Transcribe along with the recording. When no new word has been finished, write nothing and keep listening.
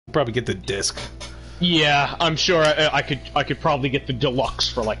Probably get the disc. Yeah, I'm sure I could probably get the deluxe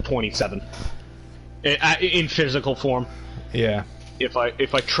for like 27 in physical form. Yeah. If I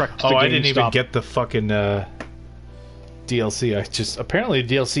trek to the I GameStop. didn't even get the fucking DLC. Apparently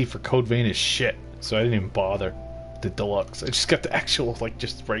the DLC for Code Vein is shit, so I didn't even bother the deluxe. I just got the actual like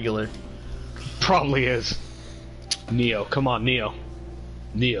just regular. Probably is. Neo, come on, Neo.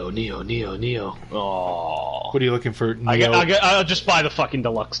 Neo. Oh. What are you looking for, Neo? I'll just buy the fucking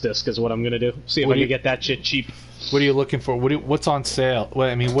deluxe disc is what I'm gonna do. See if I can get that shit cheap. What are you looking for? What's on sale? What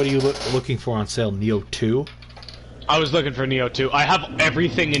are you looking for on sale? Neo 2? I was looking for Neo 2. I have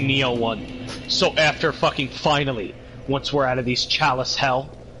everything in Neo 1. So after fucking finally, once we're out of these Chalice hell,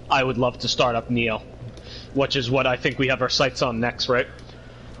 I would love to start up Neo. Which is what I think we have our sights on next, right?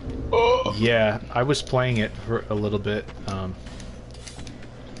 Yeah, I was playing it for a little bit.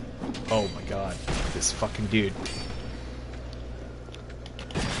 Oh my god, this fucking dude.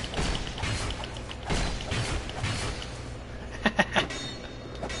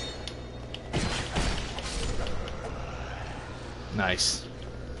 Nice.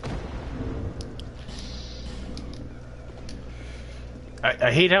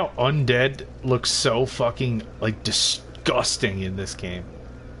 I hate how undead looks so fucking, like, disgusting in this game.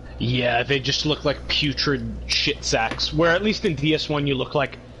 Yeah, they just look like putrid shit sacks. Where at least in DS1 you look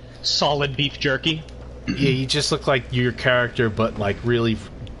like solid beef jerky. Yeah, you just look like your character, but, like, really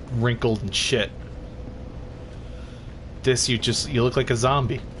wrinkled and shit. This, you look like a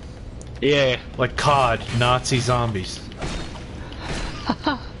zombie. Yeah. Like COD, Nazi zombies.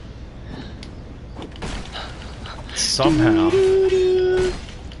 Somehow.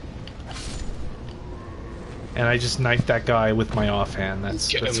 And I just knifed that guy with my offhand.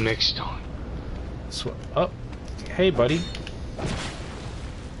 That's mixed on. Oh, hey, buddy.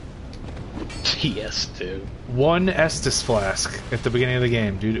 PS2. One Estus flask at the beginning of the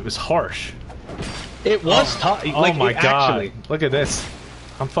game, dude. It was harsh. It was tough. Like, oh my god. Look at this.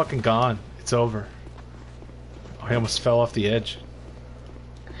 I'm fucking gone. It's over. I almost fell off the edge.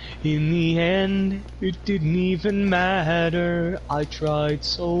 In the end, it didn't even matter. I tried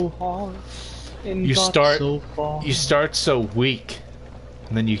so hard and got so far. You start so weak,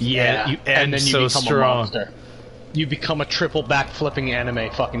 and then you end and then you so become strong. A monster. You become a triple back-flipping anime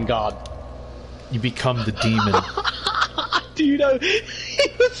fucking god. You become the demon. Dude,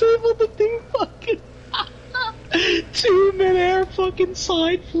 he was able to do fucking 2 mid-air fucking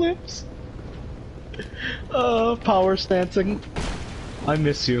side flips. Power stancing. I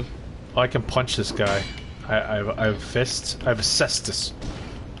miss you. Oh, I can punch this guy. I have fists. I have a cestus.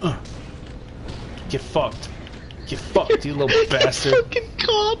 Get fucked. Get fucked, you little bastard. Fucking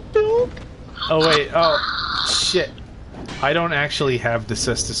cod build. Oh wait. Oh shit. I don't actually have the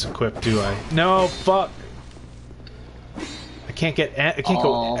cestus equipped, do I? No. Fuck. I can't get. I can't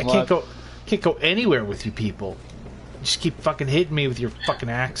go. I can't go. Can't go anywhere with you people. You just keep fucking hitting me with your fucking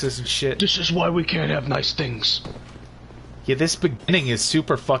axes and shit. This is why we can't have nice things. Yeah, this beginning is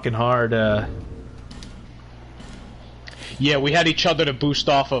super fucking hard. Yeah, we had each other to boost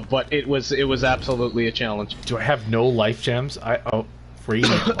off of, but it was absolutely a challenge. Do I have no life gems? Free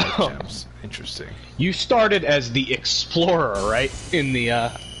life gems. Interesting. You started as the explorer, right? In the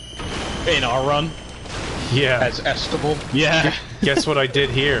in our run. Yeah. As Estable. Yeah. Guess what I did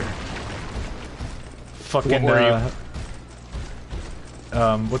here? Fucking. What were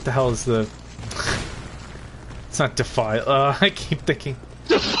you? What the hell is the? It's not defile. I keep thinking.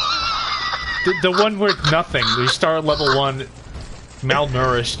 the one where nothing. You start at level 1,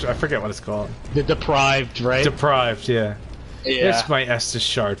 malnourished. I forget what it's called. The deprived, right? Deprived, yeah. Yeah. That's my Estus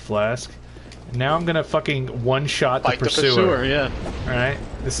shard flask. Now I'm gonna fucking one-shot the pursuer. The pursuer, yeah. Alright?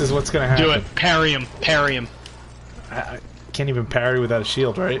 This is what's gonna happen. Do it. Parry him. Parry him. I can't even parry without a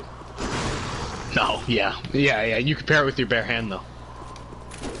shield, right? No, yeah. Yeah. You can parry with your bare hand, though.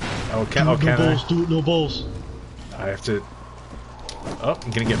 Okay, Do it, no balls. I have to... Oh,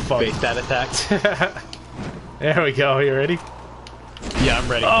 I'm gonna get fucked. Bait that attack. There we go, you ready? Yeah, I'm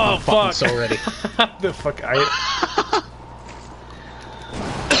ready. Oh, I'm fuck! so ready. The fuck,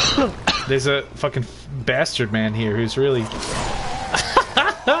 There's a fucking bastard man here who's really... Look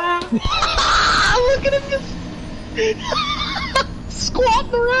at him just...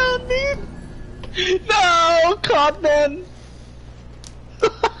 squatting around, dude! No, Codman!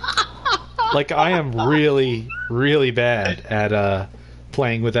 Like, I am really, really bad at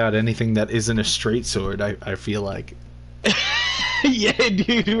playing without anything that isn't a straight sword, I feel like. Yeah,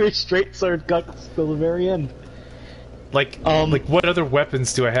 dude, we're straight sword cucks till the very end. Like, what other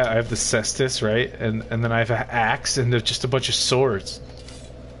weapons do I have? I have the cestus, right? And then I have an axe, and there's just a bunch of swords.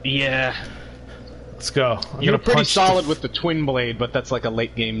 Yeah. Let's go. You're pretty solid with the twin blade, but that's like a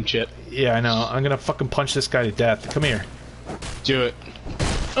late game shit. Yeah, I know. I'm gonna fucking punch this guy to death. Come here. Do it.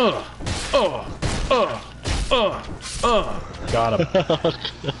 Got him.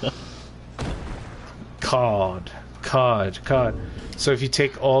 COD. So if you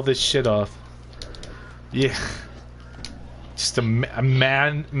take all this shit off, yeah, just a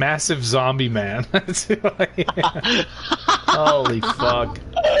massive zombie man. That's who I am. Holy fuck.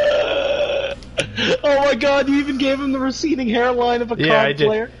 Oh my god, you even gave him the receding hairline of a COD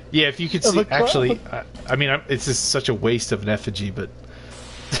player? Yeah, if you could see, actually, I mean, it's just such a waste of an effigy, but...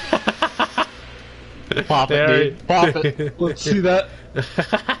 Pop it, dude. Pop it. Let's see that.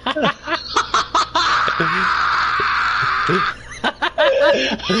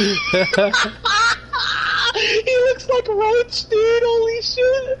 He looks like Roach, dude. Holy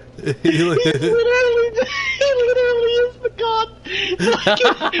shit. He literally is the god.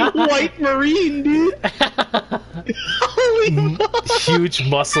 Fucking white marine, dude. Holy fuck. Huge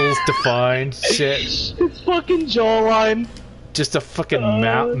muscles defined. Shit. His fucking jawline. Just a fucking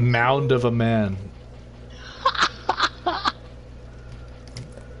mound of a man.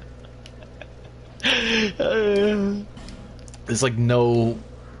 There's like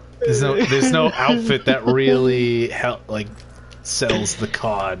there's no outfit that really like sells the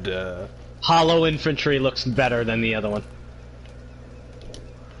COD. Hollow infantry looks better than the other one.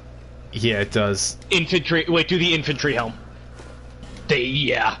 Yeah, it does. Infantry. Wait, do the infantry helm.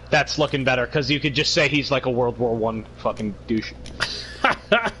 Yeah, that's looking better because you could just say he's like a World War I fucking douche.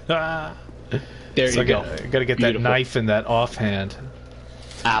 There you go. Gotta get that knife in that offhand.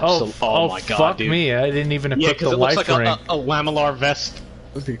 Absolutely. Oh my god, fuck dude. me! I didn't even equip the life ring. Yeah, because it looks like a lamellar vest.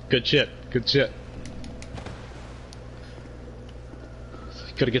 Good shit. Good shit.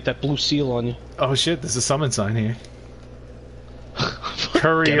 Gotta get that blue seal on you. Oh shit! There's a summon sign here.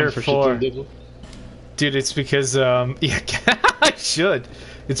 Courier 4. Dude, it's because yeah, I should.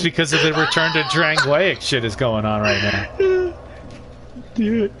 It's because of the return to Drangleic shit is going on right now.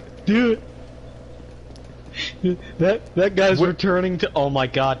 Do it. That guy's returning to. Oh my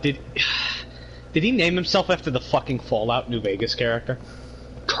god! Did he name himself after the fucking Fallout New Vegas character?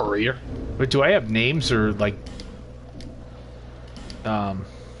 Courier. But do I have names or like? I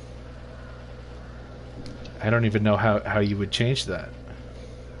don't even know how you would change that.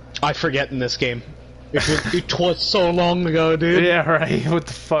 I forget in this game. It was so long ago, dude. Yeah, right. What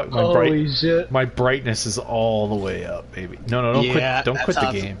the fuck? Holy shit! My brightness is all the way up, baby. No, don't quit. Don't quit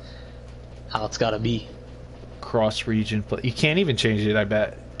the game. How it's gotta be. Cross region play. You can't even change it. I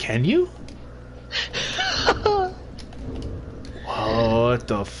bet. Can you? What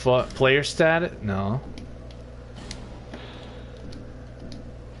the fuck? Player status? No.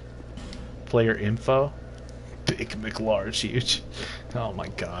 Player info? Big McLarge huge. Oh my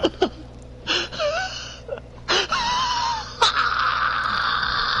god.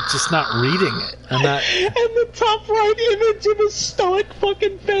 Just not reading it. I'm not. And the top right image of his stoic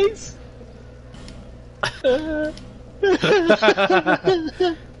fucking face.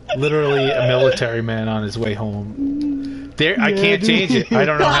 Literally a military man on his way home. There, I can't change it. I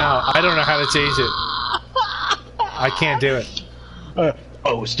don't know how. I don't know how to change it. I can't do it.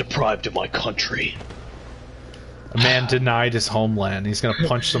 I was deprived of my country. A man denied his homeland. He's gonna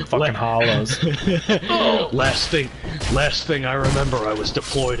punch some fucking hollows. Last thing I remember, I was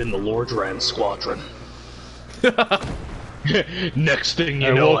deployed in the Lordran squadron. Next thing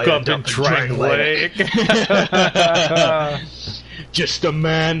you know, woke up in Drangleic. Just a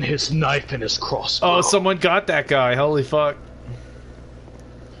man, his knife, and his crossbow. Oh, someone got that guy. Holy fuck.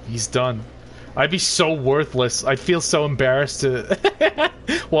 He's done. I'd be so worthless. I'd feel so embarrassed to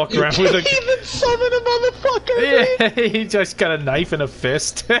walk around with a... even summon a motherfucker! Yeah, he just got a knife and a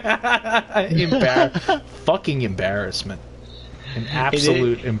fist. Fucking embarrassment. An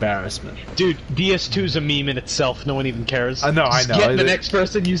absolute embarrassment. Dude, DS2's a meme in itself. No one even cares. I know. Get the next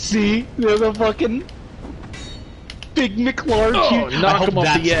person you see. There's a fucking... Big McLarge. Oh, knock him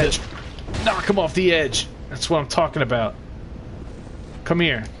off the edge. Knock him off the edge. That's what I'm talking about. Come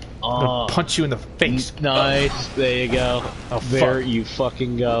here. I'm gonna punch you in the face. Nice. There you go. Oh, there you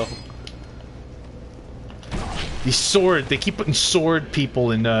fucking go. These sword. They keep putting sword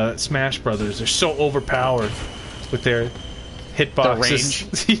people in Smash Brothers. They're so overpowered with their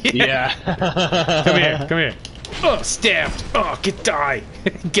hitboxes. Range. Yeah. Come here. Oh, stabbed. Oh, get die.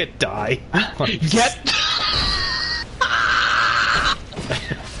 Get die. Get.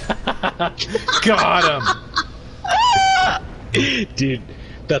 Got him. Dude.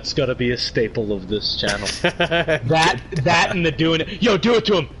 That's gotta be a staple of this channel. that and the doing it. Yo, do it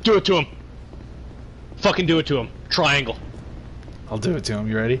to him. Do it to him. Fucking do it to him. Triangle. I'll do it to him.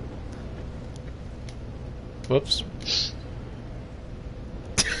 You ready? Whoops.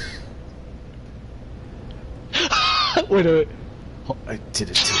 Wait a minute. Oh, I did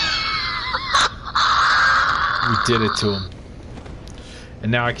it to him. We did it to him.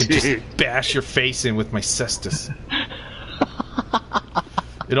 And now I can just bash your face in with my cestus.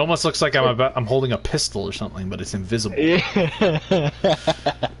 It almost looks like I'm holding a pistol or something, but it's invisible. Is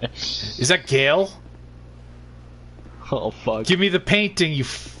that Gale? Oh fuck! Give me the painting, you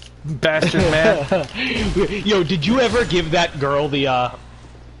bastard man! Yo, did you ever give that girl the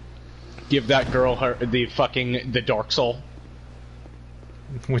the Dark Soul?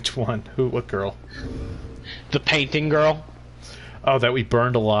 Which one? Who? What girl? The painting girl. Oh, that we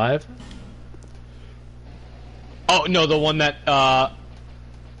burned alive? Oh no, the one that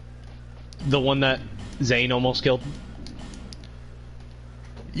Zane almost killed.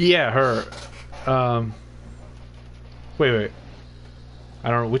 Yeah, her. Wait. I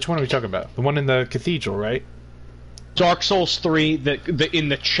don't know. Which one are we talking about? The one in the cathedral, right? Dark Souls 3, in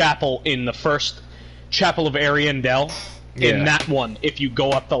the chapel, in the first chapel of Ariandel. Yeah. In that one, if you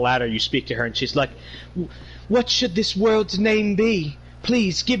go up the ladder, you speak to her, and she's like, "What should this world's name be?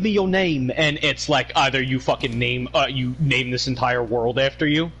 Please give me your name." And it's like either you fucking name this entire world after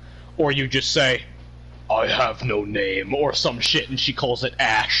you, or you just say, "I have no name," or some shit, and she calls it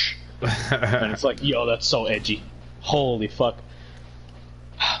Ash. And it's like, yo, that's so edgy. Holy fuck.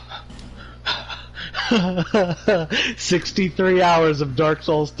 63 hours of Dark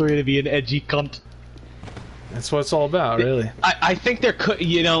Souls 3 to be an edgy cunt. That's what it's all about, really. I think there could,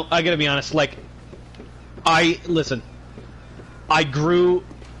 you know, I gotta be honest, like, I grew,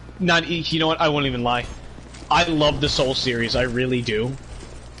 you know what, I won't even lie. I love the Soul series, I really do.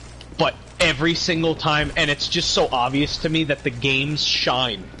 But every single time, and it's just so obvious to me that the games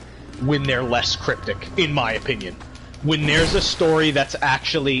shine when they're less cryptic, in my opinion. When there's a story that's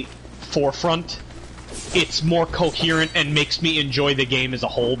actually forefront, it's more coherent and makes me enjoy the game as a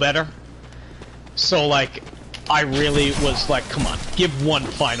whole better. So, like, I really was like, come on, give one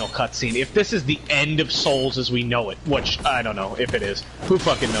final cutscene. If this is the end of Souls as we know it, which I don't know if it is. Who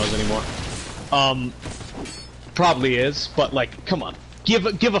fucking knows anymore? Probably is, but like, come on. Give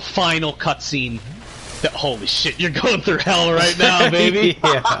a final cutscene. That, holy shit, you're going through hell right now, baby.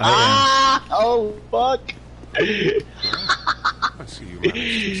 Yeah, I am. Oh, fuck. I see you managed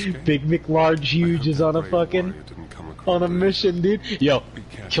to escape. Big McLarge Huge is on a fucking, on a mission, dude. Yo,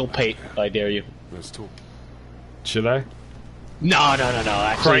 kill Pate, I dare you. Let's talk. Should I? No,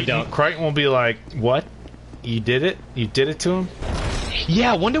 actually don't. Crichton will be like, what? You did it? You did it to him?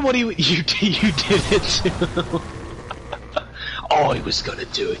 Yeah, I wonder what you did it to him. Oh, he was gonna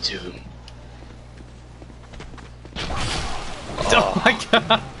do it to him. Oh my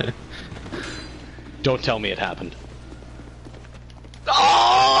god! Don't tell me it happened.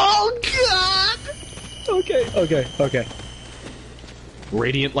 Oh god! Okay.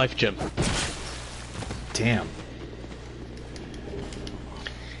 Radiant Life Gem. Damn.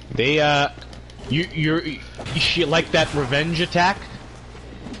 They you like that revenge attack,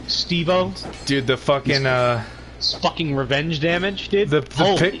 Steve-O? Dude, the fucking It's fucking revenge damage, dude.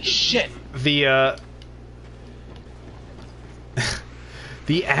 Holy shit!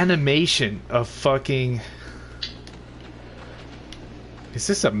 The animation of fucking. Is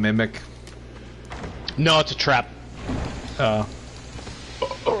this a mimic? No, it's a trap. The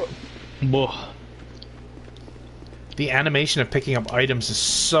animation of picking up items is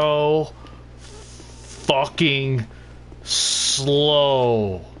so fucking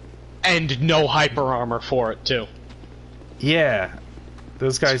slow. And no hyper armor for it too. Yeah,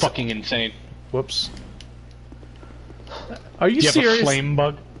 those guys. It's fucking insane. Whoops. Are you Do you serious? have a flame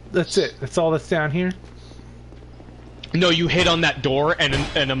bug? That's it. That's all that's down here. No, you hit on that door and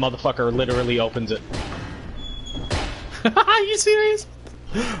a motherfucker literally opens it. Are you serious?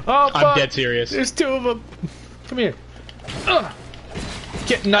 Oh, fuck. I'm dead serious. There's two of them. Come here.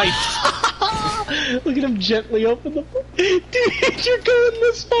 Get knifed. Look at him gently open the. Dude, you're going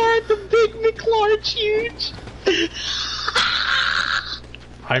this far. The big McLarge Huge.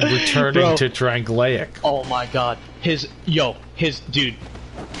 I'm returning to Drangleic. Oh my god. His dude.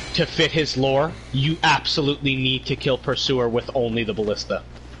 To fit his lore, you absolutely need to kill Pursuer with only the ballista.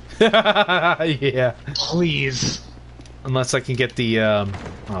 Yeah. Please. Unless I can get the, oh,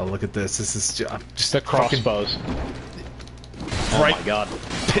 look at this. This is just The crossbows. Oh right, my god.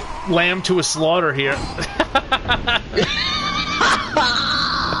 Lamb to a slaughter here.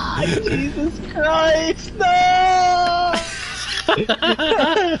 Jesus Christ, no!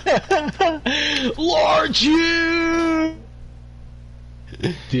 Lord, you!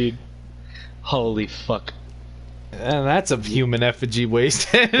 Dude. Holy fuck. And that's a human effigy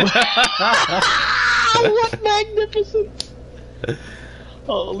wasted. What magnificence!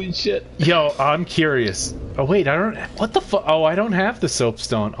 Holy shit. Yo, I'm curious. Oh, wait, I don't... What the fuck? Oh, I don't have the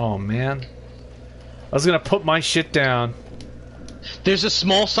soapstone. Oh, man. I was gonna put my shit down. There's a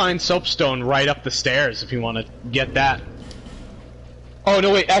small sign soapstone right up the stairs if you want to get that. Oh,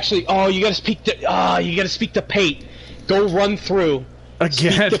 no, wait, actually, oh, you gotta speak to... you gotta speak to Pate. Go run through.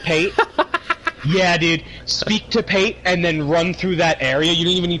 Again? Speak to Pate. Yeah, dude. Speak to Pate and then run through that area. You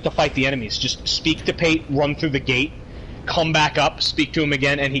don't even need to fight the enemies. Just speak to Pate, run through the gate, come back up, speak to him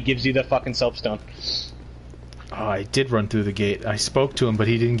again, and he gives you the fucking soapstone. Oh, I did run through the gate. I spoke to him, but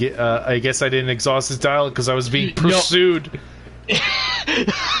he didn't get... I guess I didn't exhaust his dialogue because I was being pursued.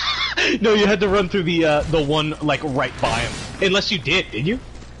 No, you had to run through the one, like, right by him. Unless you did you?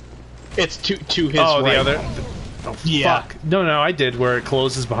 It's to his right. Oh, the other... Oh, yeah. fuck. No, I did, where it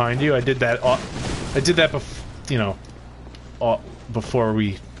closes behind you. I did that, before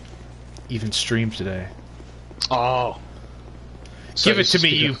we even streamed today. Oh. So Give it to me,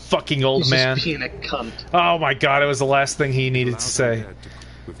 you fucking old man. Just being a cunt. Oh my god, it was the last thing he needed to say.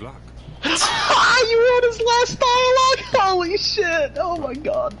 With luck. You wrote his last dialogue? Holy shit. Oh my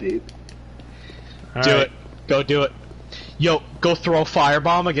god, dude. All Do right. it. Go do it. Yo, go throw a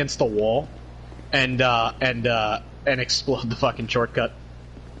firebomb against the wall and explode the fucking shortcut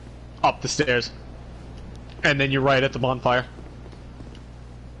up the stairs. And then you're right at the bonfire.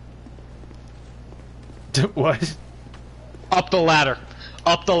 What? Up the ladder.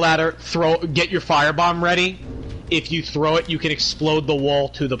 Up the ladder, get your firebomb ready. If you throw it, you can explode the wall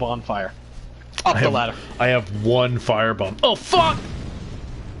to the bonfire. Up the ladder. I have one firebomb. Oh, fuck!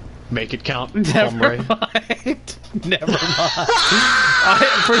 Make it count. Never mind. Never mind.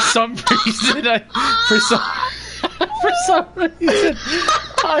 For some reason,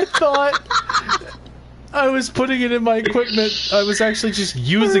 I thought I was putting it in my equipment. I was actually just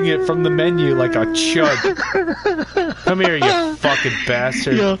using it from the menu like a chud. Come here, you fucking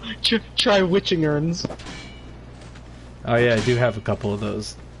bastard. Yo, try witching urns. Oh yeah, I do have a couple of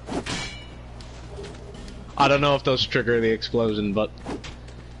those. I don't know if those trigger the explosion, but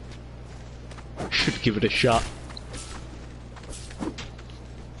should give it a shot.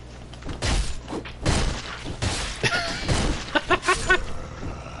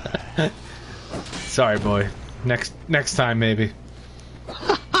 Sorry, boy. Next time, maybe.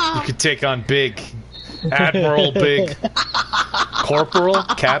 You could take on Big. Admiral Big. Corporal?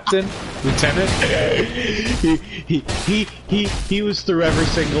 Captain? Lieutenant? He was through every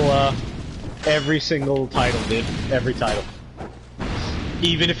single title, dude. Every title.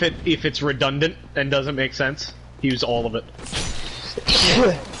 Even if it's redundant and doesn't make sense, he was all of it.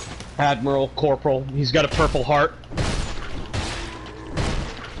 Admiral, Corporal, he's got a purple heart.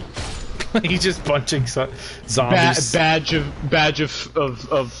 He's just punching zombies. Badge of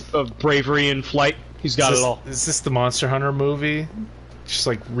bravery in flight. He's got it all. Is this the Monster Hunter movie? Just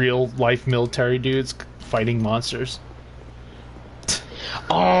like real life military dudes fighting monsters.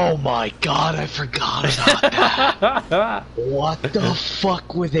 Oh my god, I forgot about that. What the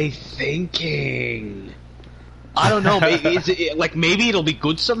fuck were they thinking? I don't know. Maybe it'll be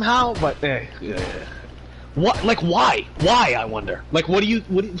good somehow, but what? Like, why? Why? I wonder. Like, what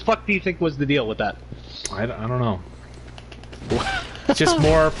the fuck do you think was the deal with that? I don't know. Just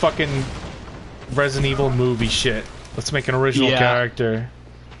more fucking Resident Evil movie shit. Let's make an original character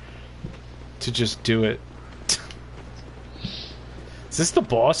to just do it. Is this the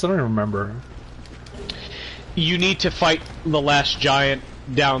boss? I don't even remember. You need to fight the last giant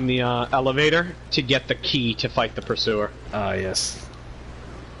down the elevator to get the key to fight the pursuer. Ah, yes.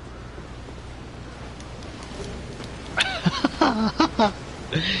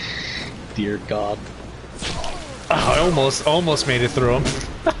 Dear God. Oh, I almost made it through him.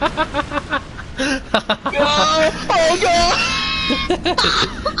 Oh God!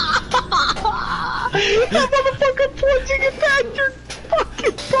 That motherfucker punching it back your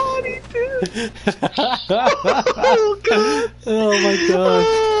fucking body, dude. Oh God! Oh my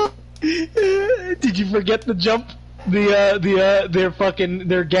God! Did you forget the jump? Their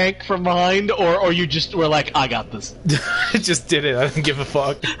gank from behind, or you just were like, I got this. I just did it. I didn't give a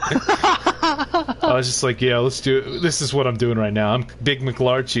fuck. I was just like, yeah, let's do it. This is what I'm doing right now. I'm Big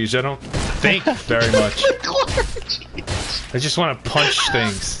McLarchees. I don't think very much. I just want to punch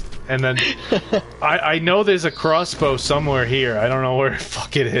things. And then I know there's a crossbow somewhere here. I don't know where the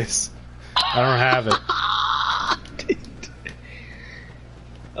fuck it is. I don't have it.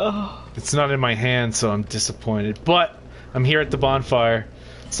 Oh. It's not in my hand, so I'm disappointed. But I'm here at the bonfire,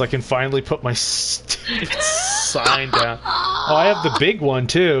 so I can finally put my stupid sign down. Oh, I have the big one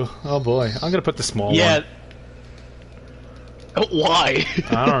too. Oh boy, I'm gonna put the small one. Why?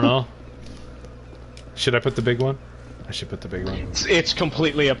 I don't know. Should I put the big one? I should put the big one. It's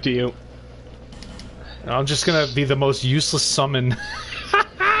completely up to you. I'm just gonna be the most useless summon.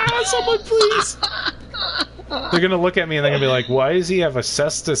 Someone please! They're gonna look at me and they're gonna be like, why does he have a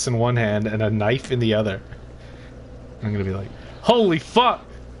cestus in one hand and a knife in the other? I'm gonna be like, holy fuck!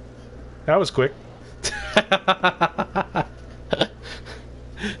 That was quick.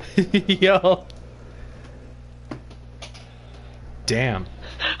 Yo. Damn.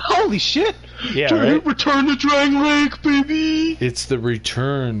 Holy shit! Yeah, right? Return to Drangleic, baby! It's the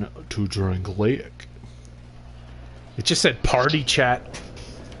return to Drangleic. It just said party chat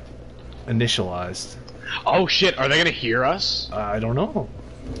initialized. Oh shit, are they gonna hear us? I don't know.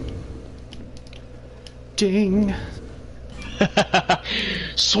 Ding.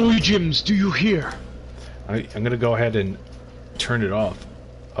 Soy Jims, do you hear? I'm gonna go ahead and turn it off.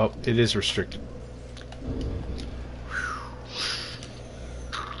 Oh, it is restricted.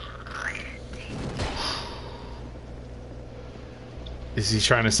 Is he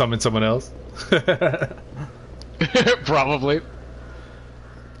trying to summon someone else? Probably.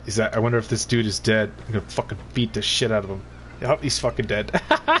 Is that? I wonder if this dude is dead. I'm gonna fucking beat the shit out of him. Yep, he's fucking dead.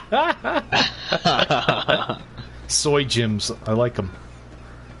 Soy Jims, I like them.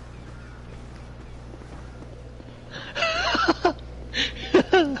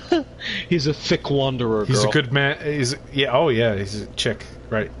 He's a thick wanderer. He's girl. a good man. He's yeah. Oh yeah, he's a chick.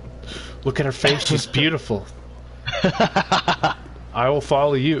 Right. Look at her face. She's beautiful. I will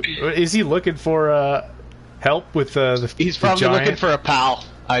follow you. Is he looking for help with the? He's probably looking for a pal.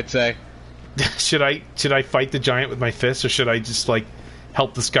 I'd say. Should I fight the giant with my fist, or should I just like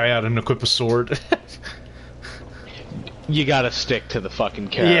help this guy out and equip a sword? You gotta stick to the fucking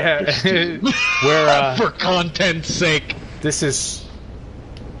characters. Yeah. Where for content's sake. This is.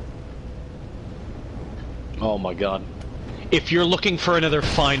 Oh my god. If you're looking for another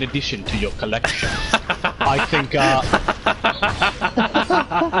fine addition to your collection, I think, I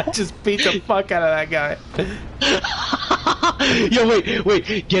just beat the fuck out of that guy. Yo,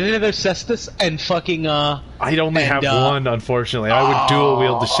 wait. Get another cestus and fucking, I'd only have one, unfortunately. I would dual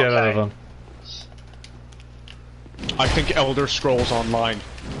wield the shit out of him. I think Elder Scrolls Online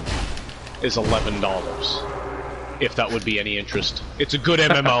is $11. If that would be any interest. It's a good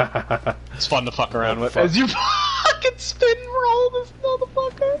MMO. It's fun to fuck around with. Fuck. As you fucking spin roll this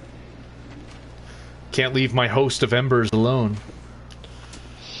motherfucker. Can't leave my host of embers alone.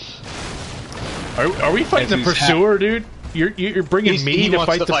 Are we fighting the pursuer, dude? You're bringing me to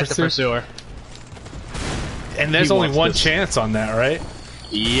fight the pursuer? And there's only one chance on that, right?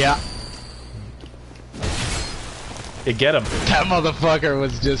 Yeah. You get him. That motherfucker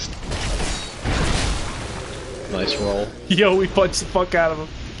was just... Nice roll. Yo, we punched the fuck out of him.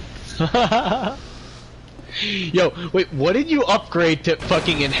 Yo, wait, what did you upgrade to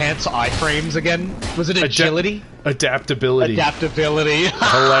fucking enhance iframes again? Was it agility? Adaptability. Adaptability.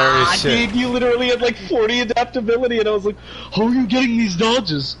 Hilarious shit. Dude, you literally had like 40 adaptability, and I was like, how are you getting these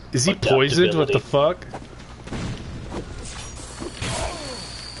dodges? Is he poisoned? What the fuck?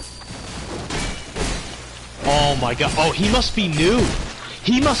 Oh my god. Oh, he must be new.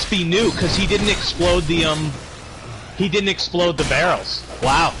 He must be new, because he didn't explode the, He didn't explode the barrels.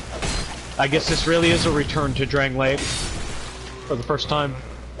 Wow. I guess this really is a return to Drangleic for the first time.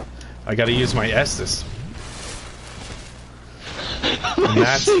 I gotta use my Estus. And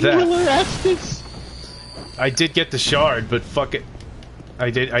that's that. Estus. I did get the shard, but fuck it.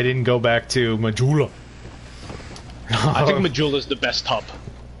 I didn't go back to Majula. I think Majula's the best hub,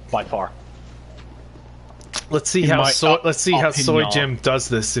 by far. Let's see how Soy Jim does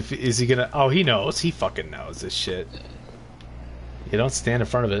this. Is he gonna? Oh, he knows. He fucking knows this shit. You don't stand in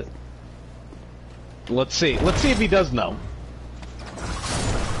front of it. Let's see. Let's see if he does know.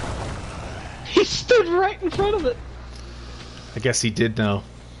 He stood right in front of it. I guess he did know.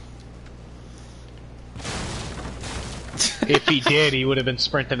 If he did, he would have been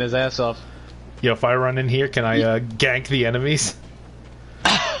sprinting his ass off. Yo, if I run in here, can I gank the enemies?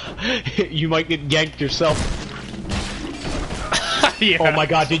 You might get ganked yourself. Yeah. Oh my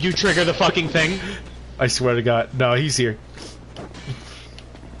god, did you trigger the fucking thing? I swear to god. No, he's here.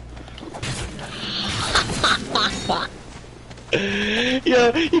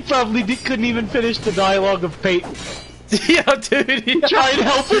 Yeah, he probably couldn't even finish the dialogue of fate. Yeah, dude. Yeah. Try and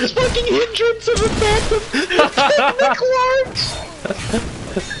help his fucking hindrance and attack the Clarks.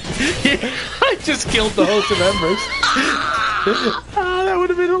 Yeah, I just killed the host of Embers. Ah, that would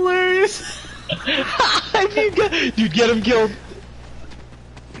have been hilarious. Dude, get him killed.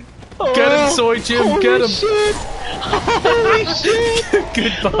 Get him, Soy Jim. Holy Get him. Shit. Holy shit.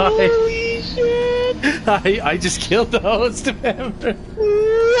 Goodbye. Holy shit. I just killed the host of Embers.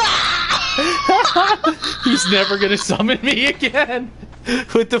 He's never gonna summon me again.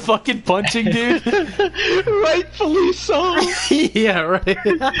 With the fucking punching, dude. Rightfully so. Yeah, right.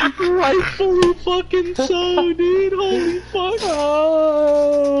 Rightfully fucking so, dude. Holy fuck.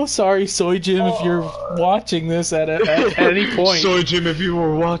 Oh, sorry, Soy Jim, if you're watching this at any point. Soy Jim, if you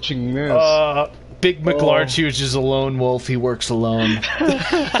were watching this. Big McLarch Hughes is a lone wolf. He works alone.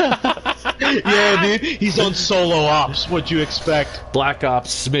 Yeah, dude. He's on solo ops. What'd you expect? Black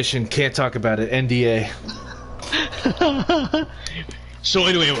Ops mission. Can't talk about it. NDA. So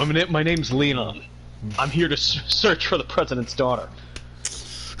anyway, my name's Leon. I'm here to search for the president's daughter.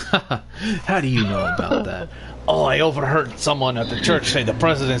 How do you know about that? Oh, I overheard someone at the church say the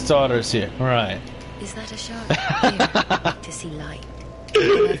president's daughter is here. Right. Is that a shark? Here, to see light.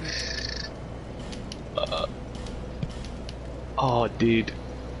 However, Oh, dude.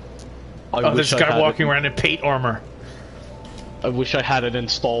 There's a guy walking around in plate armor. I wish I had it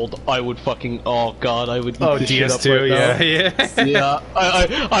installed. I would fucking. Oh god, I would. Oh, DS2, right yeah. Yeah.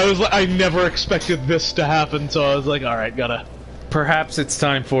 I was like, I never expected this to happen, so I was like, all right, gotta. Perhaps it's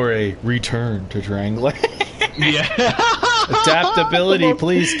time for a return to Drangleic. Yeah. Adaptability,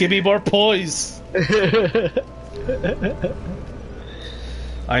 please. Give me more poise.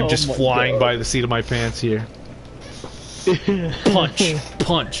 I'm just flying by the seat of my pants here.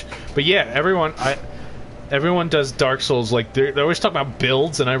 Punch. But yeah, everyone does Dark Souls. Like they always talk about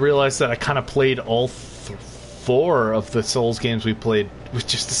builds, and I realized that I kind of played all 4 of the Souls games we played with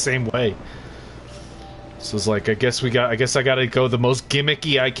just the same way. So it's like I guess I gotta go the most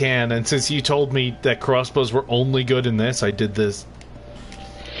gimmicky I can. And since you told me that crossbows were only good in this, I did this.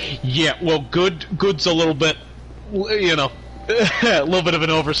 Yeah, well, good's a little bit, you know, a little bit of an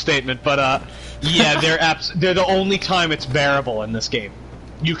overstatement, but yeah, they're the only time it's bearable in this game.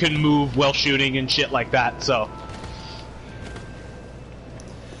 You can move while shooting and shit like that, so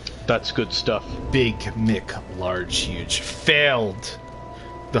that's good stuff. Big Mick, large, huge, failed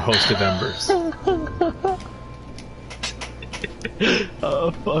the host of Embers.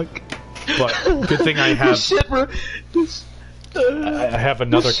 Oh fuck! But good thing I have. I have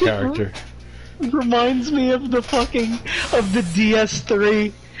another character. Reminds me of the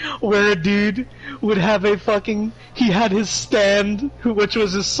DS3, where a dude would have he had his stand, which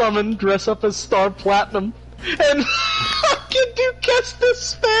was his summon, dress up as Star Platinum, and fucking do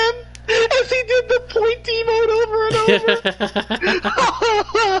Kestis spam as he did the point emote over and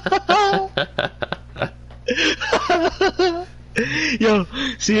over. Yo,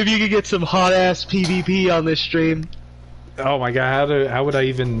 see if you can get some hot ass PvP on this stream. Oh my god, how would I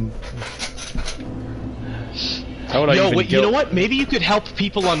even... You know what? Maybe you could help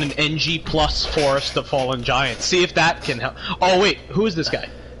people on an NG plus Forest of Fallen Giants. See if that can help. Oh wait, who is this guy?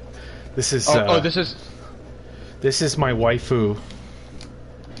 This is. This is my waifu.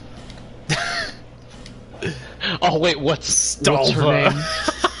 Oh wait, what's her name?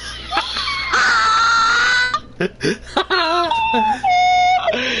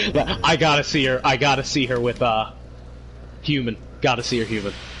 I gotta see her. I gotta see her with human. Gotta see her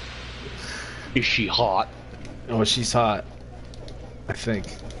human. Is she hot? Oh, she's hot. I think.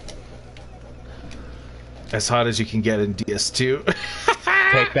 As hot as you can get in DS2.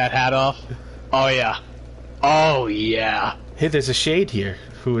 Take that hat off. Oh yeah. Oh yeah. Hey, there's a shade here.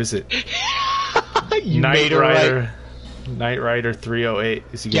 Who is it? Knight Rider. Right. Knight Rider 308.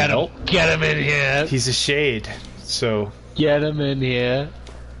 Is he Get him. help? Get him in here. He's a shade. So. Get him in here.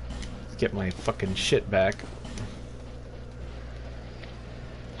 Get my fucking shit back.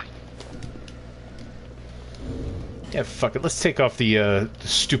 Yeah, fuck it. Let's take off the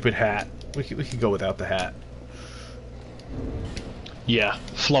stupid hat. We could go without the hat. Yeah,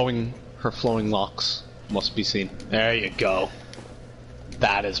 her flowing locks must be seen. There you go.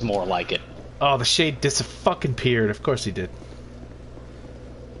 That is more like it. Oh, the shade fucking appeared. Of course he did.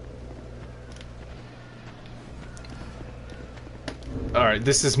 Alright,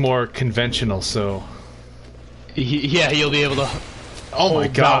 this is more conventional, so... Yeah, you'll be able to... Oh my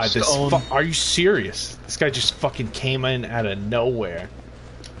god, are you serious? This guy just fucking came in out of nowhere.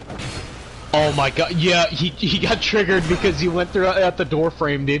 Oh my god, yeah, he got triggered because he went through at the door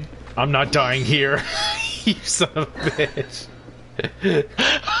frame, dude. I'm not dying here. You son of a bitch.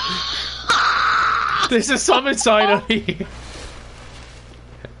 There's a summon sign on here.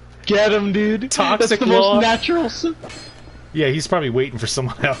 Get him, dude. Toxic That's the law. most natural. Yeah, he's probably waiting for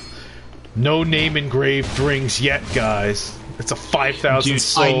someone else. No name engraved rings yet, guys. It's a 5,000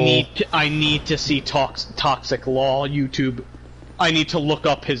 soul. I need to see Toxic Law YouTube. I need to look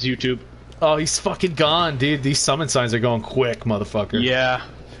up his YouTube. Oh, he's fucking gone, dude. These summon signs are going quick, motherfucker. Yeah.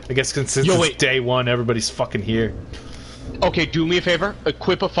 I guess since it's day one, everybody's fucking here. Okay, do me a favor.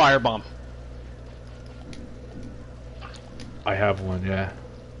 Equip a firebomb. I have one, yeah.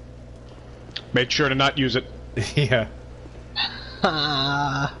 Made sure to not use it. Yeah.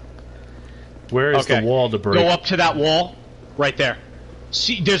 Where is the wall to break? Go up to that wall, right there.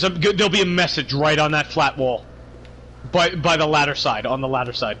 See, there'll be a message right on that flat wall, by the ladder side, on the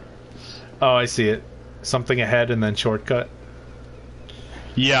ladder side. Oh, I see it. Something ahead and then shortcut.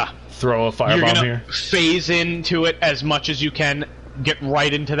 Yeah. Throw a firebomb You're gonna here. phase into it as much as you can. Get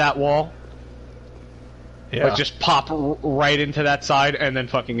right into that wall. Yeah. Like just pop right into that side and then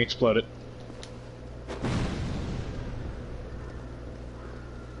fucking explode it.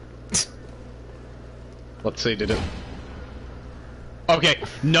 Let's see, did it? Okay,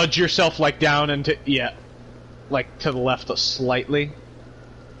 nudge yourself like down into like to the left slightly,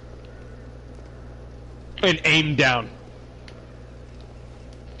 and aim down.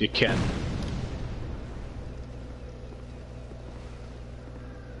 If you can.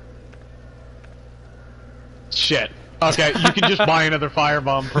 Shit. Okay, you can just buy another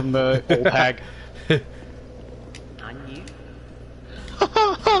firebomb from the old hag.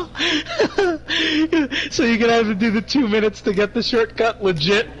 So you're gonna have to do the 2 minutes to get the shortcut,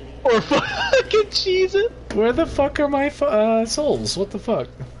 legit, or fucking cheese it. Where the fuck are my souls? What the fuck?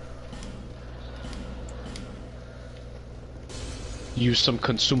 Use some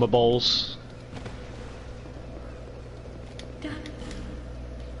consumables.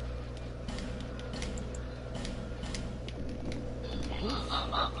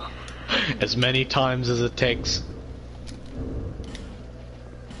 As many times as it takes.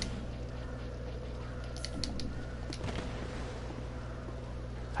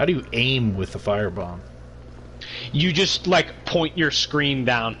 How do you aim with the firebomb? You just, like, point your screen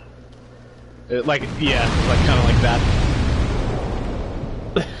down. Like, yeah, like, kind of like that.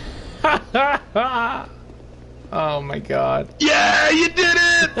 Oh my god. Yeah, you did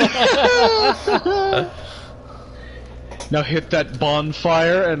it! Now hit that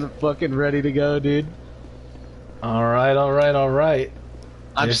bonfire and fucking ready to go, dude. Alright, alright, alright.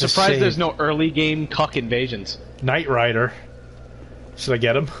 I'm surprised there's no early game cuck invasions. Knight Rider. Should I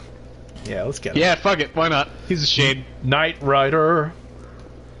get him? Yeah, let's get him. Yeah, fuck it, why not? He's a shade. Knight Rider.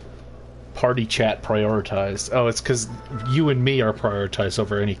 Party chat prioritized. Oh, it's because you and me are prioritized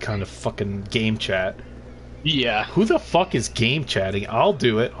over any kind of fucking game chat. Yeah. Who the fuck is game chatting? I'll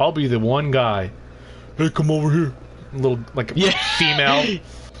do it. I'll be the one guy. Hey, come over here. A little, like, a female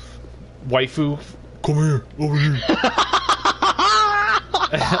waifu. Come here, over here.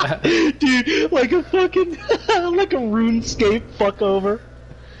 Dude, like a fucking, like a RuneScape fuck over.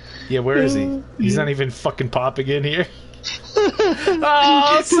 Yeah, where is he? He's not even fucking popping in here.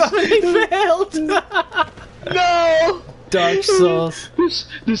 Oh, somebody failed! No! Dark Souls.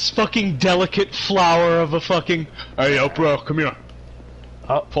 This fucking delicate flower of a fucking... Hey, yo, bro, come here.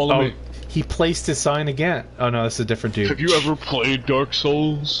 Follow me. He placed his sign again. Oh no, that's a different dude. Have you ever played Dark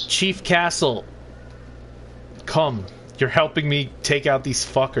Souls? Chief Castle. Come. You're helping me take out these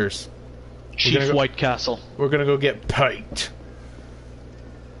fuckers. Chief White Castle. We're gonna go get piked.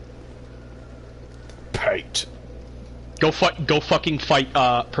 Piked. Go fucking fight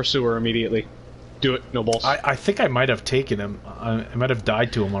Pursuer immediately. Do it, no balls. I think I might have taken him. I might have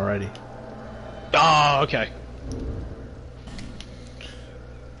died to him already. Ah, okay.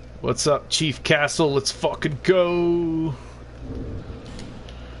 What's up, Chief Castle? Let's fucking go.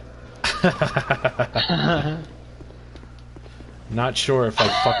 Not sure if I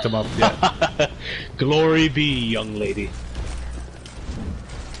fucked him up yet. Glory be, young lady.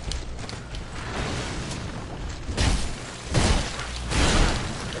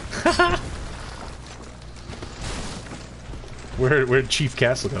 Where'd Chief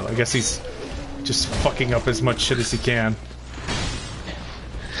Castle go? I guess he's just fucking up as much shit as he can.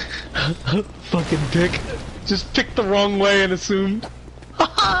 Fucking dick. Just picked the wrong way and assumed.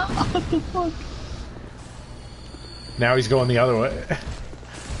 What the fuck? Now he's going the other way.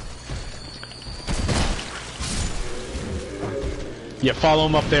 Yeah, follow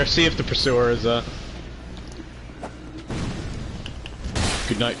him up there. See if the Pursuer is,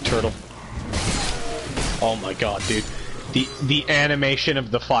 Good night, turtle. Oh my god, dude. The animation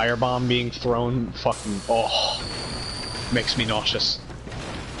of the firebomb being thrown fucking... Oh. Makes me nauseous.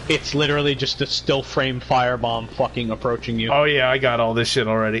 It's literally just a still frame firebomb fucking approaching you. Oh yeah, I got all this shit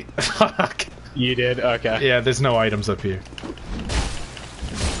already. Fuck. You did? Okay. Yeah, there's no items up here.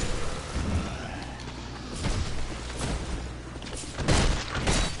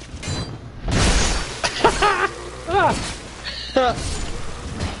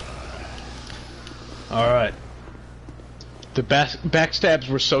 Alright. The backstabs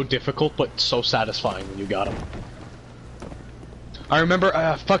were so difficult, but so satisfying when you got them. I remember,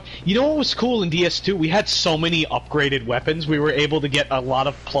 fuck, you know what was cool in DS2? We had so many upgraded weapons, we were able to get a lot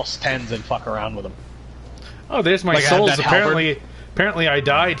of +10s and fuck around with them. Oh, there's my Like, I had souls. that halberd. Apparently I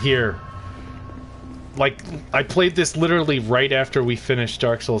died here. Like, I played this literally right after we finished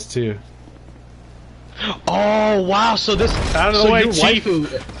Dark Souls 2. Oh, wow, so this... Out of the way, your Chief!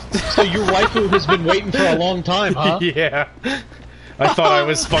 So your waifu has been waiting for a long time, huh? Yeah. I thought I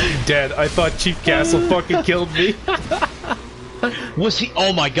was fucking dead. I thought Chief Castle fucking killed me. Was he?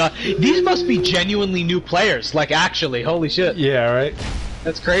 Oh my god. These must be genuinely new players. Like, actually. Holy shit. Yeah, right?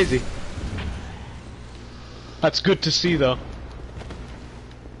 That's crazy. That's good to see, though.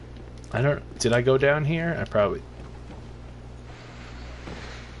 I don't... Did I go down here? I probably...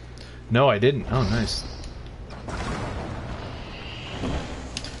 No, I didn't. Oh, nice.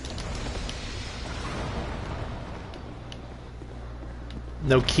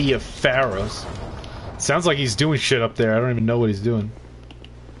 No key of Pharaohs. Sounds like he's doing shit up there. I don't even know what he's doing.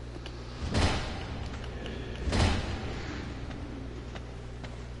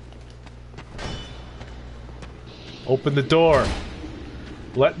 Open the door.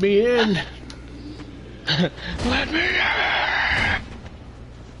 Let me in. Let me in!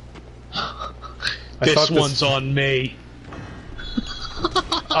 This one's on me.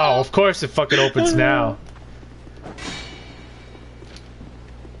 Oh, of course it fucking opens now.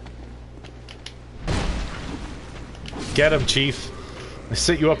 Get him, Chief. I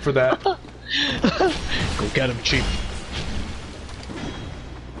set you up for that. Go get him, Chief.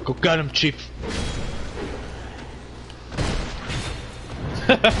 Go get him, Chief.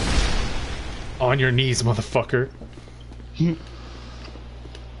 On your knees, motherfucker.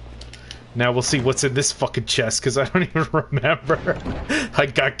 Now we'll see what's in this fucking chest, because I don't even remember. I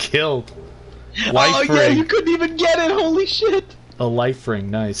got killed. Life ring. Yeah, you couldn't even get it, holy shit! A life ring,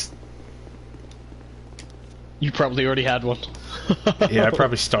 nice. You probably already had one. Yeah, I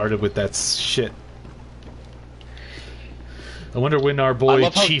probably started with that shit. I wonder when our boy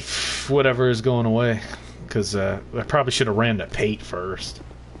Chief whatever is going away. Because I probably should have ran to Pate first.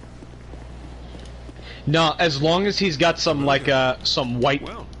 No, as long as he's got some, like, some white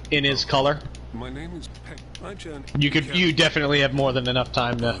in his color. My name is Peck. You definitely have more than enough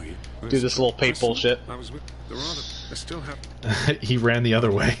time to do this little Pate bullshit. I was with the Rada. I still have... He ran the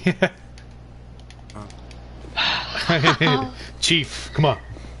other way. Chief, come on.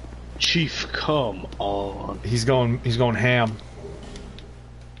 Chief, come on. He's going ham.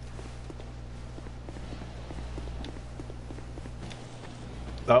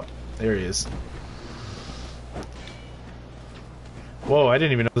 Oh, there he is. Whoa, I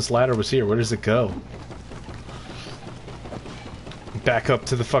didn't even know this ladder was here. Where does it go? Back up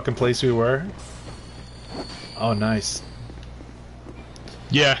to the fucking place we were? Oh, nice.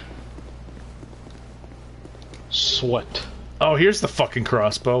 Yeah. Sweat. Oh, here's the fucking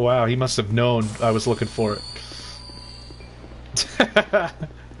crossbow. Wow, he must have known I was looking for it.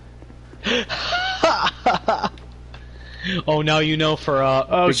 Oh, now you know for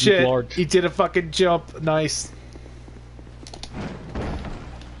oh Big shit! Lord. He did a fucking jump. Nice.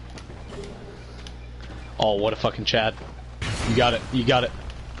 Oh, what a fucking Chad! You got it. You got it.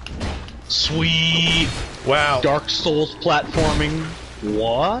 Sweet. Wow. Dark Souls platforming.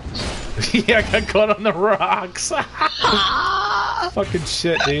 What? Yeah, I got caught on the rocks. Fucking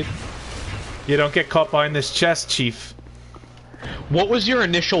shit, dude. You don't get caught behind this chest, Chief. What was your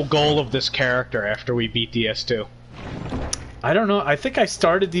initial goal of this character after we beat DS2? I don't know. I think I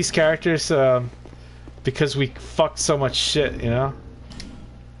started these characters because we fucked so much shit, you know?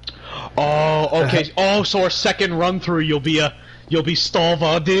 Oh, okay. Oh, so our second run through, you'll be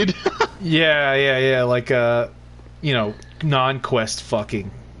Stalva, dude. Yeah. Like, you know, non-quest fucking.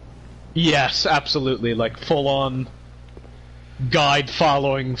 Yes, absolutely. Like, full-on guide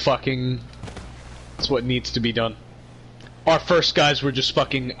following fucking... That's what needs to be done. Our first guys were just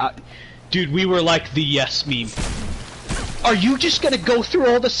fucking... dude, we were like the yes meme. Are you just gonna go through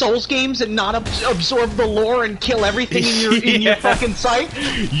all the Souls games and not absorb the lore and kill everything in your fucking sight?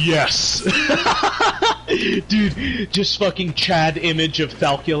 Yes! Dude, just fucking Chad image of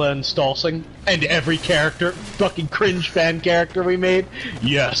Thalcula and Stalsing, and every character, fucking cringe fan character we made?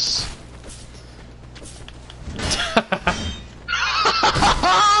 Yes!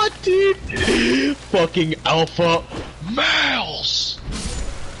 Dude! Fucking alpha males!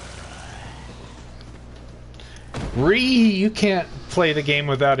 You can't play the game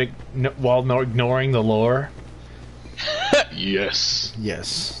without while ignoring the lore. Yes.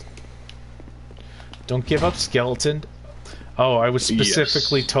 Yes. Don't give up, skeleton. Oh, I was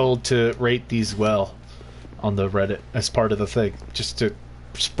specifically told to rate these well on the Reddit as part of the thing, just to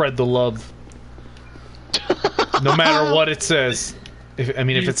spread the love. No matter what it says. If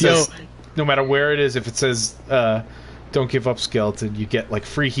it says, no matter where it is, if it says, don't give up, skeleton, you get, like,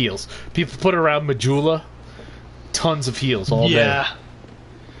 free heals. People put around Majula, tons of heals all day.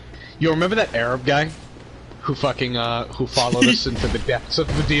 You remember that Arab guy? Who fucking, who followed us into the depths of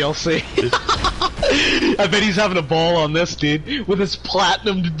the DLC? I bet he's having a ball on this, dude, with his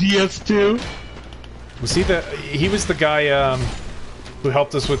platinum DS2. Was he was the guy, who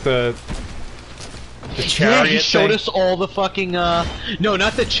helped us with the chariot he showed thing? us all the fucking, no,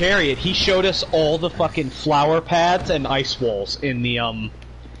 not the chariot, he showed us all the fucking flower pads and ice walls in the,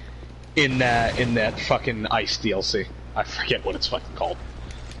 in that fucking ice DLC. I forget what it's fucking called.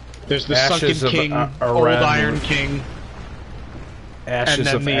 There's the Ashes Sunken King, Old Iron King, Ashes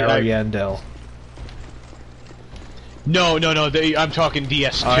and of then Ariandel. No, I'm talking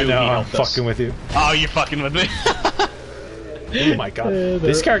DS2. I know, he I'm helped us. fucking with you. Oh, you're fucking with me. Oh my god,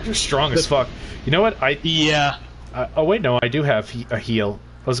 this character's strong as fuck. You know what? Yeah. Oh wait, no, I do have a heal.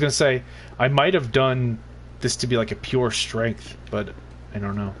 I was gonna say I might have done this to be like a pure strength, but I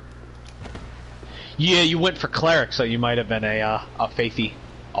don't know. Yeah, you went for cleric, so you might have been a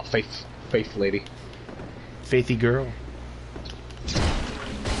faith lady. Faithy girl.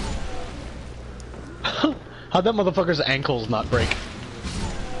 How'd that motherfucker's ankles not break?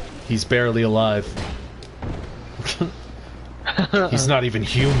 He's barely alive. He's not even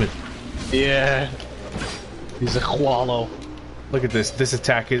human. Yeah. He's a wallow. Look at this. This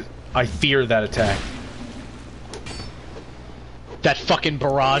attack is... I fear that attack. That fucking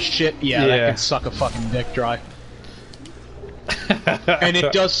barrage shit? Yeah, that can suck a fucking dick dry. And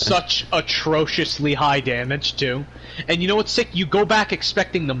it does such atrociously high damage, too. And you know what's sick? You go back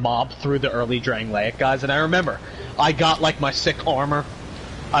expecting the mob through the early Drangleic guys, and I remember, I got, like, my sick armor.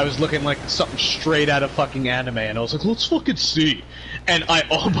 I was looking like something straight out of fucking anime, and I was like, let's fucking see. And I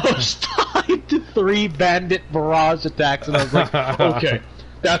almost died to 3 bandit barrage attacks, and I was like, okay,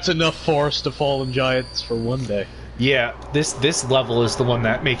 that's enough Forest of Fallen Giants for one day. Yeah, this level is the one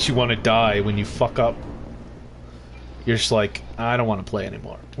that makes you want to die when you fuck up. You're just like, I don't want to play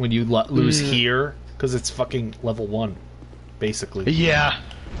anymore. When you lose here, because it's fucking level 1, basically. Yeah.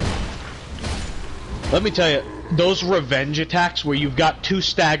 Let me tell you, those revenge attacks where you've got 2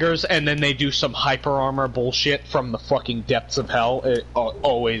 staggers and then they do some hyper armor bullshit from the fucking depths of hell, it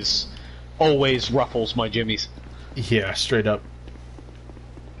always ruffles my jimmies. Yeah, straight up.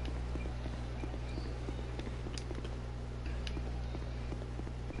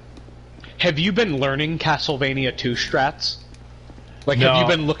 Have you been learning Castlevania 2 strats? Like, No, have you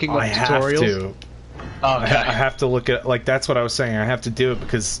been looking up I tutorials? have to. Okay. I have to look at... Like, that's what I was saying. I have to do it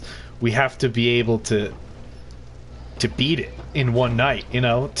because we have to be able to beat it in one night, you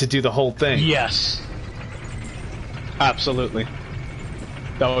know? To do the whole thing. Yes. Absolutely.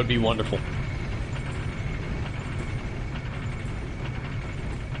 That would be wonderful.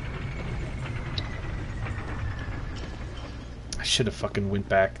 I should have fucking went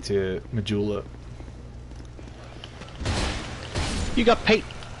back to Majula. You got Pate.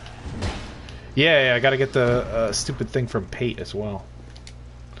 Yeah, I gotta get the stupid thing from Pate as well.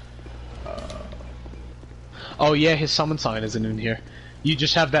 Oh yeah, his summon sign isn't in here. You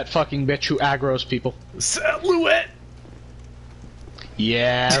just have that fucking bitch who aggroes people. Luette!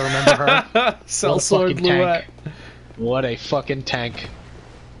 Yeah, I remember her. Sellsword Luette. What a fucking tank.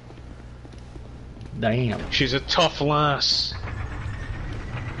 Damn. She's a tough lass.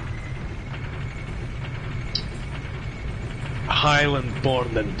 Highland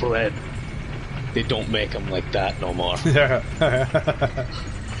born and bred. They don't make them like that no more.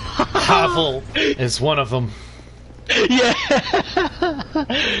 Havel is one of them. Yeah.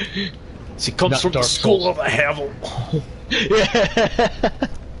 She comes Not from the Dark school Souls. of the Havel. Yeah.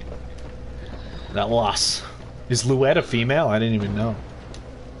 That loss. Is Luette a female? I didn't even know.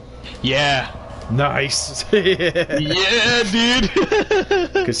 Yeah. Nice. Yeah, dude.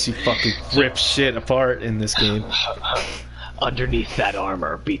 Because she fucking rips shit apart in this game. Underneath that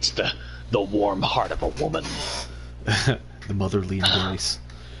armor beats the warm heart of a woman. The motherly embrace.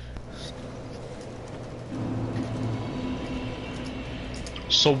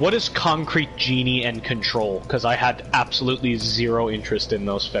 So what is Concrete Genie and Control? Because I had absolutely zero interest in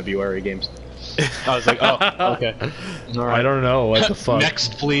those February games. I was like, oh, okay. All right. I don't know what the fuck.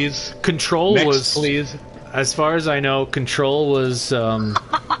 Next, please. Control Next, was, please. as far as I know, Control was.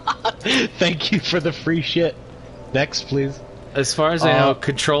 Thank you for the free shit. Next, please. As far as I know,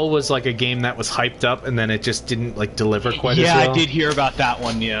 Control was like a game that was hyped up, and then it just didn't like deliver quite as well. Yeah, I did hear about that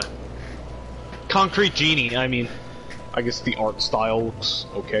one. Yeah. Concrete Genie. I mean, I guess the art style looks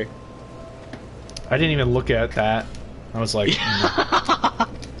okay. I didn't even look at that. I was like,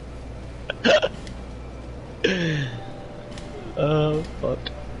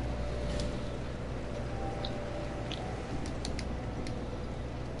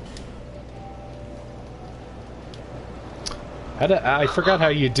 I forgot how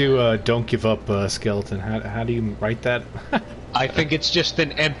you do "Don't Give Up" skeleton. How do you write that? I think it's just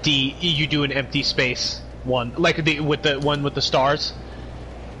an empty. You do an empty space one, like with the one with the stars,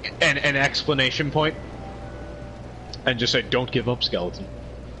 and an exclamation point, and just say "Don't give up, skeleton."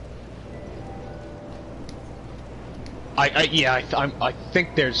 I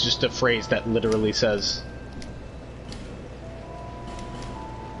think there's just a phrase that literally says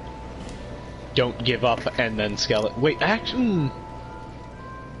 "Don't give up" and then skeleton. Wait, actually.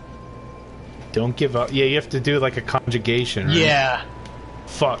 Don't give up. Yeah, you have to do like a conjugation, right? Yeah.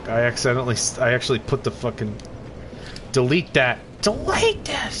 Fuck, I actually put the fucking... Delete that. Delete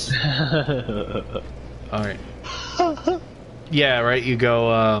this! Alright. Yeah, right, you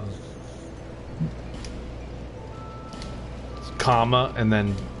go, comma, and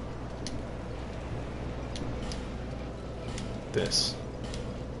then... this.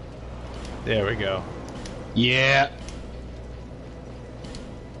 There we go. Yeah.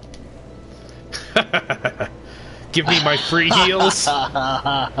 Give me my free heals.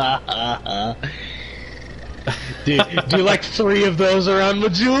 Dude, do like 3 of those around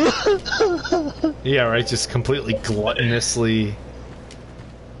Majula? Yeah, right. Just completely gluttonously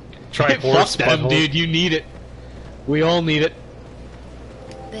try Fuck horse them, butthole. dude. You need it. We all need it.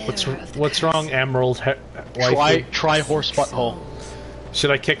 What's wrong, Emerald? Waifu? Try horse butthole.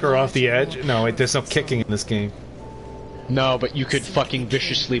 Should I kick her off the edge? No, wait. There's no kicking in this game. No, but you could fucking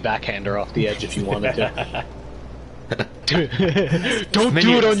viciously backhand her off the edge if you wanted to. Don't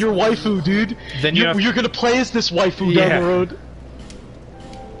do it on your waifu, dude. Then you're gonna play as this waifu down the road.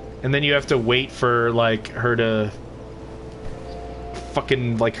 And then you have to wait for like her to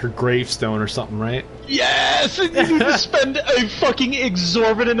fucking like her gravestone or something, right? Yes, and you need to spend a fucking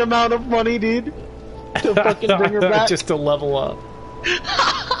exorbitant amount of money, dude, to fucking bring her back. Just to level up.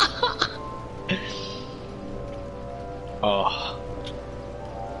 Oh.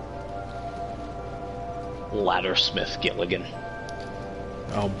 Laddersmith Gilligan.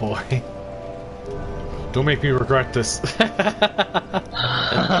 Oh boy. Don't make me regret this.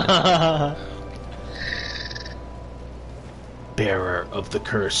 Bearer of the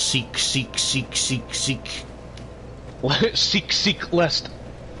curse, seek, seek, seek, seek, seek. Seek, seek, lest.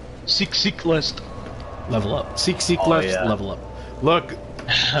 Seek, seek, lest. Level up. Seek, seek, left, yeah. level up. Look,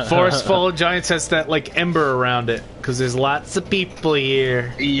 Forest Full of Giants has that, like, ember around it, because there's lots of people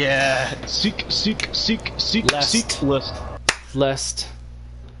here. Yeah. Seek, seek, seek, seek, Lest. seek, lest. Lest.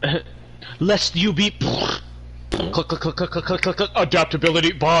 Lest you be... Click, click, click, click, click, click, click, click.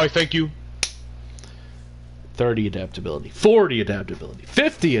 Adaptability. Bye, thank you. 30 adaptability. 40 adaptability.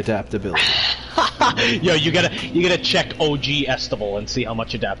 50 adaptability. Yo, you gotta check OG Estival and see how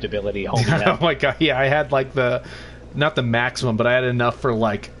much adaptability homie had. Oh my god, yeah, I had, like, not the maximum, but I had enough for,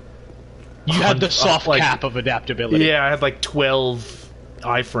 like... You had the soft like, cap of adaptability. Yeah, I had, like, 12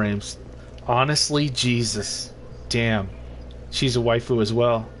 iframes. Honestly, Jesus. Damn. She's a waifu as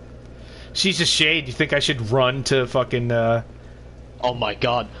well. She's a shade. You think I should run to fucking, Oh my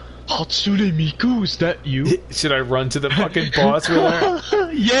god. Hatsune Miku, is that you? Should I run to the fucking boss with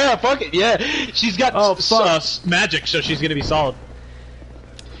her? Yeah, fuck it, yeah. She's got fuck. magic, so she's gonna be solid.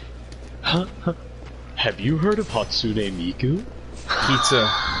 Have you heard of Hatsune Miku?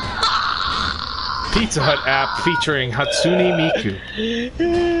 Pizza Hut app featuring Hatsune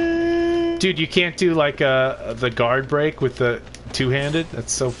Miku. Dude, you can't do, like, the guard break with the two-handed?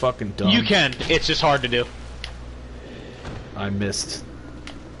 That's so fucking dumb. You can. It's just hard to do. I missed.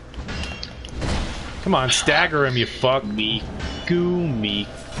 Come on, stagger him, you fuck. Miku,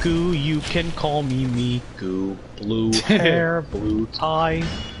 Miku, you can call me Miku. Blue hair, blue tie.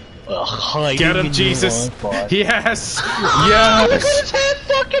 Ugh, Get him, Jesus! Yes! Oh, Yes! his head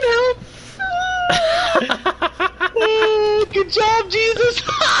fucking help! Good job, Jesus!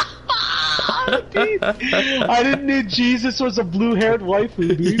 I didn't know Jesus was a blue-haired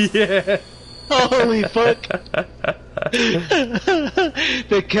waifu, dude. Yeah! Holy fuck!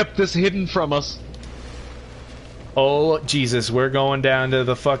 They kept this hidden from us. Oh, Jesus, we're going down to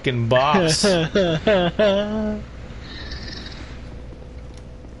the fucking boss.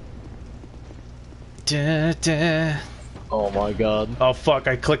 Da, da. Oh my god. Oh, fuck,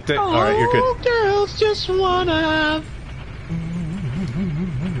 I clicked it. Alright, you're good. Girls just wanna have...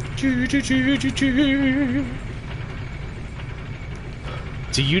 Do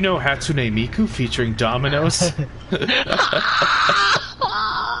you know Hatsune Miku featuring Dominoes?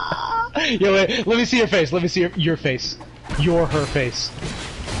 Yo, wait, let me see your face. Let me see your face. Her face.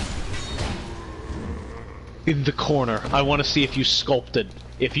 In the corner. I want to see if you sculpted.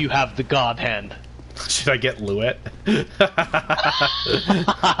 If you have the god hand. Should I get Luet?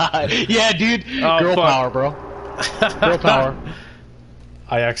 Yeah, dude. Oh, Girl fuck. power, bro. Willpower.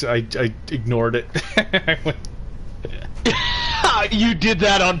 I ignored it. You did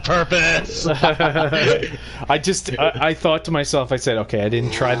that on purpose. I thought to myself, I said, okay, I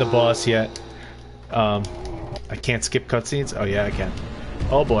didn't try the boss yet. I can't skip cutscenes? Oh yeah, I can.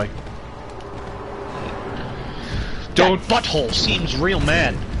 Oh boy. That butthole seems real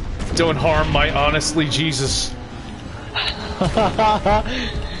mad. Don't harm my honestly Jesus.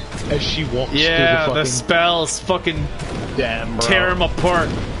 As she walks Yeah, through the spells fucking damn, bro. tear him apart.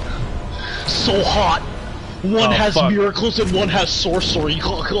 So hot. One has fuck. miracles and one has sorcery. You're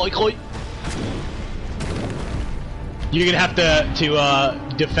gonna have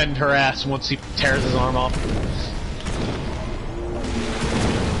to defend her ass once he tears his arm off.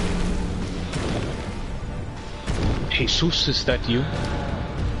 Jesus, is that you?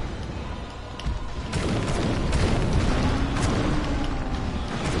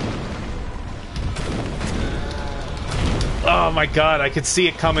 Oh my god, I could see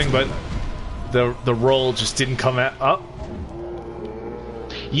it coming, but the roll just didn't come up.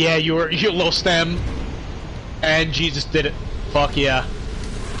 Yeah, you're low stem, and Jesus did it. Fuck yeah.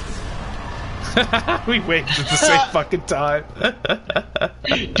 We waited at the same fucking time.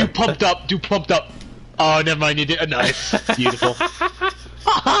 Do pumped up, do pumped up. Oh, never mind, you did. Nice. Beautiful. From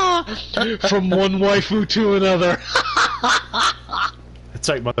one waifu to another. That's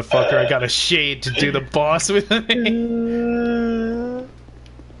right, motherfucker. I got a shade to do the boss with me.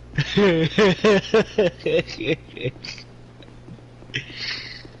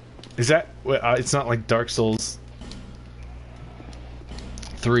 Is that... it's not like Dark Souls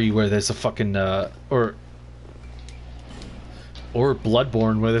 3 where there's a fucking... Or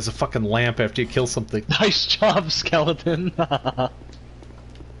Bloodborne where there's a fucking lamp after you kill something. Nice job, skeleton. I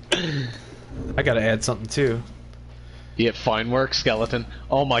gotta add something too. Yeah, fine work, skeleton.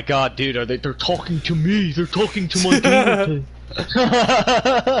 Oh my god, dude, they're talking to me. They're talking to my gamer.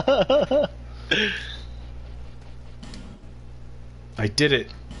 I did it.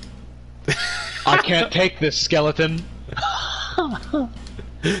 I can't take this, skeleton. Look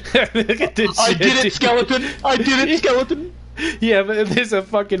at this I shit, did it, dude. skeleton. I did it, skeleton. Yeah, but there's a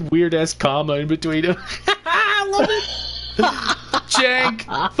fucking weird ass comma in between them. I love it.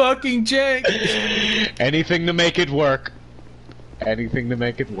 Jank, fucking jank. Anything to make it work. Anything to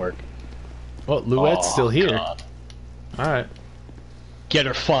make it work. Well, Louette's still here. God. Alright. Get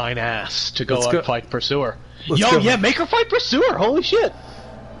her fine ass to go Let's out go. and fight Pursuer. Let's Yo, go. yeah, make her fight Pursuer. Holy shit.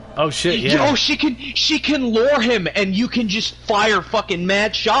 Oh shit, yeah. Yo, she can lure him, and you can just fire fucking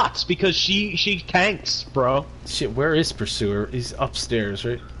mad shots because she tanks, bro. Shit, where is Pursuer? He's upstairs,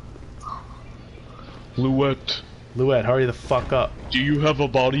 right? Louette, Louette, hurry the fuck up. do you have a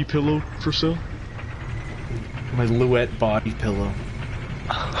body pillow for sale? My Louette body pillow.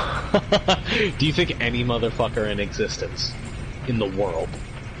 Do you think any motherfucker in existence in the world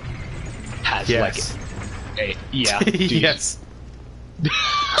has Yes. like a yeah? do you- Yes.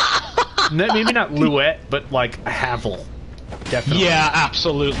 Maybe not Louette, but like a Havel. Definitely. Yeah,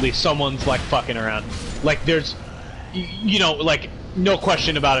 absolutely. Someone's like fucking around. Like there's, you know, like no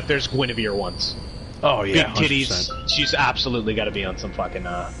question about it. There's Guinevere ones. Oh yeah. Big titties. 100%. She's absolutely got to be on some fucking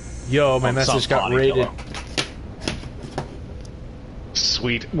Yo, my on message some got body raided. pillow.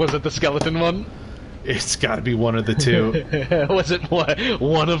 Sweet. Was it the skeleton one? It's gotta be one of the two. Was it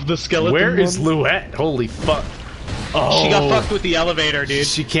one of the skeleton Where ones? is Louette? Holy fuck. Oh. She got fucked with the elevator, dude.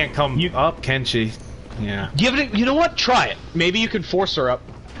 She can't come up, can she? Yeah. Give it. You know what? Try it. Maybe you can force her up.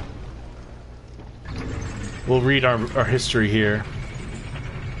 We'll read our history here.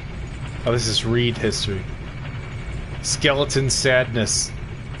 Oh, this is read history. Skeleton Sadness.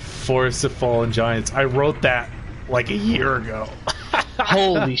 Forest of Fallen Giants. I wrote that like a year ago.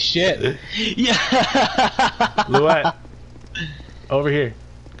 Holy shit. Yeah. Louette. Over here.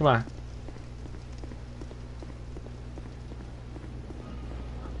 Come on.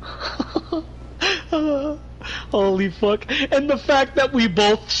 Holy fuck. And the fact that we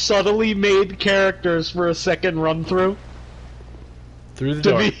both subtly made characters for a second run through. Through the To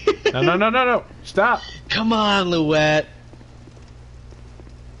door. be- No. Stop. Come on, Louette.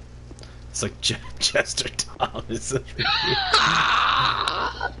 It's like Chester Thomas. I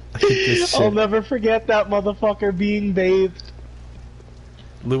hate this I'll shit. never forget that motherfucker being bathed.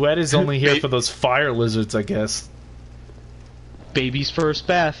 Louette is only here for those fire lizards, I guess. Baby's first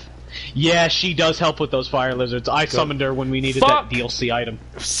bath. Yeah, she does help with those fire lizards. I summoned her when we needed Fuck! that DLC item.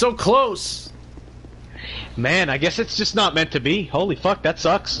 So close. Man, I guess it's just not meant to be. Holy fuck, that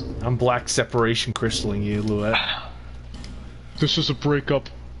sucks. I'm black separation crystalling you, Louette. This is a breakup.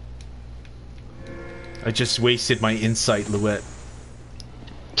 I just wasted my insight, Louette.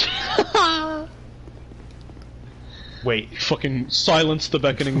 Wait. Fucking silence the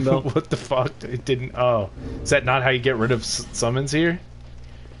beckoning bell. What the fuck? It didn't... Oh. Is that not how you get rid of summons here?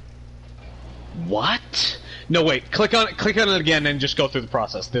 What? No, wait. Click on it again and just go through the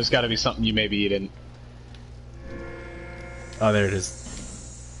process. There's got to be something maybe you didn't. Oh, there it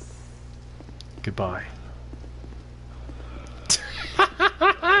is. Goodbye.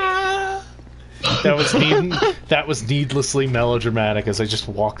 That was needlessly melodramatic as I just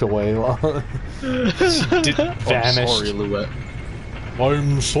walked away while she didn't vanish. I'm sorry, Louette.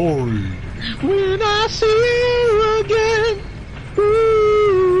 I'm sorry. When I see you again.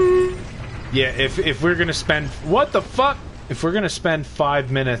 Ooh. Yeah, if we're gonna spend what the fuck? If we're gonna spend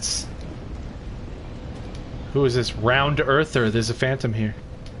 5 minutes. Who is this? Round Earther? There's a phantom here.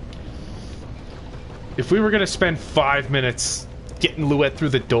 If we were gonna spend 5 minutes getting Louette through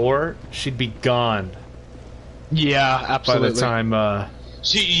the door, she'd be gone. Yeah, absolutely. By the time,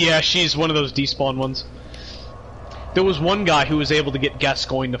 she's one of those despawn ones. There was one guy who was able to get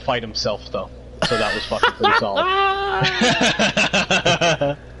Gascoigne to fight himself, though. So that was fucking pretty solid.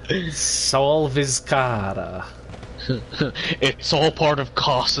 Solviscada. It's all part of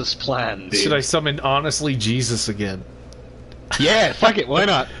Koss's plan, dude. Should I summon Honestly Jesus again? Yeah, fuck it, why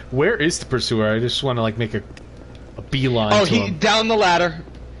not? Where is the Pursuer? I just want to, like, make a beeline to him. Down the ladder.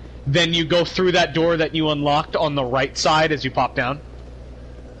 Then you go through that door that you unlocked on the right side as you pop down.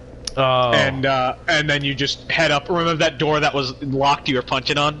 Oh. And then you just head up. Remember that door that was locked you were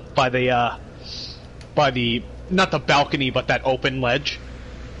punching on? By the, not the balcony, but that open ledge?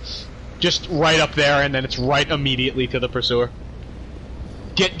 Just right up there, and then it's right immediately to the Pursuer.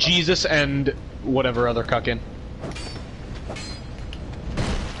 Get Jesus and whatever other cuck in.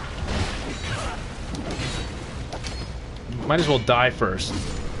 Might as well die first.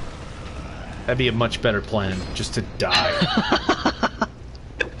 That'd be a much better plan, just to die.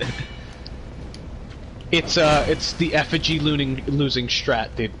 It's the effigy losing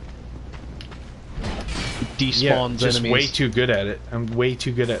strat, dude. It despawns just enemies. way too good at it. I'm way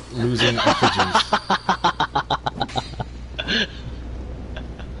too good at losing effigies.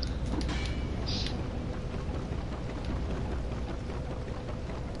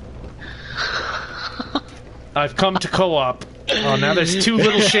 I've come to co-op. Oh, now there's two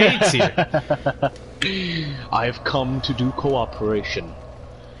little shades here. I've come to do cooperation.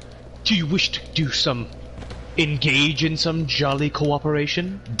 Do you wish to engage in some jolly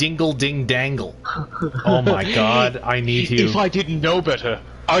cooperation? Dingle ding dangle. Oh my god, I need you. If I didn't know better,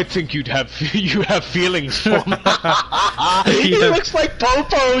 I'd think you have feelings for me. He looks like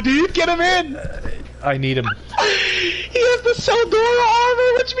Popo, dude. Get him in. I need him. He has the Seldora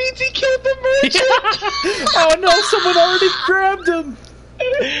armor, which means he killed the merchant. Oh no, someone already grabbed him.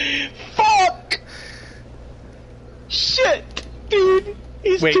 Fuck. Shit, dude.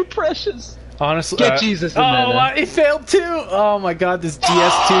 He's too precious. Honestly, get Jesus in there. Oh, it failed too. Oh my god, this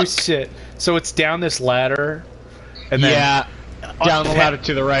DS2 shit. So it's down this ladder, and then down the ladder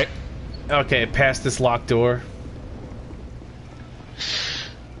to the right. Okay, past this locked door.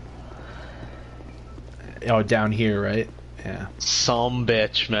 Oh, down here, right? Yeah. Some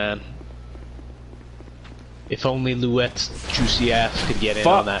bitch, man. If only Louette's juicy ass could get in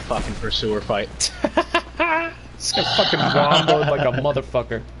on that fucking Pursuer fight. This guy fucking womboed like a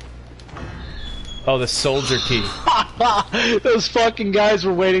motherfucker. Oh, the soldier key. Those fucking guys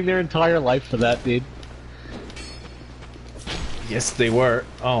were waiting their entire life for that, dude. Yes, they were.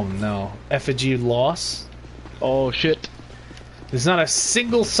 Oh no. Effigy loss? Oh shit. There's not a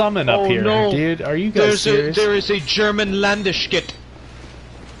single summon up here, dude. Are you guys serious? There is a German Landeskit.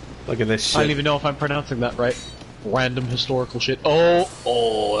 Look at this shit. I don't even know if I'm pronouncing that right. Random historical shit.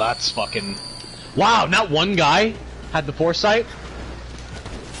 Oh, that's fucking... Wow, not one guy had the foresight.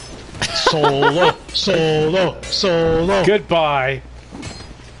 Solo. Goodbye.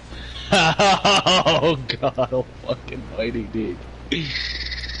 Oh god, oh fucking mighty, dude.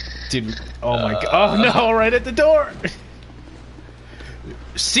 Dude, oh my god. Oh no, right at the door.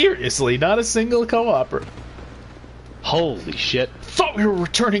 Seriously, not a single co-opper. Holy shit. Thought we were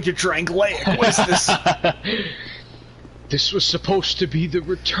returning to Drangleic. What is this? This was supposed to be the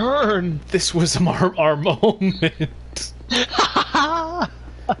return. This was our moment.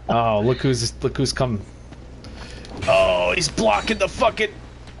 Oh, look who's come. Oh, he's blocking the fucking...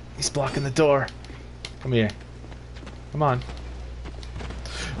 He's blocking the door. Come here. Come on.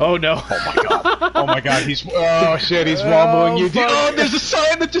 Oh no. Oh my god. Oh my god, oh shit, he's womboing you. Oh, there's a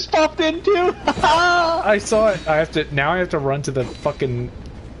sign that just popped in too. I saw it. Now I have to run to the fucking...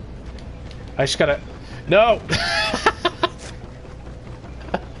 I just gotta... No!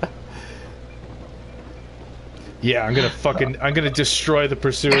 Yeah, I'm gonna destroy the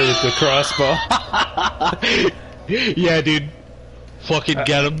Pursuer with the crossbow. Yeah, dude. Fucking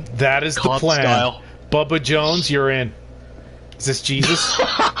get him. That is the Cop plan. style. Bubba Jones, you're in. Is this Jesus?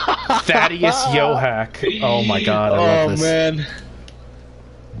 Thaddeus Yohack. Oh my god, I love this. Oh man.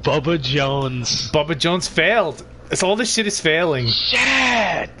 Bubba Jones. Bubba Jones failed. It's all this shit is failing.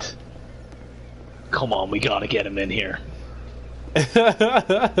 Shit! Come on, we gotta get him in here.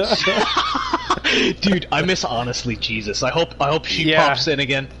 Dude, I miss honestly Jesus. I hope she pops in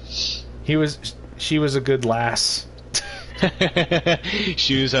again. She was a good lass.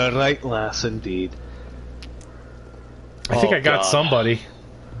 She was a right lass indeed. I think I got somebody.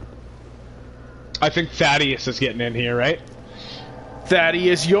 I think Thaddeus is getting in here, right?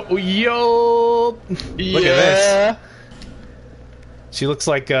 Thaddeus, yo. Look at this. She looks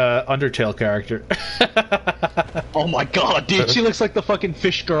like a Undertale character. Oh my god, dude, she looks like the fucking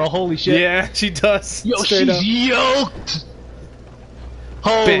fish girl. Holy shit. Yeah, she does. Yo, Straight she's up. yoked.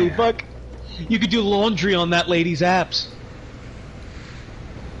 Holy Bam. fuck. You could do laundry on that lady's abs.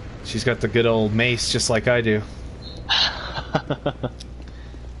 She's got the good old mace, just like I do.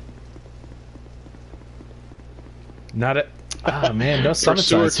 Not a... Ah, man, no summit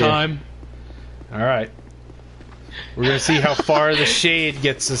Sewer size here. time. Alright. We're gonna see how far the shade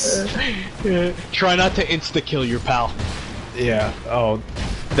gets us. Try not to insta-kill your pal. Yeah. Oh,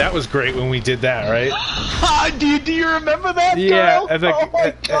 that was great when we did that, right? Do you remember that, Yeah, girl? and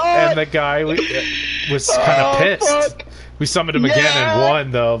the guy was kind of pissed. Fuck. We summoned him again and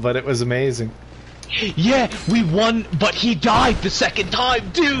won, though, but it was amazing. Yeah, we won, but he died the second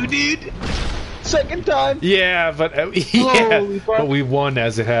time too, dude. Second time. Yeah, but Holy fuck. but we won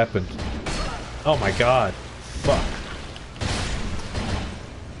as it happened. Oh my god. Fuck.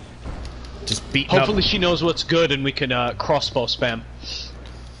 Just beating Hopefully up. she knows what's good and we can crossbow spam.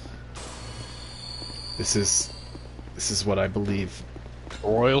 This is what I believe.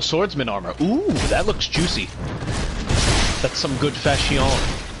 Royal Swordsman armor. Ooh, that looks juicy. That's some good fashion.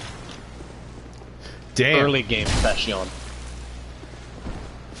 Damn. Early game fashion.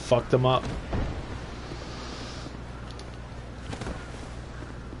 Fucked them up.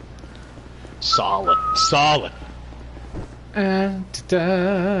 Solid. Solid.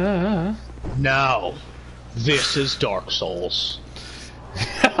 Da-da. Now, this is Dark Souls.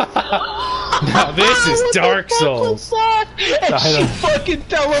 Now this is Dark Souls. And she fucking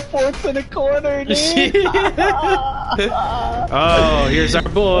teleports in a corner, dude. Oh, here's our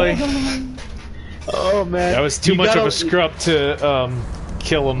boy. Oh man, That was too You much of gotta- a scrub to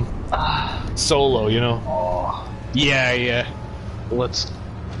kill him solo, you know? Yeah, yeah.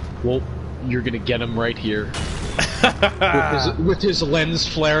 Well, you're gonna get him right here with his lens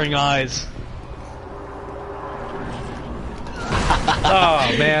flaring eyes.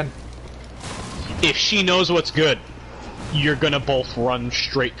 Oh, man. If she knows what's good, you're gonna both run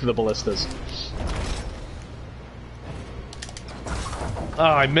straight to the ballistas. Oh,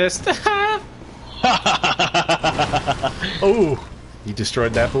 I missed. Oh, you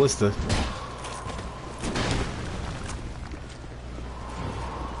destroyed that ballista.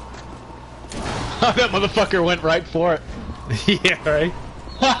 That motherfucker went right for it. Yeah, right?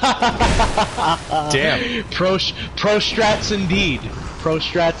 Damn. Pro strats indeed. Pro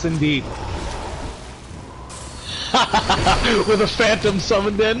strats indeed. With a phantom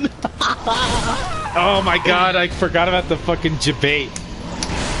summoned in. Oh my god, I forgot about the fucking debate.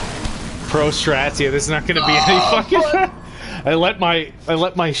 Pro strats, yeah, there's not gonna be any fucking... I let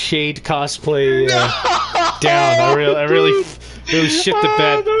my shade cosplay down. I really shit the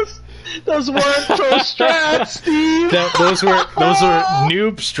bed. Those weren't pro strats, Steve. Those were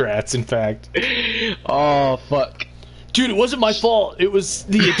noob strats, in fact. Oh fuck. Dude, it wasn't my fault. It was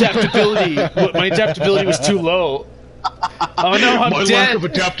the adaptability. My adaptability was too low. Oh no, I'm My dead. lack of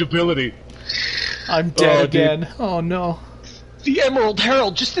adaptability. I'm dead Oh, again. Oh no. The Emerald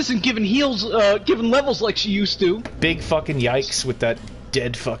Herald just isn't giving given levels like she used to. Big fucking yikes with that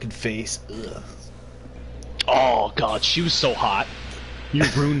dead fucking face. Ugh. Oh god, she was so hot. You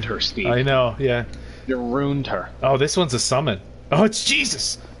ruined her, Steve. I know, yeah. You ruined her. Oh, this one's a summon. Oh, it's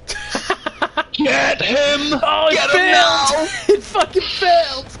Jesus. Get him! Oh, it Get failed. him It fucking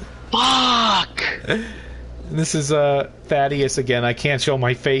failed. now! Fuck! This is Thaddeus again. I can't show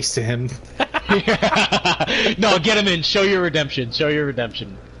my face to him. No, get him in. Show your redemption. Show your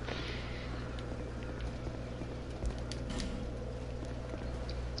redemption.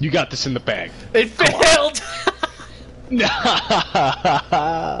 You got this in the bag. It failed.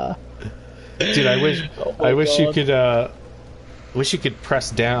 Dude, I wish you could wish you could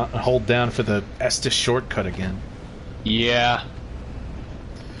press down, hold down for the Estus shortcut again. Yeah.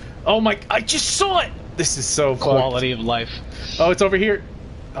 Oh my! I just saw it. This is so Quality of life. Oh, it's over here.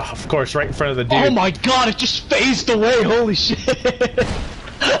 Oh, of course, right in front of the dude. Oh my god, it just phased away, holy shit!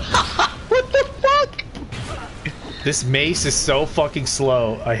 What the fuck? This mace is so fucking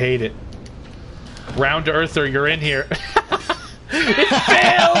slow. I hate it. Round Earther, you're in here. It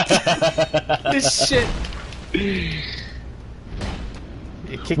failed! This shit.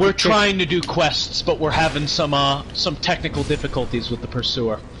 We're trying to do quests, but we're having some technical difficulties with the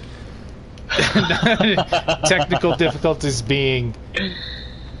pursuer. Technical difficulties being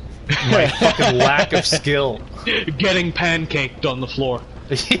my fucking lack of skill. Getting pancaked on the floor.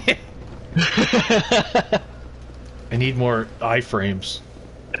 I need more iframes.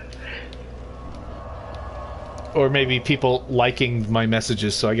 Or maybe people liking my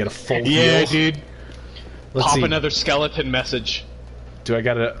messages so I get a full Yeah, heal. dude. Let's Pop see. another skeleton message. Do I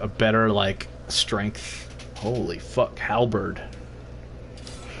got a better, like, strength? Holy fuck, halberd.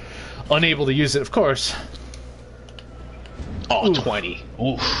 Unable to use it, of course. Oh, Ooh. 20.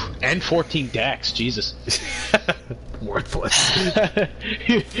 Oof. And 14 dex, Jesus. Worthless.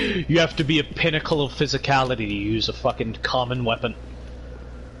 You have to be a pinnacle of physicality to use a fucking common weapon.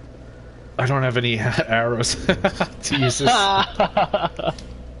 I don't have any arrows to use this.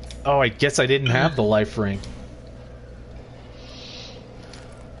 Oh, I guess I didn't have the life ring.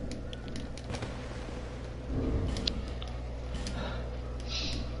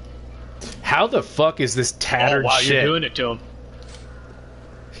 How the fuck is this tattered wow, shit? you're doing it to him.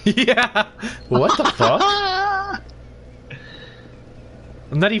 Yeah. What the fuck?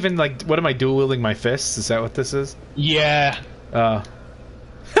 I'm not even like. What am I dual wielding my fists? Is that what this is? Yeah. I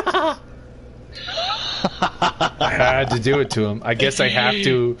had to do it to him. I guess I have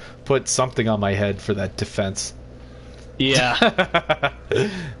to put something on my head for that defense. Yeah.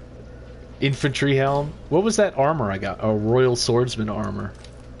 Infantry helm. What was that armor I got? A royal swordsman armor.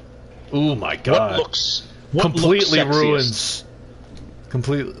 Oh my god. What completely looks sexiest? ruins.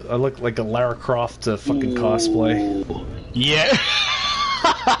 Completely. I look like a Lara Croft fucking cosplay. Yeah.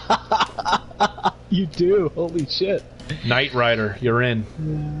 You do. Holy shit. Knight Rider, you're in.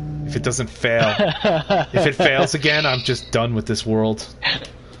 If it doesn't fail. If it fails again, I'm just done with this world.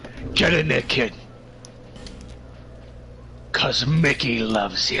 Get in there, kid. 'Cause Mickey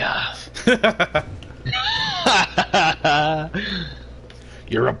loves ya.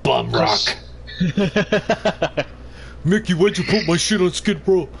 You're a bum rock. Mickey, why'd you put my shit on Skid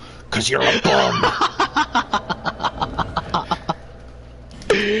Row? 'Cause you're a bum.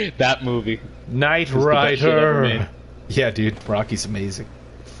 That movie. Knight the best shit ever Rider. made. Yeah, dude, Rocky's amazing.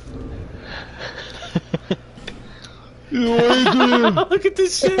 Look at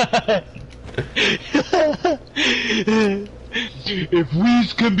this shit. If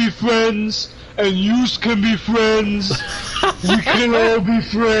we's can be friends and yous can be friends, we can all be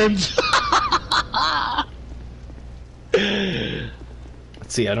friends.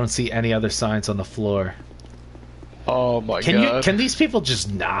 Let's see, I don't see any other signs on the floor. Oh my god. Can these people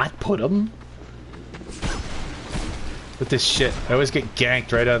just not put them? With this shit, I always get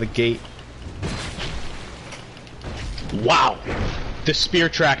ganked right out of the gate. Wow. The spear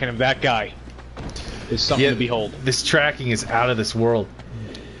tracking of that guy is something to behold. This tracking is out of this world.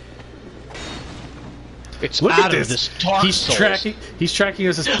 It's Look out at of this. this Dark Souls. He's tracking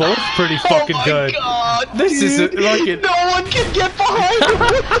us both pretty fucking good. Oh my god, This is dude. fucking. No one can get behind him.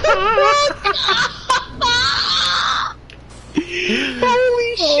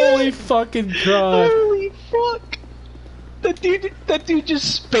 Holy shit. Holy fucking god. Holy fuck. That dude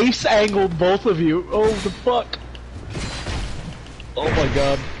just space angled both of you. Oh the fuck. Oh my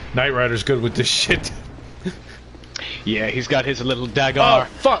god. Knight Rider's good with this shit. Yeah, he's got his little dagger. Oh,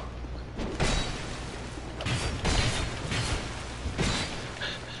 fuck.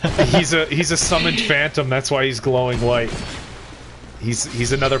 He's a summoned phantom, that's why he's glowing white.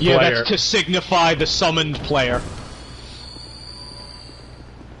 He's another Yeah, player. that's to signify the summoned player.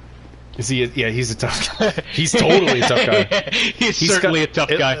 Is he? Yeah, he's a tough guy. He's totally a tough guy. He's certainly a tough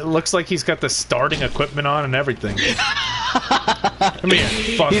guy. It looks like he's got the starting equipment on and everything. I mean,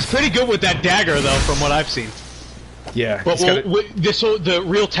 fuck. He's pretty good with that dagger, though, from what I've seen. Yeah, But he's got the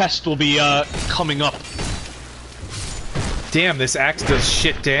real test will be coming up. Damn, this axe does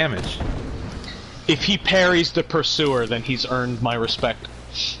shit damage. If he parries the pursuer, then he's earned my respect.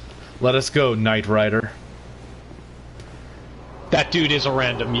 Let us go, Knight Rider. That dude is a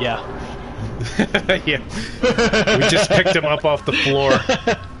random, yeah. Yeah. We just picked him up off the floor.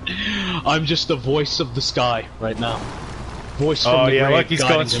 I'm just the voice of the sky right now. Voice from Oh the yeah, grave look, he's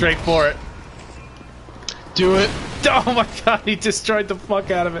guiding going him. straight for it. Do it. Oh my god, he destroyed the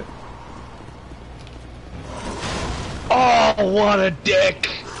fuck out of it. Oh, what a dick!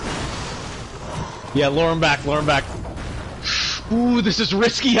 Yeah, lure him back, lure him back. Ooh, this is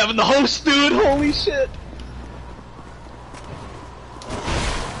risky having the host, dude. Holy shit.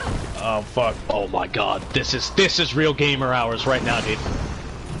 Oh fuck. Oh my god. This is real gamer hours right now, dude.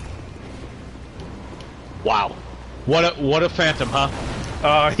 Wow. What a phantom,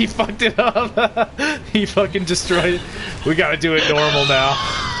 huh? He fucked it up. He fucking destroyed it. We gotta do it normal now.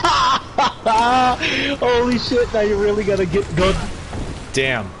 Holy shit, now you really gotta get good.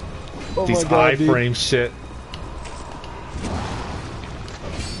 Damn. Oh These my God, iframe shit.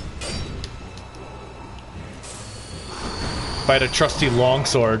 If I had a trusty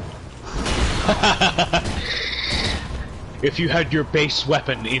longsword. If you had your base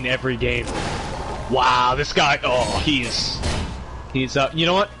weapon in every game. Wow, this guy, he's you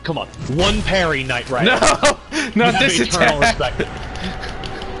know what? Come on. One parry, Knight Rider. No! Not this eternal attack! respect.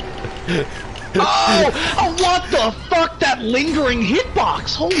 Oh, what the fuck? That lingering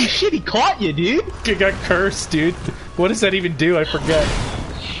hitbox! Holy shit, he caught you, dude! You got cursed, dude. What does that even do? I forget.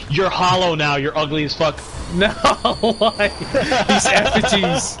 You're hollow now, you're ugly as fuck. No, why? These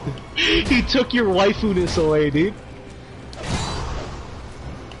effigies. He took your waifu-ness away, dude.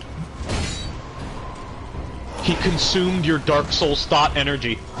 He consumed your Dark Souls thought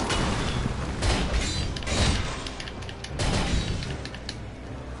energy.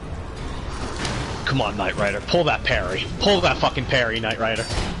 Come on, Knight Rider. Pull that parry. Pull that fucking parry, Knight Rider.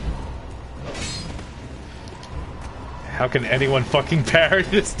 How can anyone fucking parry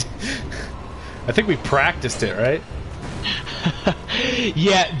this? I think we practiced it, right?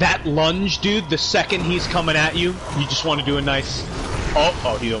 Yeah, that lunge, dude, the second he's coming at you, you just want to do a nice...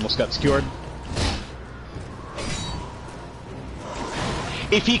 Oh, he almost got skewered.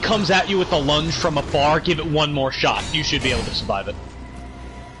 If he comes at you with a lunge from afar, give it one more shot. You should be able to survive it.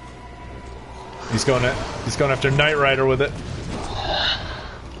 He's going after Knight Rider with it.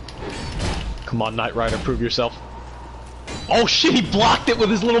 Come on, Knight Rider, prove yourself. Oh shit, he blocked it with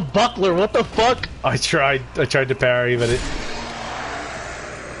his little buckler, what the fuck? I tried to parry, but it...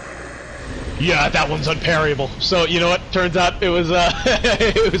 Yeah, that one's unparryable. So, you know what? Turns out it was,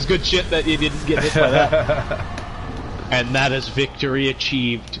 it was good shit that you didn't get hit by that. And that is victory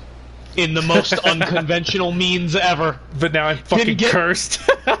achieved. In the most unconventional means ever. But now I'm fucking cursed.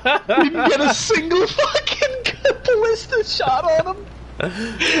 Didn't get a single fucking ballista shot on him.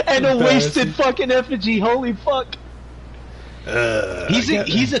 And a wasted fucking effigy, holy fuck.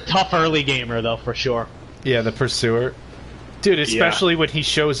 He's a tough early gamer though, for sure. Yeah, the pursuer. Dude, especially when he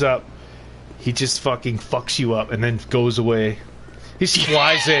shows up, he just fucking fucks you up and then goes away. He just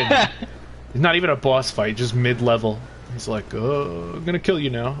flies in. It's not even a boss fight, just mid-level. He's like, oh, I'm gonna kill you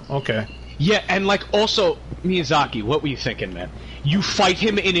now. Okay. Yeah, and like, also, Miyazaki, what were you thinking, man? You fight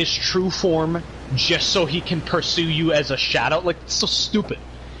him in his true form just so he can pursue you as a shadow? Like, it's so stupid.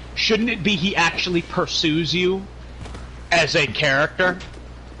 Shouldn't it be he actually pursues you as a character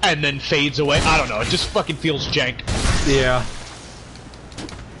and then fades away? I don't know, it just fucking feels jank. Yeah.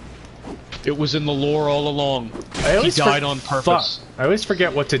 It was in the lore all along. He died on purpose. I always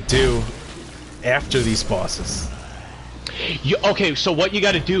forget what to do after these bosses. Okay, so what you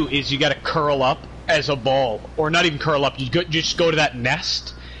gotta do is you gotta curl up as a ball. Or not even curl up, you just go to that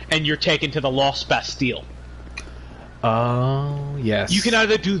nest, and you're taken to the Lost Bastille. Oh, yes. You can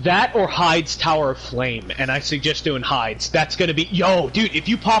either do that or Hyde's Tower of Flame, and I suggest doing Hyde's. That's gonna be... Yo, dude, if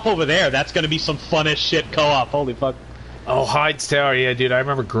you pop over there, that's gonna be some fun as shit co-op. Holy fuck. Oh, Hyde's Tower, yeah, dude, I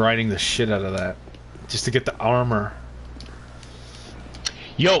remember grinding the shit out of that. Just to get the armor.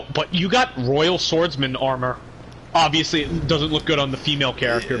 Yo, but you got Royal Swordsman armor. Obviously, it doesn't look good on the female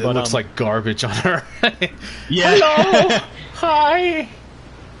character, but... It looks like garbage on her. Yeah. Hello! Hi!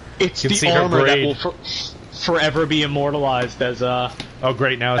 It's the armor that will forever be immortalized as, Oh,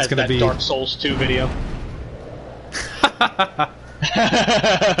 great, now it's gonna be... Dark Souls 2 video.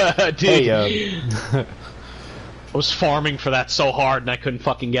 Dude, Hey, I was farming for that so hard and I couldn't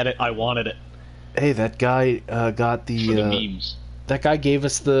fucking get it. I wanted it. Hey, that guy got the... For the memes. That guy gave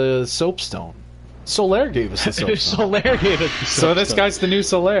us the soapstone. Solaire gave us the soapstone. Solaire gave us the soapstone. So this guy's the new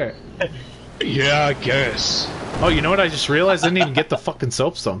Solaire. Yeah, I guess. Oh, you know what? I just realized I didn't even get the fucking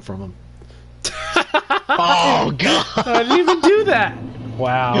soapstone from him. Oh, God. I didn't even do that.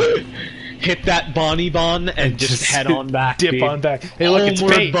 Wow. Hit that Bonnie Bon and just head on back. Dip dude. on back. Hey, look, it's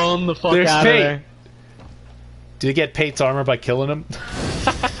Homeward Pate. Bone the fuck There's out Pate. of there. Did you get Pate's armor by killing him?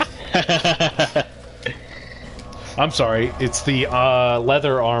 I'm sorry, it's the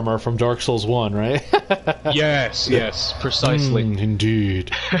leather armor from Dark Souls 1, right? Yes, precisely.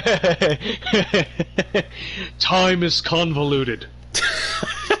 Indeed. Time is convoluted.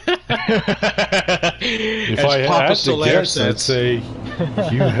 If As I Papa had to Solaire guess, said. I'd say...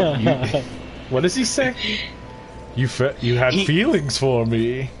 You, what does he say? You had feelings for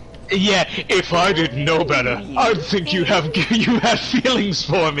me. Yeah, if I didn't know better, I'd think you had feelings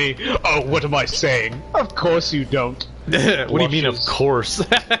for me. Oh, what am I saying? Of course you don't. What do you mean, of course?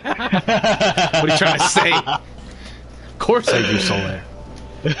 What are you trying to say? Of course I do, Soler.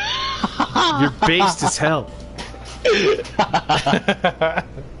 You're based as hell.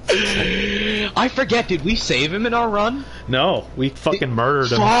 I forget, did we save him in our run? No, we fucking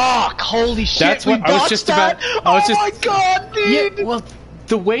murdered him. Fuck! Holy shit, That's what I was just about. My god, dude! Yeah, well,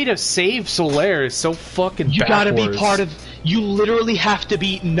 the way to save Solaire is so fucking You backwards. gotta be part of... You literally have to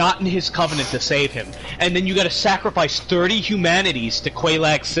be not in his covenant to save him. And then you gotta sacrifice 30 humanities to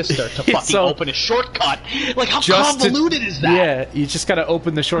Quaylag's sister to fucking open a shortcut. Like, how convoluted is that? Yeah, you just gotta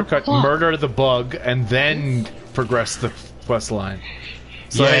open the shortcut, murder the bug, and then progress the quest line.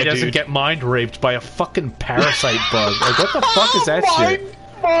 So that he doesn't get mind raped by a fucking parasite bug. Like, what the fuck is that shit?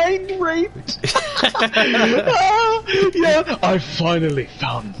 Mind raped. Yeah, I finally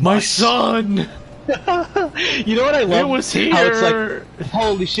found my son. You know what I love? It was here. How it's like,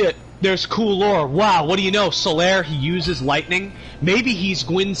 holy shit, there's cool lore. Wow, what do you know? Solaire, he uses lightning. Maybe he's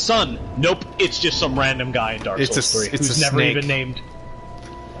Gwyn's son. Nope, it's just some random guy in Dark Souls 3 who's never snake. even named.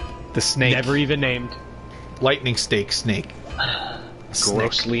 The snake. Never even named. Lightning stake snake.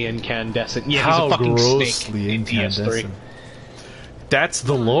 Grossly incandescent. Yeah, how he's a fucking grossly snake incandescent. That's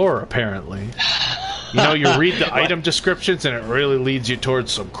the lore, apparently. You know, you read the item descriptions, and it really leads you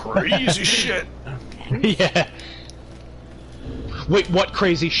towards some crazy shit. Yeah. Wait, what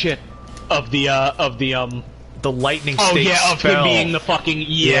crazy shit? Of the lightning oh stake yeah, of spell. him being the fucking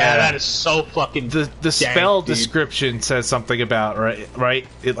that is so fucking the spell description says something about right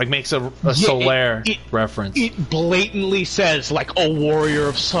it like makes a Solaire reference. It blatantly says like a warrior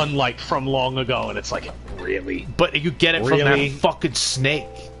of sunlight from long ago, and it's like, really? But you get it from that fucking snake.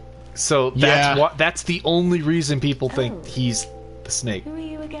 So that's the only reason people think he's the snake. Who are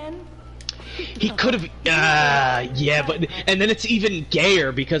you again? He could have, yeah, but and then it's even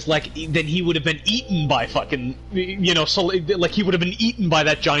gayer because like then he would have been eaten by fucking, you know, so like he would have been eaten by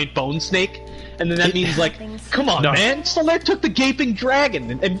that giant bone snake, and then that means like, come on, man, Solaire took the gaping dragon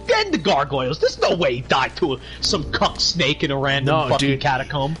and then the gargoyles. There's no way he died to some cuck snake in a random fucking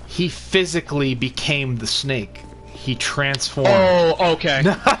catacomb. He physically became the snake. He transformed. Oh, okay.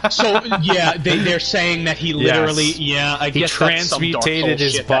 So yeah, they're saying that he literally, I guess that's some Dark Souls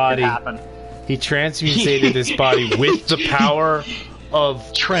his shit body. That could happen. He transmutated his body with the power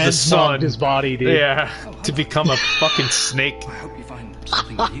of the sun. His body, dude. Yeah, to become a fucking snake. I hope you find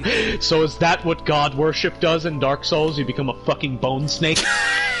something here. So is that what God worship does in Dark Souls? You become a fucking bone snake?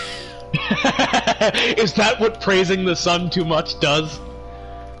 Is that what praising the sun too much does?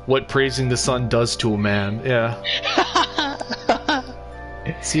 What praising the sun does to a man, yeah.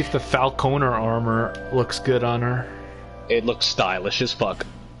 See if the Falconer armor looks good on her. It looks stylish as fuck.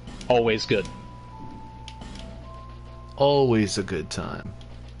 Always good. Always a good time.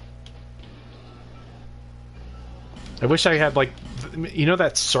 I wish I had, like, you know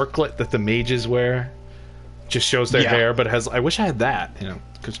that circlet that the mages wear? Just shows their hair, but it has... I wish I had that, you know,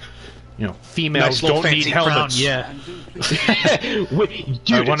 because... You know, females don't need helmets. Crown,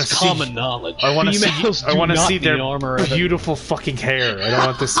 dude, it's common knowledge. I want to see their beautiful fucking hair. I don't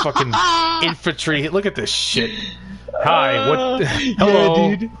want this fucking infantry. Look at this shit. Hi, what?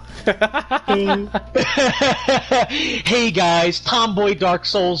 Hello, dude. Hey guys, tomboy Dark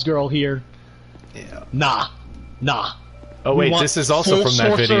Souls girl here. Yeah. Nah. Oh wait, this is also from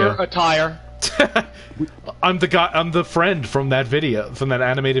that video. Attire. I'm the friend from that video, from that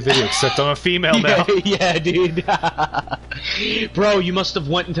animated video, except I'm a female now. Yeah, dude. Bro, you must have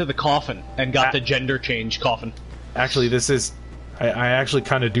went into the coffin and got the gender change coffin. Actually, this is... I actually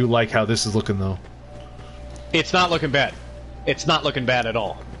kind of do like how this is looking, though. It's not looking bad. It's not looking bad at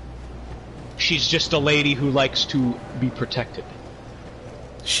all. She's just a lady who likes to be protected.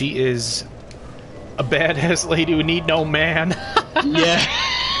 She is a badass lady who need no man. Yeah.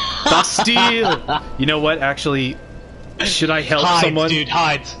 Bastille! You know what, actually, should I help someone? Dude,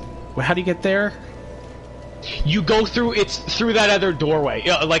 hides. Well, how do you get there? You go through, it's through that other doorway,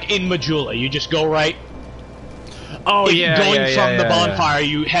 like in Majula. You just go right. Oh, Going from the bonfire,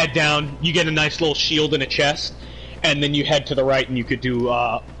 you head down, you get a nice little shield and a chest, and then you head to the right and you could do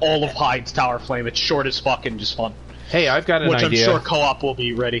all of Hyde's Tower Flame. It's short as fuck and just fun. Hey, I've got an idea. Which I'm sure co-op will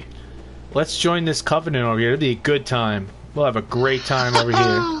be ready. Let's join this covenant over here. It'll be a good time. We'll have a great time over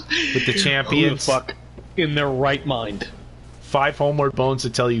here with the champions. Who the fuck in their right mind? 5 homeward bones to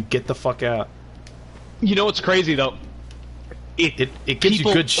tell you get the fuck out. You know what's crazy though? It gives you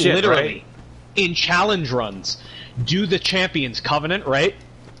good shit, literally, right? In challenge runs, do the champions covenant, right?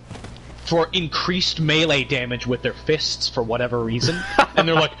 for increased melee damage with their fists for whatever reason, and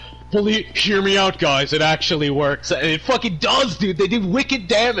they're like, hear me out, guys, it actually works. And it fucking does, dude. They do wicked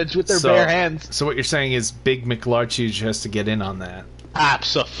damage with their bare hands. So what you're saying is Big McLarge has to get in on that.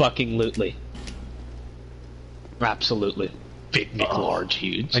 Abso-fucking-lutely. Absolutely. Big McLarge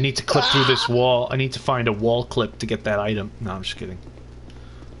huge. I need to clip through this wall. I need to find a wall clip to get that item. No, I'm just kidding.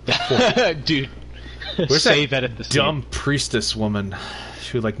 Dude. Where's Save that edit the dumb priestess woman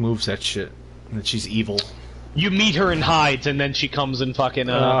who like moves that shit? And that she's evil. You meet her in hides, and then she comes and fucking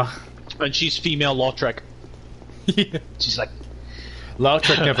and she's female Lautrec. Yeah. She's like,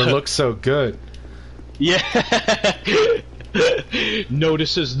 Lautrec never looked so good. Yeah.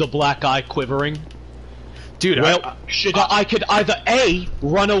 Notices the black eye quivering. Dude, well, I could either A,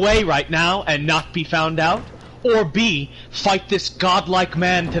 run away right now and not be found out, or B, fight this godlike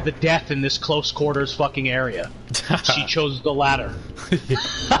man to the death in this close quarters fucking area. She chose the latter.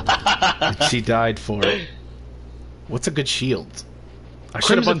 She died for it. What's a good shield?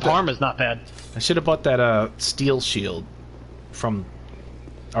 Crimson Parma's not bad. I should have bought that steel shield from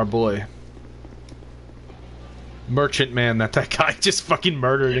our boy. Merchant man that guy just fucking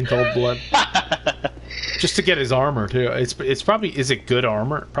murdered in cold blood. Just to get his armor too. It's probably, is it good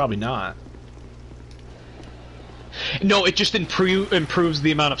armor? Probably not. No, it just improves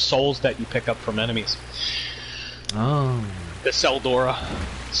the amount of souls that you pick up from enemies. Oh. The Seldora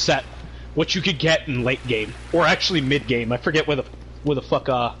set, what you could get in late game, or actually mid game. I forget what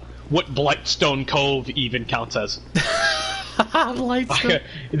Blightstone Cove even counts as. Blightstone.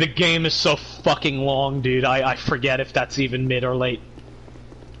 The game is so fucking long, dude. I forget if that's even mid or late.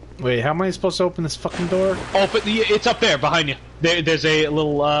 Wait, how am I supposed to open this fucking door? It's up there behind you. There's a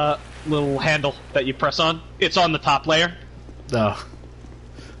little handle that you press on. It's on the top layer. Oh.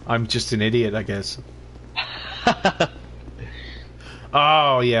 I'm just an idiot, I guess.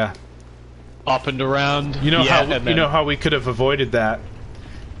 Oh yeah. Up and around. You know how we could have avoided that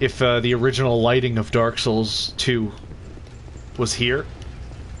if the original lighting of Dark Souls 2 was here.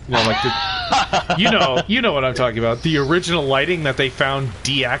 You know, like the, you know what I'm talking about. The original lighting that they found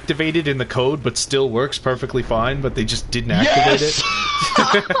deactivated in the code, but still works perfectly fine. But they just didn't activate it.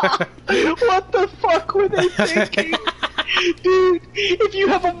 What the fuck were they thinking? Dude, if you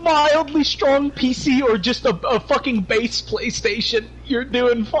have a mildly strong PC or just a fucking base PlayStation, you're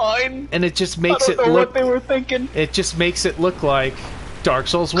doing fine. And it just makes it look... what they were thinking. It just makes it look like Dark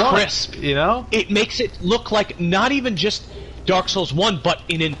Souls 1. Crisp. You know? It makes it look like not even just Dark Souls 1, but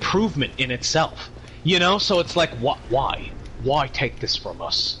an improvement in itself. You know? So it's like, why? Why take this from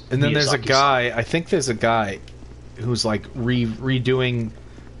us? And then there's a guy, I think there's a guy who's like redoing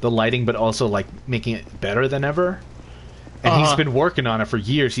the lighting, but also like making it better than ever. And he's been working on it for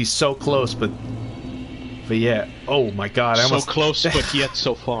years. He's so close, but yeah. Oh my god! I almost... So close, but yet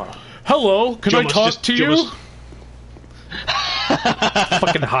so far. Hello, can I talk to you?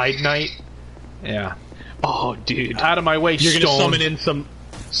 Fucking Hide Knight. Yeah. Oh, dude! Out of my way, You're Stone. gonna summon in some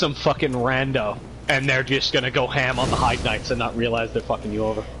fucking rando, and they're just gonna go ham on the Hide Knights and not realize they're fucking you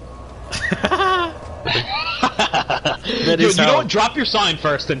over. Dude, you don't drop your sign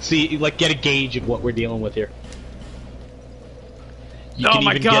first and see, like, get a gauge of what we're dealing with here. You oh can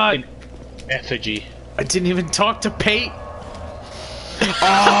my even god! Get an effigy. I didn't even talk to Pate.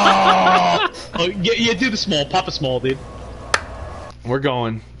 Oh, yeah, do the small. Pop a small, dude. We're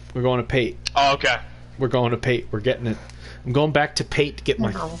going to Pate. Oh, okay. We're going to Pate. We're getting it. I'm going back to Pate to get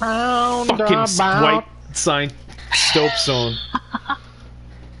my fucking white sign soapstone.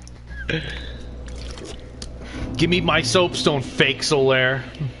 Give me my soapstone, fake Solaire.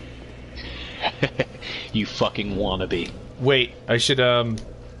 You fucking wannabe. Wait, I should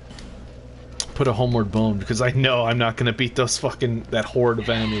put a homeward bone because I know I'm not gonna beat that horde of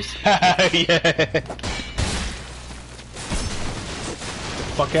enemies. Yeah. Get the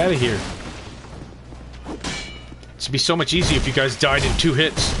fuck out of here. This would be so much easier if you guys died in 2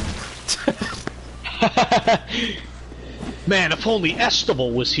 hits. Man, if only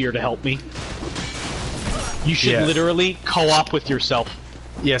Estival was here to help me. You should literally co-op with yourself.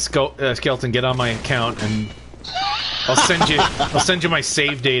 Yes, Skeleton, get on my account and I'll send you my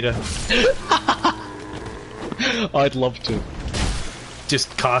save data. I'd love to.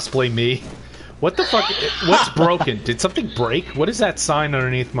 Just cosplay me. What the fuck? What's broken? Did something break? What is that sign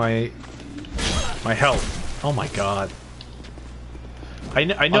underneath my health? Oh my god. I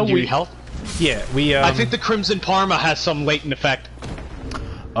know Under your health? Yeah, we I think the Crimson Parma has some latent effect.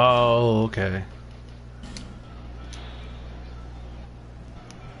 Oh, okay.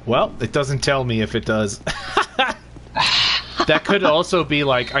 Well, it doesn't tell me if it does. That could also be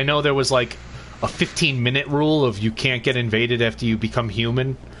like, I know there was like a 15-minute rule of you can't get invaded after you become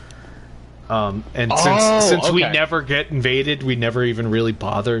human. And Oh, since we okay. never get invaded, we never even really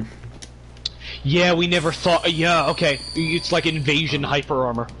bothered. Yeah, we never thought. Yeah, okay. It's like invasion hyper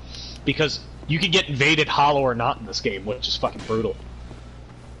armor, because you can get invaded hollow or not in this game, which is fucking brutal.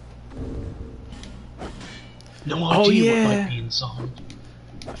 No idea what might be inside.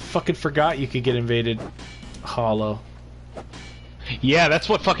 I fucking forgot you could get invaded hollow. Yeah, that's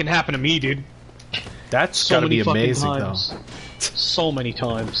what fucking happened to me, dude. That's So gotta many be fucking amazing, times. though. So many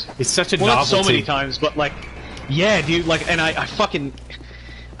times. It's such a Well, not novelty. so many times, but like, yeah, dude. Like, and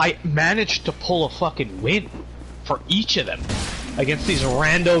I managed to pull a fucking win for each of them against these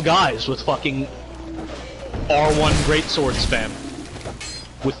rando guys with fucking R1 greatsword spam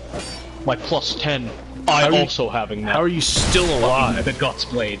with my plus 10. Also having that. How are you still alive? The Guts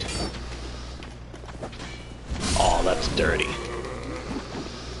Blade. Oh, that's dirty.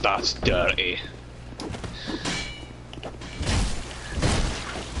 That's dirty.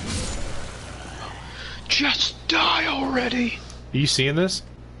 Just die already! Are you seeing this?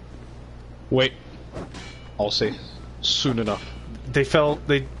 Wait. I'll see. Soon enough. They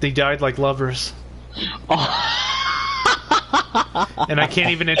died like lovers. And I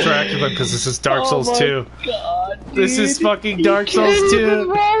can't even interact with them because this is Dark Souls 2. God, This is fucking Dark Souls 2.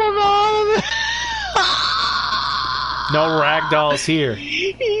 No ragdolls here.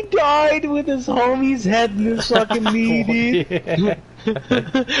 He died with his homie's head in his fucking knee, dude. Yeah.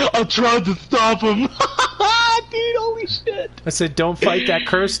 I tried to stop him. Dude, holy shit. I said, don't fight that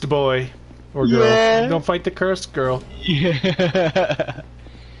cursed boy. Or girl. Yeah. Don't fight the cursed girl. Yeah.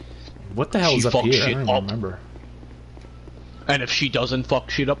 What the hell She is up fucked here? I shit don't up. remember. And if she doesn't fuck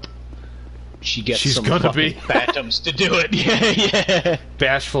shit up, she gets She's some gonna fucking be. phantoms to do it. Yeah.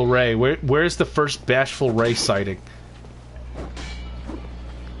 Bashful Ray. Where's the first Bashful Ray sighting?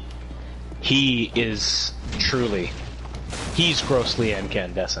 He is truly... He's grossly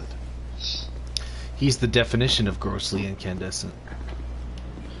incandescent. He's the definition of grossly incandescent.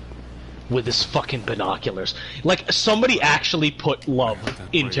 With his fucking binoculars. Like, somebody actually put love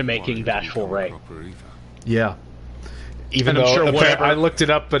into making Bashful Ray. Yeah. Even And I'm though sure whatever- I looked it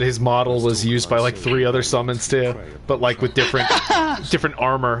up, but his model was used by like 3 other summons too, but like with different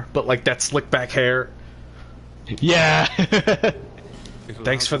armor, but like that slick back hair. Yeah.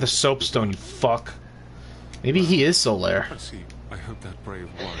 Thanks for the soapstone, you fuck. Maybe he is Solaire. I see. I hope that brave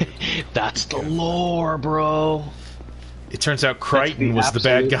warrior. That's the lore, bro. It turns out Crichton the was the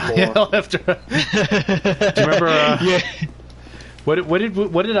bad guy. absolute After, do you remember? Yeah.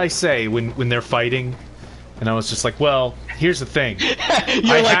 What did I say when they're fighting? And I was just like, well, here's the thing.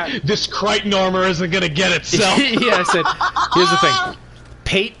 You're like, this Crichton armor isn't gonna get itself. Yeah, I said, here's the thing.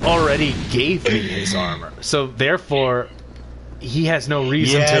 Pate already gave me his armor, so therefore, he has no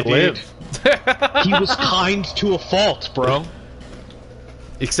reason to live. He was kind to a fault, bro.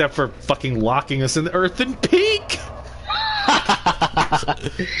 Except for fucking locking us in the earthen peak.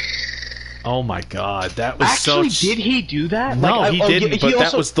 Oh my god, that was Actually, so... did he do that? No, Like, he didn't, but that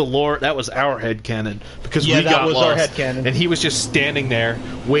also- was the lore, that was our headcanon. Because Yeah, we that got was lost. our headcanon. And he was just standing there,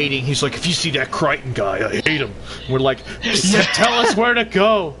 waiting. He's like, if you see that Crichton guy, I hate him. We're like, tell us where to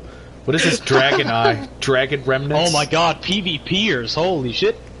go. What is this dragon eye? Dragon remnants? Oh my god, PvPers, holy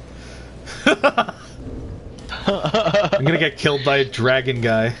shit. I'm gonna get killed by a dragon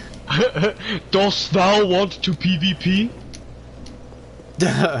guy. Dost thou want to PvP?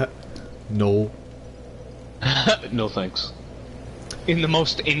 No. No thanks. In the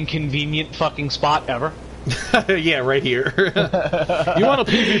most inconvenient fucking spot ever. Yeah, right here. You want a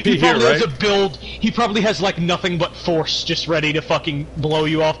PvP He here, probably has right? a build, he probably has like nothing but force just ready to fucking blow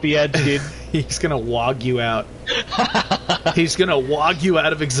you off the edge, dude. He's gonna wog you out. He's gonna wog you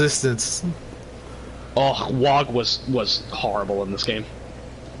out of existence. Oh, WoG was horrible in this game.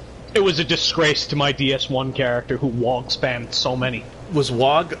 It was a disgrace to my DS1 character who WoG spammed so many. Was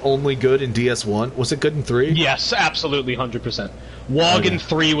WoG only good in DS1? Was it good in 3? Yes, absolutely, 100%. WoG in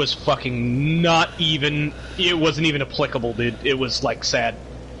 3 was fucking not even... It wasn't even applicable, dude. It was, like, sad.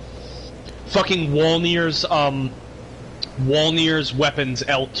 Fucking Walnir's weapons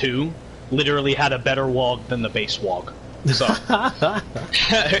L2 literally had a better WoG than the base WoG. So...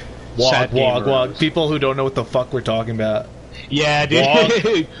 WoG. People who don't know what the fuck we're talking about. Yeah,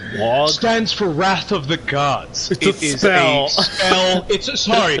 dude. WoG. Stands for Wrath of the Gods. It's a It is spell. a spell.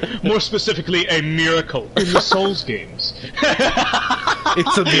 Sorry, more specifically, a miracle in the Souls games.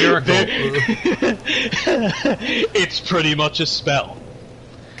 It's a miracle. It's pretty much a spell.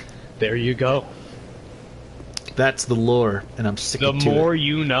 There you go. That's the lore, and I'm The sticking to more it.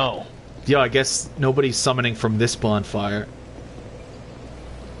 you know. Yeah, I guess nobody's summoning from this bonfire.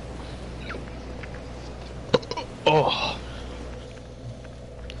 Oh.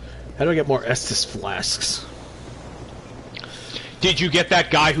 How do I get more Estus flasks? Did you get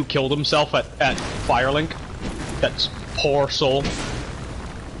that guy who killed himself at Firelink? That poor soul.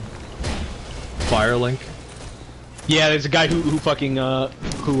 Firelink? Yeah, there's a guy who fucking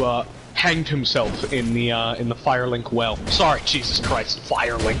hanged himself in the Firelink well. Sorry, Jesus Christ,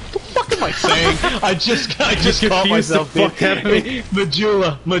 Firelink. What the fuck am I saying? I just caught myself.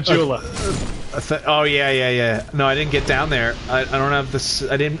 Majula. Oh yeah. No, I didn't get down there. I don't have this.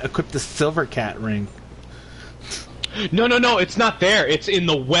 I didn't equip the silver cat ring. No, it's not there. It's in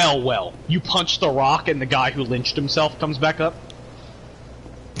the well. You punch the rock and the guy who lynched himself comes back up.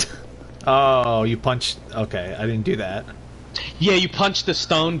 Oh, you punched... Okay, I didn't do that. Yeah, you punch the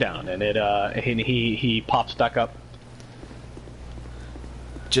stone down and he pops back up.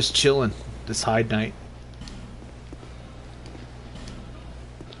 Just chilling this hide night.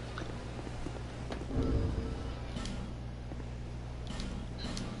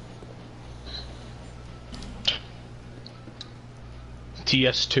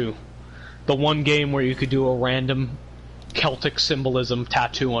 TS2. The one game where you could do a random Celtic symbolism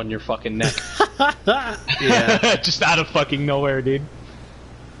tattoo on your fucking neck. Yeah. Just out of fucking nowhere, dude.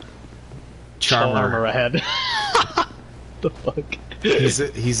 Charmer ahead. The fuck?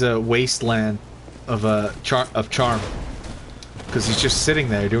 He's a wasteland of charm. Because he's just sitting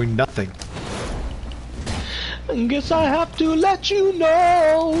there doing nothing. Guess I have to let you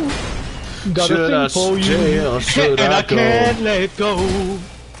know. Got Should a thing for you, should and I go? can't let go.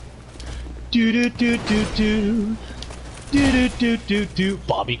 Do do do do do. Do do do do do.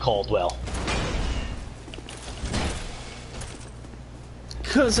 Bobby Caldwell.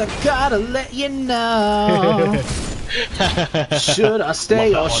 Cause I gotta let you know. Should I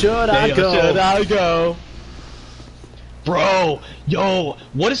stay or should I go? Should I go? Bro, yo,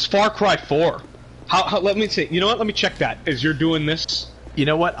 what is Far Cry 4? How? Let me see. You know what? Let me check that. As you're doing this. You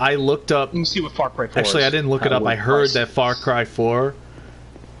know what? I looked up... Let me see what Far Cry 4 Actually, is. I didn't look it up. I heard that Far Cry 4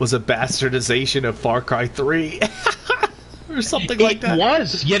 was a bastardization of Far Cry 3. Or something like that. It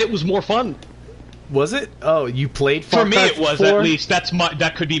was, yet it was more fun. Was it? Oh, you played Far Cry 4? For me, it was, 4? at least.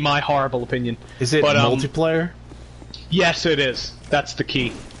 That could be my horrible opinion. Is it multiplayer? Yes, it is. That's the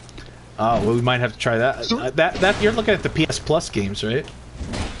key. Oh, well, we might have to try that. That you're looking at the PS Plus games, right?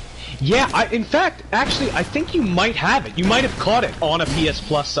 Yeah, in fact, actually, I think you might have it. You might have caught it on a PS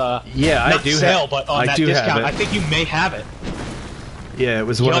Plus. Yeah, I do. Sale, but on that discount, have it. I think you may have it. Yeah, it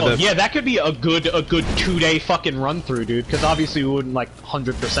was one of the. Yeah, that could be a good 2-day fucking run through, dude. Because obviously we wouldn't like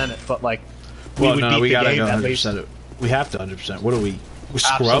 100% it, but like we would beat we the gotta game go at least. 100%. We have to 100%. What are we? We're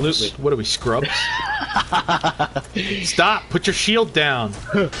scrubs? Absolutely. What are we, scrubs? Stop! Put your shield down.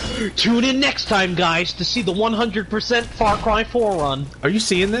 Tune in next time, guys, to see the 100% Far Cry 4 run. Are you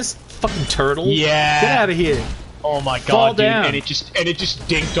seeing this? Fucking turtle. Yeah. Get out of here. Oh my god, Fall dude. down. And it just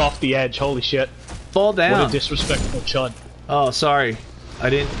dinked off the edge. Holy shit. Fall down. What a disrespectful chud. Oh, sorry.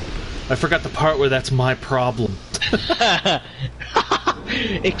 I forgot the part where that's my problem.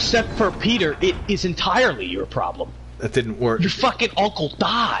 Except for Peter, it is entirely your problem. That didn't work. Your fucking uncle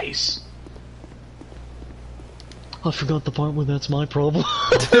dies. I forgot the part where that's my problem.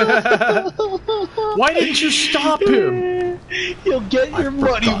 Why didn't you stop him? You'll get your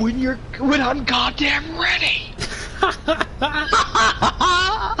money when I'm goddamn ready.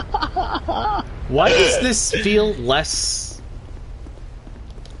 Why does this feel less...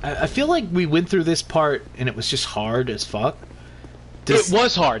 I feel like we went through this part and it was just hard as fuck. It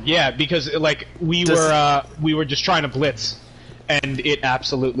was hard, yeah, because like we were just trying to blitz, and it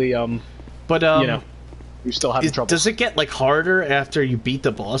absolutely But you know, we still having trouble. Does it get like harder after you beat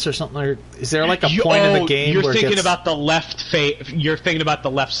the boss or something? Or is there like a point in the game you're where thinking it gets... about the left you're thinking about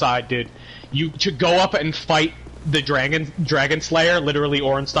the left side, dude. You to go up and fight the Dragon Slayer, literally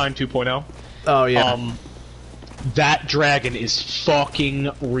Orenstein 2.0. Oh yeah. That dragon is fucking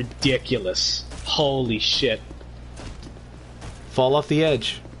ridiculous. Holy shit. Fall off the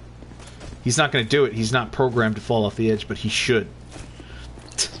edge. He's not going to do it. He's not programmed to fall off the edge, but he should.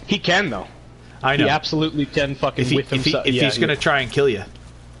 He can, though. I know. He absolutely can fucking if with himself. If he's going to try and kill you,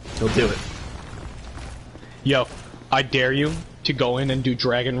 he'll do it. Yo, I dare you to go in and do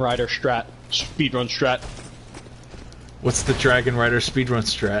Dragon Rider speedrun strat. What's the Dragon Rider speedrun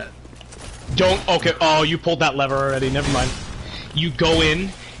strat? Okay, oh, you pulled that lever already, never mind. You go in,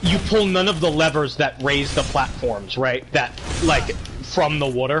 you pull none of the levers that raise the platforms, right? That, like, from the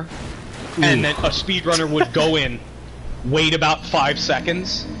water. Ooh. And then a speedrunner would go in, wait about 5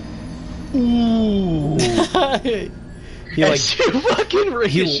 seconds. Ooh.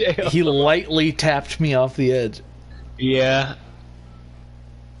 He lightly tapped me off the edge. Yeah.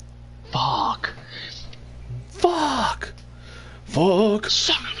 Fuck.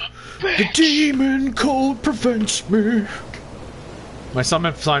 Son of a... The demon cold prevents me. My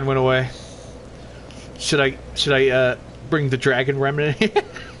summon sign went away. Should I bring the dragon remnant here?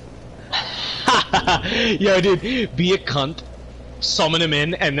 Yo, dude, be a cunt, summon him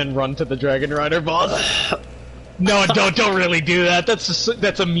in, and then run to the Dragon Rider boss. No, don't really do that.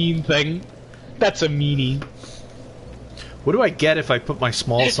 That's a mean thing. That's a meanie. What do I get if I put my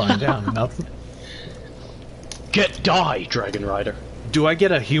small sign down? Nothing. Die, Dragon Rider. Do I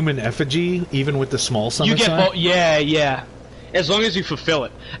get a human effigy even with the small summon sign? Yeah. As long as you fulfill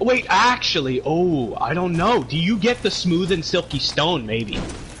it. Wait, actually, I don't know. Do you get the smooth and silky stone? Maybe.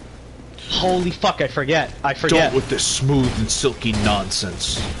 Holy fuck! I forget. Don't with this smooth and silky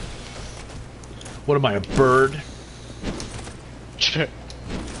nonsense. What am I, a bird?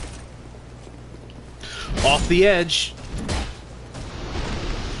 Off the edge.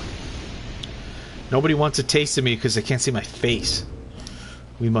 Nobody wants a taste of me because they can't see my face.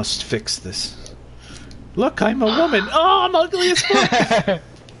 We must fix this. Look, I'm a woman. Oh, I'm ugly as fuck.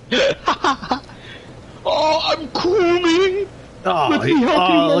 Oh, I'm grooming.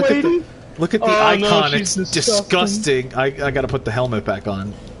 Oh, look at the icon. No, it's disgusting. I gotta put the helmet back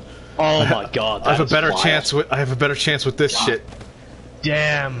on. Oh my god. I have a better chance with this shit.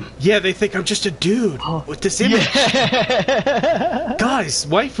 Damn. Yeah, they think I'm just a dude with this image. Yeah. Guys,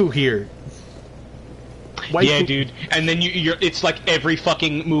 waifu here. Waifu. Yeah, dude. And then it's like every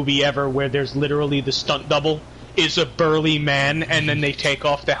fucking movie ever where there's literally the stunt double is a burly man, and then they take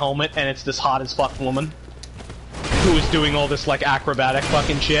off the helmet, and it's this hot as fuck woman who is doing all this like acrobatic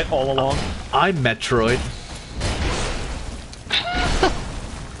fucking shit all along. I'm Metroid.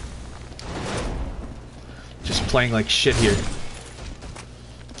 Just playing like shit here.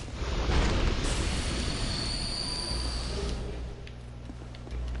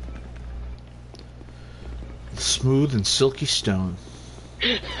 Smooth and silky stone.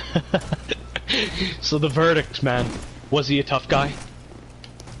 So the verdict, man. Was he a tough guy?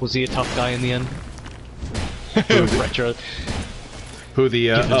 Was he a tough guy in the end? Retro. Who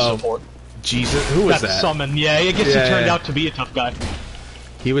the Jesus? Who was that? Summon. Yeah, I guess he turned out to be a tough guy.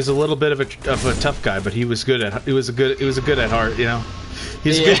 He was a little bit of a tough guy, but he was good at good at heart, you know.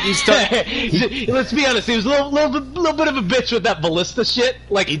 He's good. Let's be honest. He was a little bit of a bitch with that ballista shit.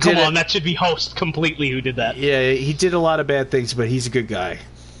 Like, come on, that should be Host completely who did that. Yeah, he did a lot of bad things, but he's a good guy.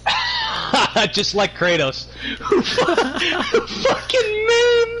 Just like Kratos, who fucking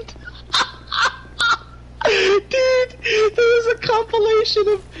named. Dude, there was a compilation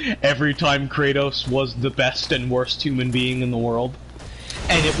of every time Kratos was the best and worst human being in the world.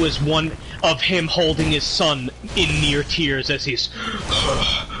 And it was one of him holding his son in near tears as he's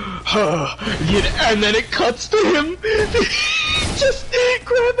and then it cuts to him just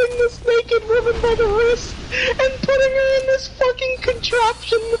grabbing this naked woman by the wrist and putting her in this fucking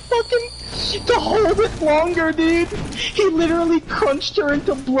contraption to hold it longer, dude. He literally crunched her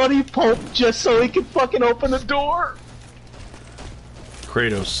into bloody pulp just so he could fucking open the door.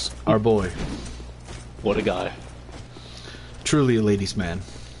 Kratos, our boy. What a guy. Truly a ladies' man.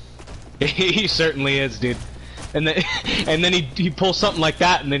 He certainly is, dude. And then he pulls something like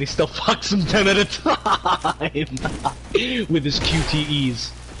that, and then he still fucks them 10 at a time with his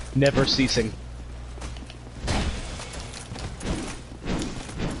QTEs, never ceasing.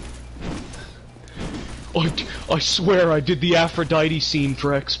 I swear I did the Aphrodite scene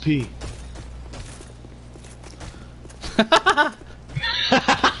for XP.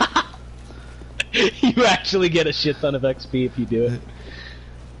 You actually get a shit ton of XP if you do it.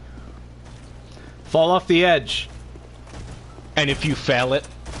 Fall off the edge. And if you fail it,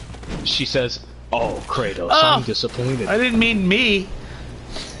 she says, "Oh, Kratos, I'm disappointed." I didn't mean me.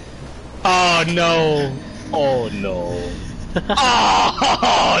 Oh no! Oh no!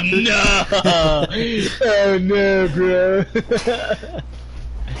 Oh no! Oh no, bro!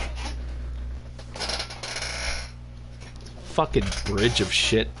 Fucking bridge of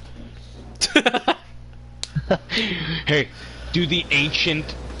shit. Hey, do the ancient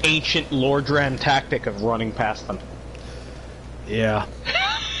Lordran tactic of running past them. Yeah.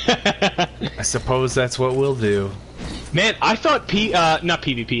 I suppose that's what we'll do. Man, I thought not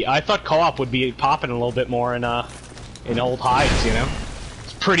PvP. I thought co-op would be popping a little bit more in Old Hides. You know,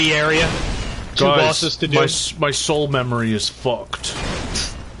 it's a pretty area. Two bosses to do. My soul memory is fucked.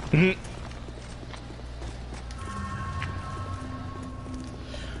 Mm-hmm.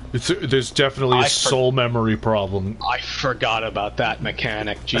 There's definitely a soul memory problem. I forgot about that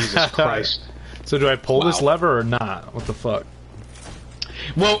mechanic. Jesus Christ. So do I pull this lever or not? What the fuck?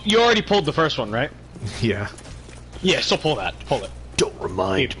 Well, you already pulled the first one, right? Yeah. Yeah, so pull that. Pull it. Don't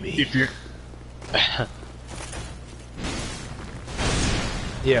remind me. If you're...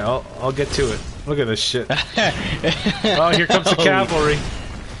 Yeah, I'll get to it. Look at this shit. Oh, here comes the cavalry.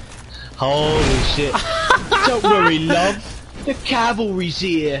 Holy shit. Don't worry, love. The cavalry's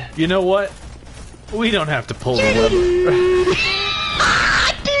here. You know what? We don't have to pull the lever.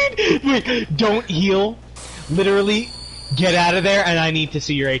 Dude! Wait, don't heal. Literally, get out of there, and I need to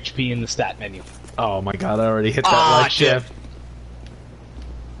see your HP in the stat menu. Oh my god, I already hit that like shit.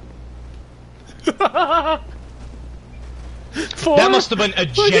 That must have been a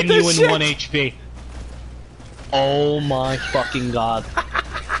genuine 1 HP. Oh my fucking god.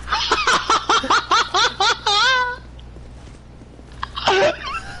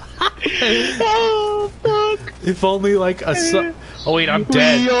 Oh fuck. If only like a oh wait, I'm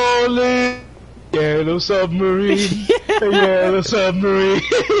dead. We all in yellow submarine. Yellow submarine.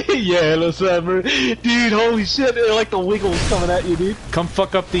 Yellow submarine. Dude, holy shit, they're like the wiggles coming at you, dude. Come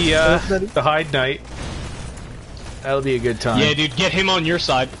fuck up the Hide Knight. That'll be a good time. Yeah, dude, get him on your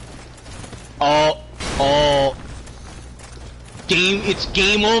side. Oh, it's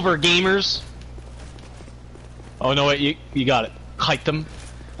game over, gamers. Oh no, wait, you got it. Kite them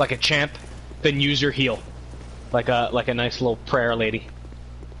like a champ, then use your heal, like a nice little prayer lady.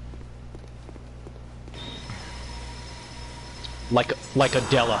 Like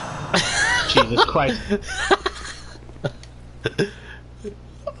Adela. Jesus Christ.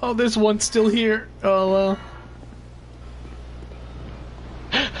 Oh, there's one still here. Oh well.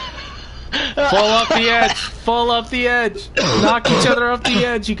 Fall off the edge! Fall off the edge! Knock each other off the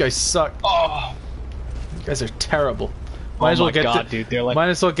edge! You guys suck. Oh. You guys are terrible. Might as well dude, they're like, might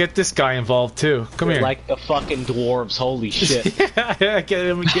as well get this guy involved too. Come here. Like the fucking dwarves. Holy shit. Yeah, get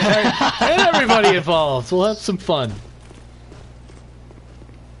everybody involved. We'll have some fun.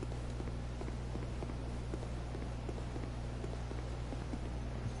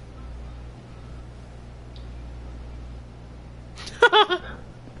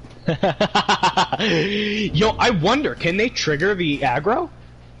 Yo, I wonder, can they trigger the aggro?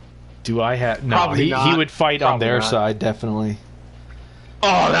 Do I have... No, Probably he not. would fight Probably on their not. side, definitely.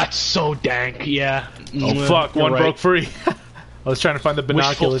 Oh, that's so dank, yeah. Oh, fuck, You're one right. broke free. I was trying to find the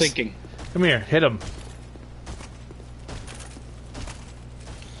binoculars. Wishful thinking. Come here, hit him.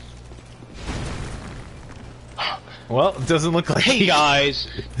 Well, it doesn't look like Hey guys,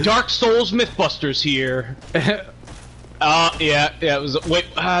 Dark Souls Mythbusters here. Yeah, it was. Wait,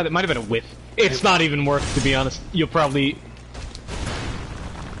 it might have been a whiff. It's not even worth, to be honest. You'll probably.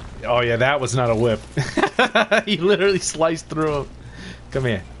 Oh yeah, that was not a whip. He literally sliced through him. Come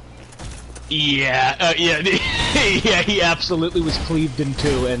here. Yeah, yeah, yeah. He absolutely was cleaved in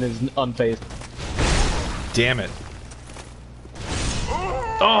two and is unfazed. Damn it.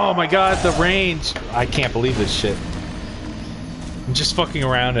 Oh my god, the range. I can't believe this shit. I'm just fucking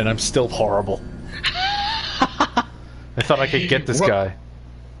around and I'm still horrible. I thought I could get this guy.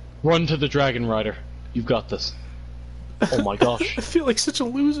 Run to the Dragon Rider. You've got this. Oh my gosh. I feel like such a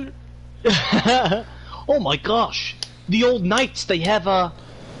loser. Oh my gosh. The old knights, they have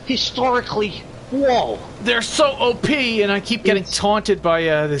historically... Whoa. They're so OP and I keep getting taunted by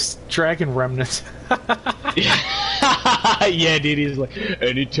this dragon remnant. Yeah, dude, he's like,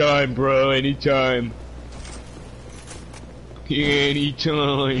 anytime, bro, anytime.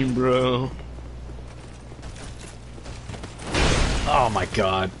 Anytime, bro. Oh my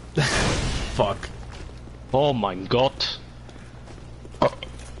god. Fuck. Oh my god.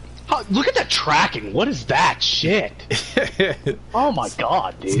 Look at that tracking. What is that shit? Oh my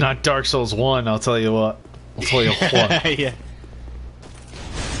god, dude. It's not Dark Souls 1, I'll tell you what. I'll tell you what. Yeah.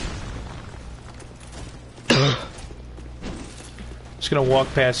 Just gonna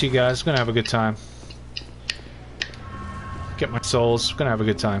walk past you guys, gonna have a good time. Get my souls, gonna have a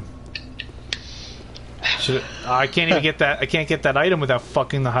good time. I can't even get that. I can't get that item without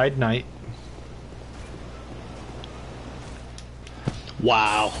fucking the Hide Knight.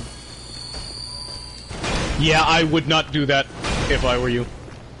 Wow. Yeah, I would not do that if I were you.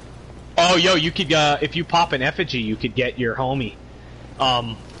 Oh, yo, you could, if you pop an effigy, you could get your homie.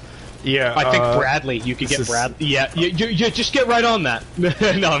 Yeah, I think Bradley, you could get Bradley. Yeah, you just get right on that. No,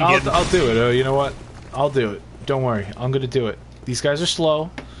 I'm kidding. I'll do it. You know what? I'll do it. Don't worry. I'm gonna do it. These guys are slow.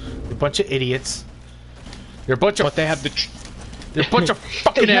 They're a bunch of idiots. They're a bunch of... But they have the... They're a bunch of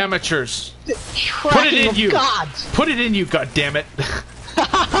fucking amateurs. Put it in you. Gods. Put it in you, goddammit.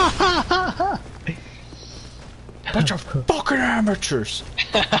 Bunch of fucking amateurs.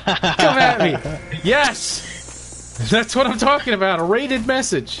 Come at me. Yes. That's what I'm talking about. A rated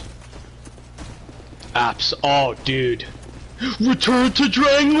message. Oh, dude. Return to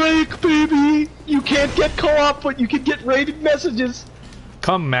Drangleic, baby. You can't get co-op, but you can get rated messages.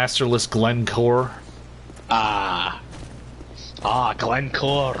 Come, masterless Glencore. Ah. Ah,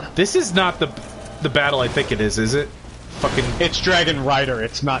 Glencore. This is not the battle I think it is it? Fucking... It's Dragon Rider,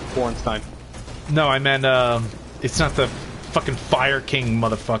 it's not Ornstein. No, I meant, it's not the fucking Fire King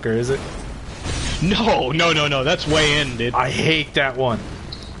motherfucker, is it? No, that's way in, dude. I hate that one.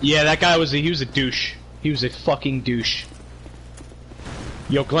 Yeah, that guy he was a douche. He was a fucking douche.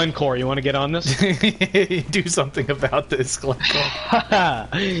 Yo, Glencore, you want to get on this? Do something about this, Glencore.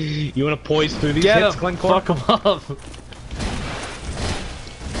 You want to poise through these Get hits, him. Glencore? Fuck him up.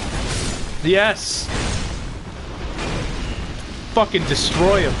 Yes. Fucking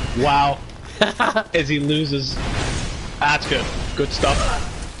destroy him. Wow. As he loses. That's good. Good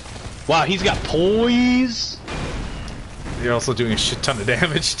stuff. Wow, he's got poise. You're also doing a shit ton of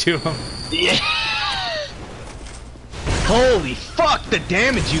damage to him. Yeah. Holy fuck, the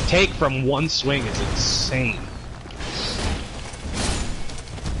damage you take from one swing is insane.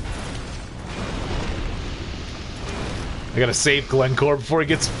 I gotta save Glencore before he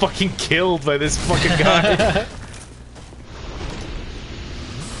gets fucking killed by this fucking guy.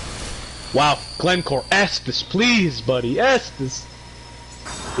 Wow, Glencore, Estes, please, buddy, Estes.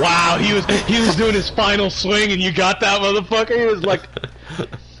 Wow, he was doing his final swing and you got that motherfucker? He was like,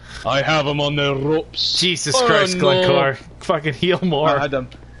 I have him on the ropes. Jesus Christ, no. Glencore. Fucking heal more. I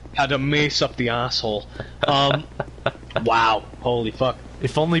had to mace up the asshole. Wow, holy fuck.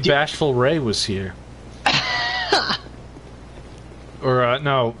 If only Bashful Ray was here. Or,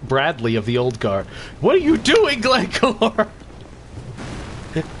 no, Bradley of the old guard. What are you doing, Glencore?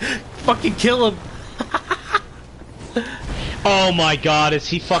 Fucking kill him. Oh my god, is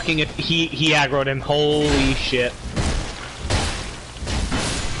he fucking... He aggroed him. Holy shit.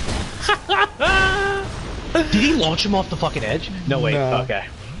 Did he launch him off the fucking edge? No, wait, No. okay.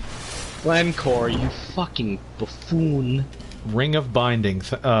 Glencore, you fucking buffoon. Ring of Binding.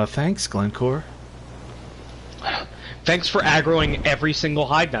 Thanks, Glencore. Thanks for aggroing every single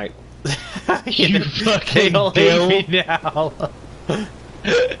Hide Knight. You They fucking all dill. hate me now.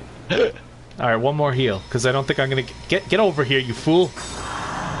 Alright, one more heal, because I don't think I'm gonna... Get over here, you fool.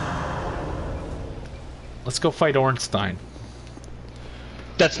 Let's go fight Ornstein.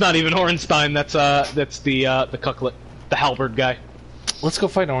 That's not even Ornstein, that's the cucklet. The halberd guy. Let's go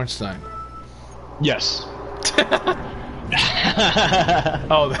fight Ornstein. Yes.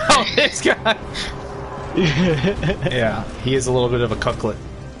 Oh, this guy! Yeah, he is a little bit of a cucklet.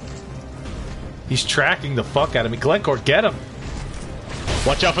 He's tracking the fuck out of me. Glencore, get him!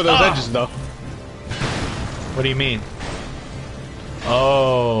 Watch out for those edges, though. What do you mean?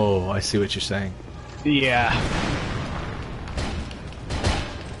 Oh, I see what you're saying. Yeah.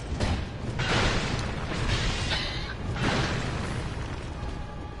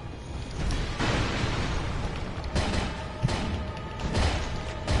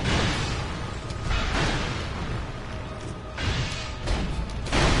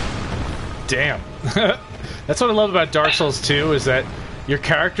 Damn. That's what I love about Dark Souls 2, is that your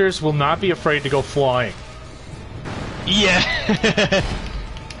characters will not be afraid to go flying. Yeah.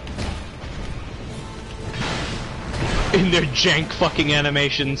 In their jank fucking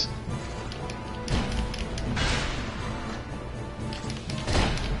animations.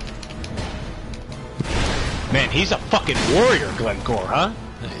 Man, he's a fucking warrior, Glencore, huh?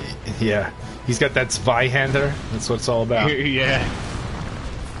 Yeah. He's got that Zweihander. That's what it's all about. Yeah.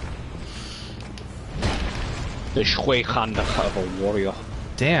 The Schweighand of a warrior.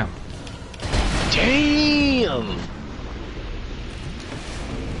 Damn. Damn!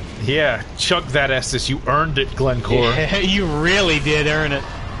 Yeah, chug that Estes. You earned it, Glencore. Yeah, you really did earn it.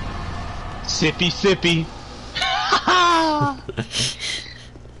 Sippy, sippy.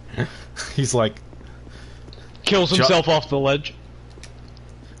 He's like, Kills himself off the ledge.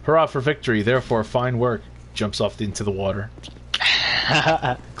 hurrah for victory, therefore fine work. Jumps off into the water.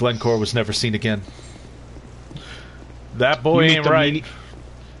 Glencore was never seen again. That boy ain't right.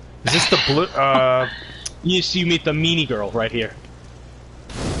 Is this the blue? Yes, you meet the meanie girl right here.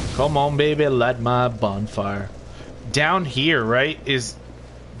 Come on, baby, light my bonfire. Down here, right?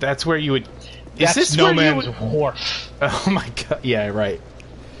 That's where you would? That's Is this No where Man's you would, Wharf. Oh my god! Yeah, right.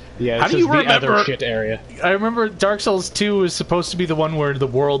 Yeah, How this do is you the remember? other shit area. I remember Dark Souls 2 is supposed to be the one where the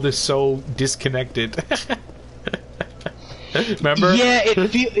world is so disconnected. Remember? Yeah,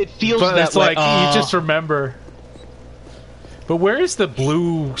 it feels But that it's way. like you just remember. But where is the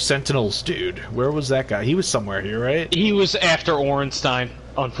blue Sentinels dude? Where was that guy? He was somewhere here, right? He was after Ornstein.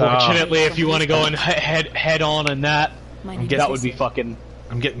 Unfortunately, if you want to go and head on in that, that would be fucking.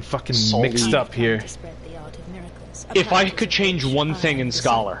 I'm getting fucking Salty. mixed up here. If I could change one thing in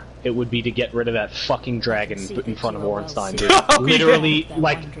Scholar, it would be to get rid of that fucking dragon in front of Ornstein, dude. Oh, Literally,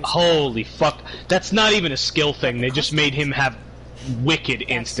 like, holy fuck. That's not even a skill thing. They just made him have wicked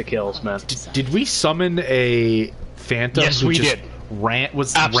insta-kills, man. Did we summon a phantom? Yes, who we just did. ran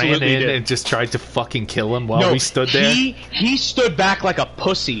Absolutely in did. and just tried to fucking kill him while we stood there? He stood back like a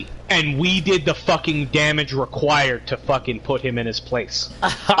pussy, and we did the fucking damage required to fucking put him in his place.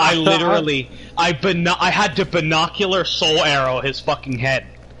 I literally, I had to binocular soul arrow his fucking head.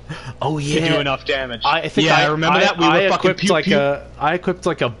 Oh yeah, to do enough damage. I think I remember that. We were fucking equipped I equipped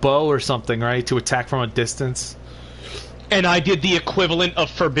like a bow or something, right, to attack from a distance. And I did the equivalent of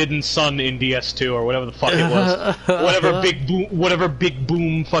Forbidden Sun in DS2 or whatever the fuck it was. whatever big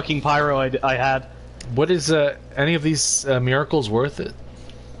boom fucking pyro I had. What is any of these miracles worth it?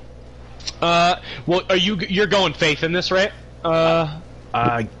 Well, you're going faith in this, right?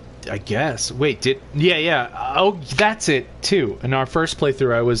 I guess. Wait, yeah. Oh, that's it too. In our first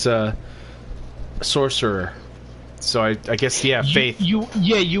playthrough, I was a sorcerer, so I guess faith.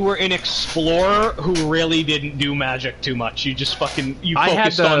 You were an explorer who really didn't do magic too much. You just fucking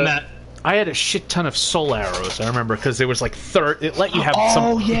focused on that. I had a shit ton of soul arrows. I remember because there was like it let you have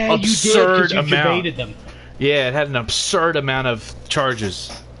some absurd you did, amount. You debated them. Yeah, it had an absurd amount of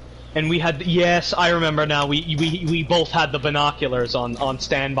charges. And we had, yes, I remember now. We both had the binoculars on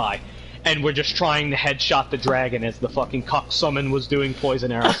standby, and we're just trying to headshot the dragon as the fucking cock summon was doing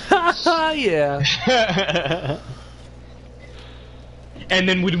poison arrows. Yeah. And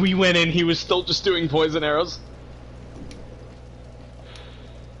then when we went in, he was still just doing poison arrows.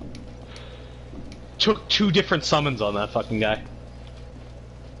 Took 2 different summons on that fucking guy.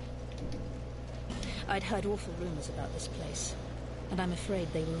 I'd heard awful rumors about this place, and I'm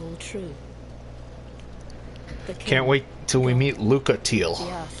afraid they were all true. Can't wait till we meet Luca Teal.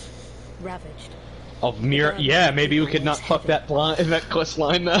 The earth, ravaged. Of Mir, yeah, maybe we could not fuck that quest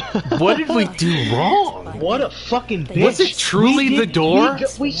line. What did we do wrong? What a fucking bitch. Was it truly the door?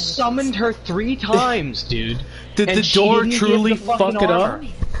 We summoned her 3 times, dude. Did the door truly fuck it up?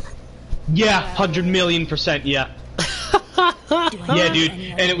 Yeah, 100,000,000%, yeah. Yeah, dude,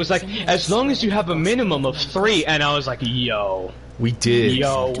 and it was like, as long as you have a minimum of 3, and I was like, yo. We did.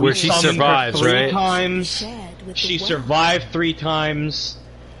 Yo, where she survives, her 3 right? times. She survived 3 times,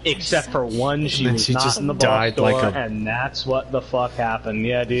 except for one. She was not in the box door, and that's what the fuck happened.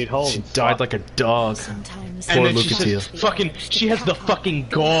 Yeah, dude, holy She died like a dog. And then she says, she has the fucking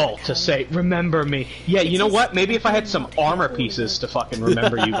gall to say, remember me. Yeah, you know what? Maybe if I had some armor pieces to fucking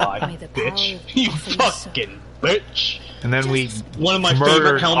remember you by, bitch. You fucking bitch. And then we one of my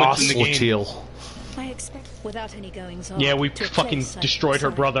favorite helmets in the game. Teal. I expect without any goings on. Yeah, we fucking destroyed her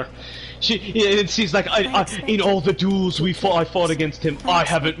brother. She's like, in all the duels I fought against him, I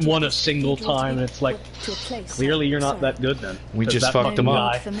haven't won a single time. And it's like, clearly you're not that good then. We just fucked him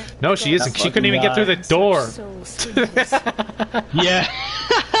up. No, she isn't. She couldn't even get through the door. Yeah.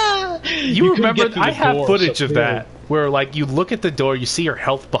 You remember? I have footage of that. Where, like, you look at the door, you see her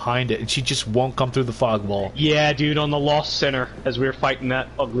health behind it, and she just won't come through the fog wall. Yeah, dude, on the Lost Center, as we were fighting that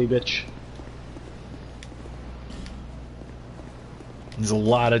ugly bitch. There's a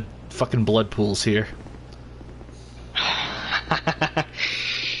lot of fucking blood pools here.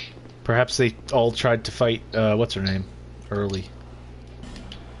 Perhaps they all tried to fight, what's her name? Early.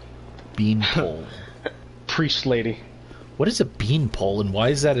 Beanpole. Priest lady. What is a beanpole, and why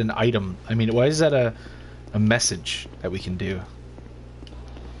is that an item? I mean, why is that a message that we can do?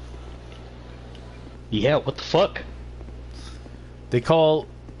 Yeah, what the fuck? They call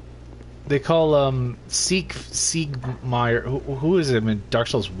Siegmeyer. Who is him in Dark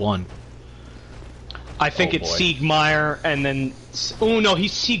Souls 1? I think it's Siegmeyer, and then oh no,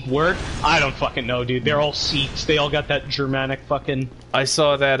 he's Siegward. I don't fucking know, dude. They're all Siegs. They all got that Germanic fucking. I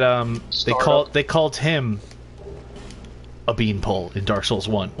saw that they called him a beanpole in Dark Souls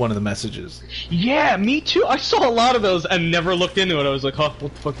 1. One of the messages. Yeah, me too. I saw a lot of those and never looked into it. I was like, huh,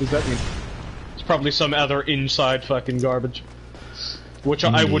 what the fuck does that mean? It's probably some other inside fucking garbage. Which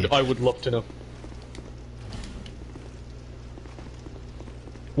I would love to know.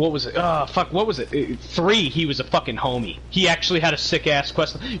 What was it? Fuck, what was it? 3, he was a fucking homie. He actually had a sick-ass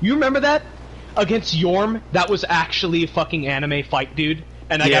quest. You remember that? Against Yorm? That was actually a fucking anime fight, dude.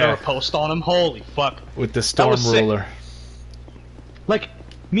 And I got a post on him. Holy fuck. With the Storm Ruler. Like,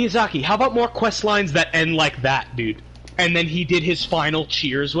 Miyazaki, how about more quest lines that end like that, dude? And then he did his final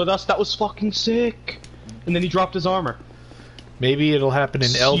cheers with us. That was fucking sick. And then he dropped his armor. Maybe it'll happen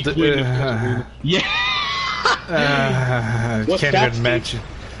in Elden. Yeah. Can't even mention.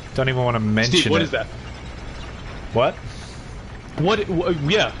 Don't even want to mention Steve, what it. is that? What? What?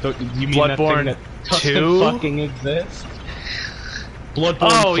 Yeah. You mean Bloodborne that thing that doesn't 2? fucking exist?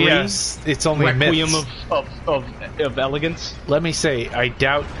 Bloodborne 3. yes, it's only Requiem myths. of Elegance. Let me say, I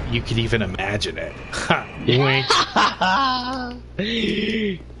doubt you could even imagine it. Ha,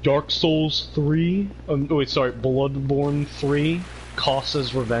 wink. Dark Souls 3. Wait, sorry, Bloodborne 3.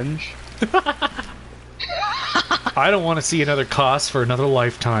 Koss's Revenge. I don't want to see another Koss for another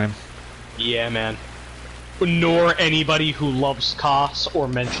lifetime. Yeah, man. Nor anybody who loves Koss or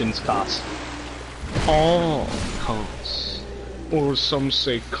mentions Koss. All Koss. Or some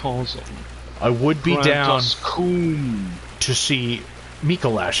say Kozzle. I would be down Coon. to see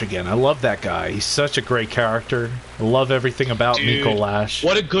Mikolash again. I love that guy. He's such a great character. I love everything about Mikolash.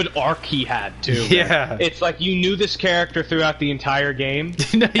 What a good arc he had, too. Yeah. Man. It's like you knew this character throughout the entire game.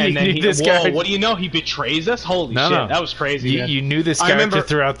 No, and then this guy. what do you know? He betrays us? Holy shit, that was crazy. You knew this character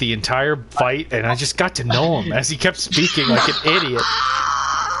throughout the entire fight, and I just got to know him as he kept speaking like an idiot.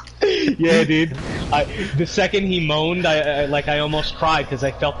 Yeah, dude. The second he moaned, I almost cried because I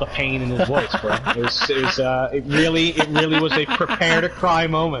felt the pain in his voice, bro. It really was a prepare to cry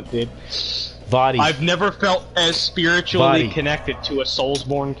moment, dude. Body. I've never felt as spiritually connected to a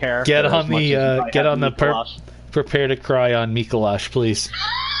Soulsborne character. Get on the prepare to cry on Mikolash, please.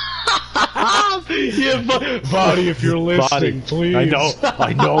 Yeah, Body, if you're listening, please. I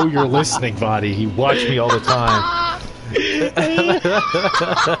know you're listening, Body. You watch me all the time.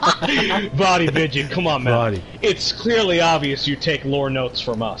 Body Vidget, come on, man. Body. It's clearly obvious you take lore notes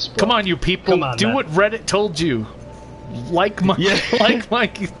from us, bro. Come on, you people. Do man. What Reddit told you. Like my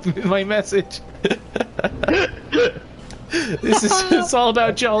my message. It's all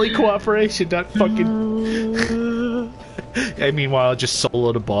about jolly cooperation, not fucking. Meanwhile, I just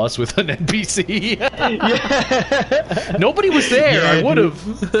soloed a boss with an NPC. Yeah. Nobody was there. I would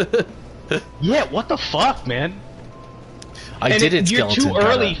have. Yeah, what the fuck, man? I did You're too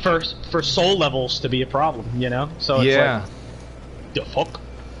early for soul levels to be a problem, you know? So it's like, the fuck?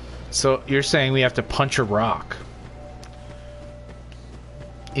 So you're saying we have to punch a rock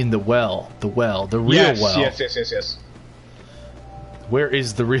in the well, the real well. Yes. Where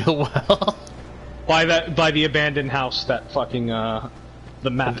is the real well? By the abandoned house that fucking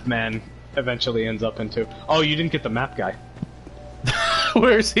the map man eventually ends up into. Oh, you didn't get the map guy.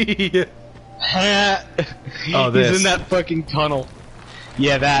 Where's he? Oh, this. He's in that fucking tunnel.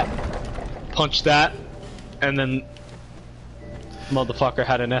 Yeah, that. Punch that, and then motherfucker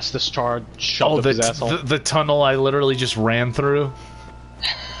had an Estus charge shoved up his asshole. The tunnel I literally just ran through.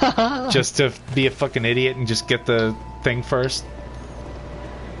 Just to be a fucking idiot and just get the thing first.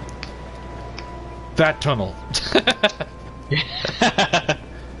 That tunnel.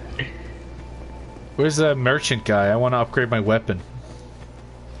 Where's the merchant guy? I want to upgrade my weapon.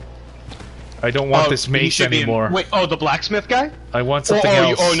 I don't want this mace anymore. Wait, the blacksmith guy? I want something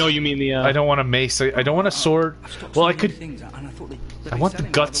else. No, you mean the... I don't want a mace. I don't want a sword. Well, I could... I want the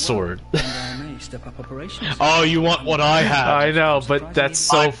gut sword. Oh, you want what I have? I know, but that's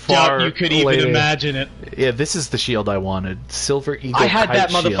so far you could even imagine it. Yeah, this is the shield I wanted. Silver Eagle. I had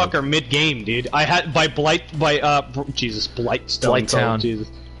that motherfucker shield. Mid-game, dude. I had Blightstone. Blighttown. Jesus.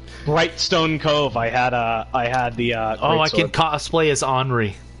 Brightstone Cove. I had the. I can cosplay as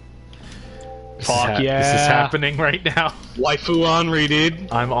Henri. Fuck yeah! This is happening right now. Waifu Henri,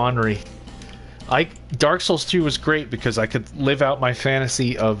 dude. I'm Henri. Dark Souls 2 was great because I could live out my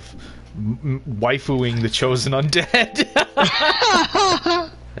fantasy of waifuing the chosen undead.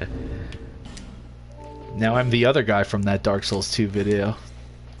 Now I'm the other guy from that Dark Souls 2 video.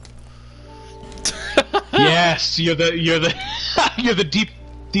 Yes, you're the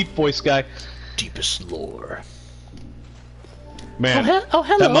deep voice guy. Deepest lore. Man, hello.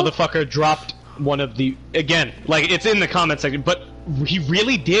 That motherfucker dropped one of the... Again, like, it's in the comment section, but he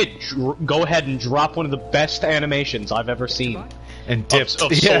really did go ahead and drop one of the best animations I've ever seen. And dipped.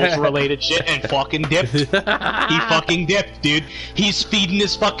 Of Souls-related shit, and fucking dipped. He fucking dipped, dude. He's feeding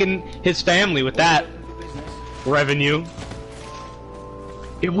his family with that revenue.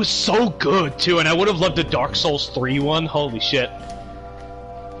 It was so good, too, and I would have loved a Dark Souls 3 one. Holy shit.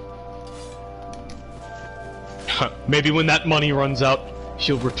 Maybe when that money runs out,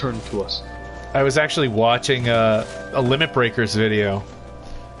 he'll return to us. I was actually watching a Limit Breakers video.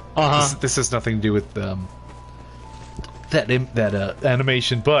 This has nothing to do with that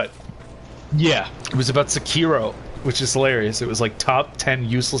animation, but yeah, it was about Sekiro, which is hilarious. It was like top 10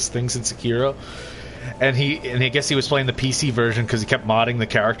 useless things in Sekiro, and I guess he was playing the PC version because he kept modding the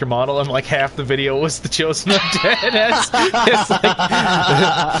character model, and like half the video was the chosen undead. It's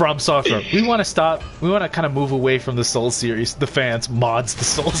like From Software. We want to kind of move away from the Souls series. The fans mods the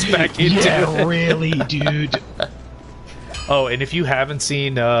Souls back into. Yeah, really, dude. Oh, and if you haven't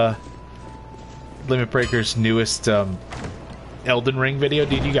seen Limit Breaker's newest Elden Ring video,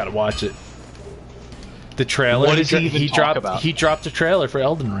 dude, you gotta watch it. The trailer. What does he even talk dropped? about? He dropped a trailer for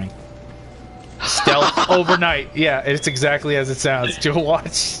Elden Ring. Stealth overnight. Yeah, it's exactly as it sounds. Do a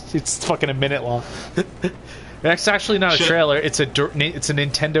watch. It's fucking a minute long. It's actually not a trailer. It's a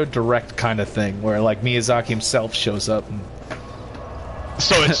Nintendo Direct kind of thing where like Miyazaki himself shows up. And...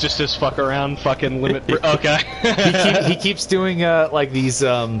 So it's just this fuck around fucking limit. Okay. he keeps doing like these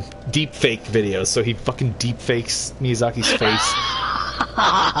deep fake videos. So he fucking deep fakes Miyazaki's face.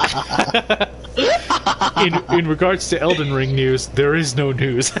 In regards to Elden Ring news, there is no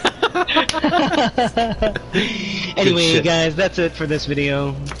news. Anyway, guys, that's it for this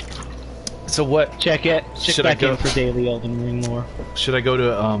video. So what? Check it. Check back in for daily Elden Ring lore. Should I go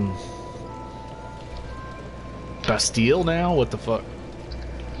to Bastille now? What the fuck?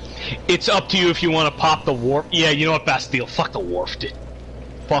 It's up to you if you want to pop the warp. Yeah, you know what, Bastille? Fuck the wharf, dude.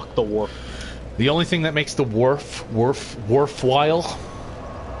 Fuck the wharf. The only thing that makes the wharf worthwhile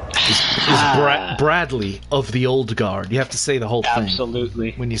is Bradley of the Old Guard. You have to say the whole thing.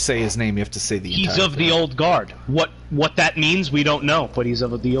 Absolutely. When you say his name, you have to say the entire He's of thing. the Old Guard. What that means, we don't know, but he's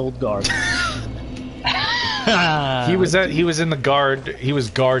of the Old Guard. He was in the guard. He was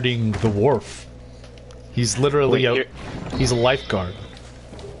guarding the wharf. He's literally he's a lifeguard.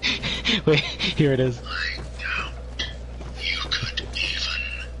 Wait, here it is. You could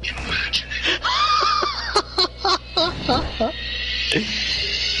even imagine it.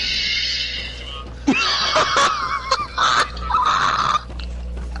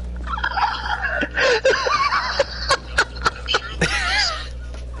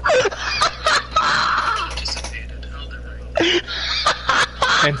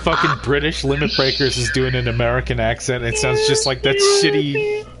 And fucking British Limit Breakers is doing an American accent. It sounds just like that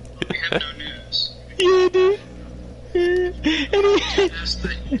shitty. We have no news. Yeah, dude.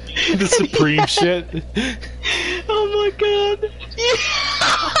 The Supreme shit. Oh my god.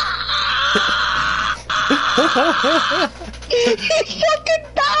 He fucking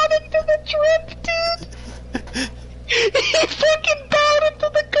bowed into the trip, dude. He fucking bowed into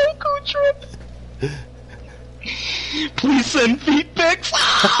the Goku trip. Please send feet pics.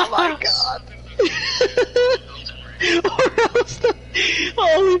 Oh my god. Or else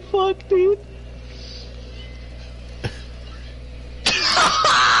holy fuck, dude.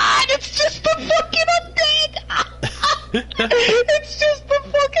 It's just the fucking update. It's just the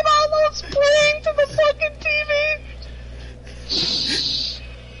fucking almost playing to the fucking TV.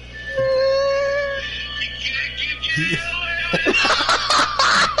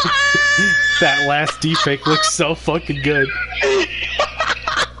 That last deepfake looks so fucking good.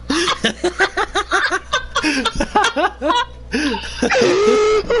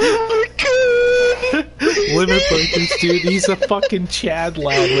 Limit Breakers, dude, he's a fucking Chad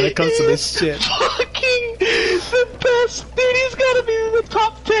lad when it comes to this shit. Fucking the best, dude. He's gotta be in the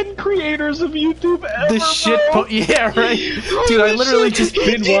top 10 creators of YouTube ever. The shit, yeah, right, dude. I literally just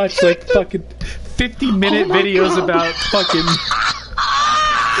binge watched like fucking 50-minute videos about fucking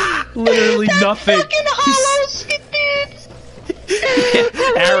literally nothing. Fucking hollow skin, dude.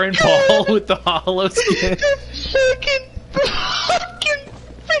 Aaron Paul with the hollow skin. Fucking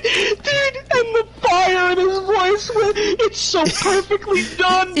dude, and the fire in his voice, it's so perfectly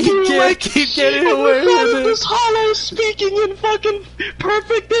done, dude. You can't keep getting away with it. This hollow speaking in fucking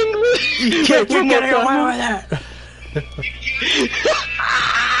perfect English. You can't keep getting away with that.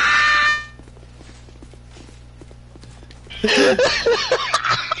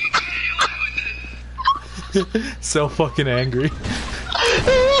 So fucking angry.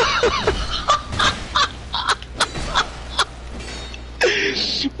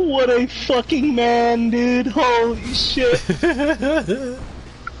 What a fucking man, dude. Holy shit.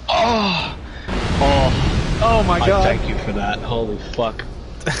 Oh my god. I thank you for that. Holy fuck.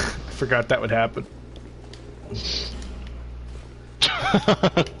 Forgot that would happen.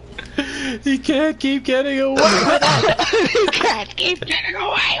 He can't keep getting away with it. He can't keep getting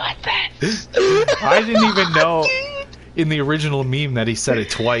away with it. I didn't even know in the original meme that he said it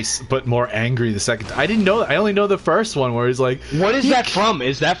twice, but more angry the second time. I didn't know. I only know the first one where he's like, "What is that from?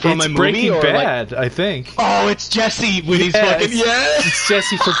 Is that from a movie Breaking or Bad?" Like... I think. Oh, it's Jesse when he's fucking It's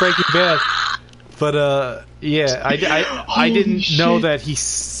Jesse from Breaking Bad. But yeah, I didn't know that he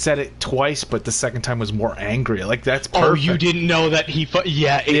said it twice, but the second time was more angry. Like that's perfect. Oh, you didn't know that he?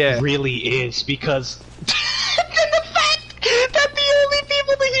 It really is because. The fact that the only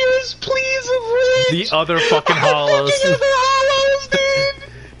people to hear his pleas of rage. The other fucking hollows. The other hollows, dude.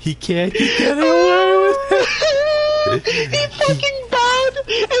 He can't keep getting away with it. He fucking bowed,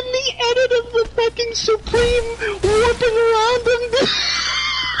 and the edit of the fucking Supreme warping around him.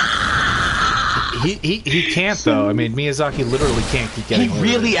 He can't though. I mean, Miyazaki literally can't keep getting. He away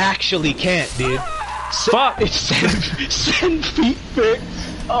with really it. actually can't, dude. Fuck. Send feet pics.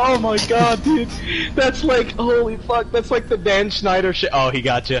 Oh my god, dude. That's like, holy fuck. That's like the Dan Schneider shit. Oh, he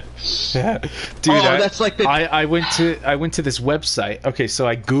got you. Yeah. Dude, that's like the. I went to this website. Okay, so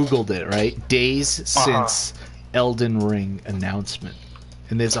I googled it, right? Days since Elden Ring announcement,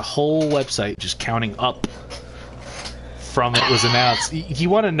 and there's a whole website just counting up from it was announced. You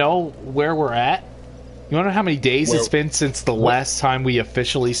want to know where we're at? You want to know how many days it's been since the last time we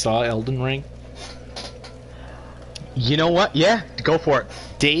officially saw Elden Ring? You know what? Yeah, go for it.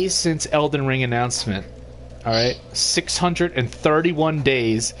 Days since Elden Ring announcement. All right, 631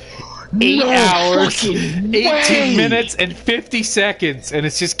 days, 8 hours, 18 minutes, and 50 seconds, and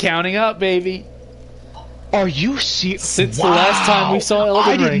it's just counting up, baby. Are you serious? Since the last time we saw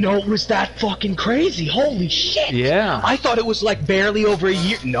Elden Ring. I didn't know it was that fucking crazy. Holy shit. Yeah. I thought it was like barely over a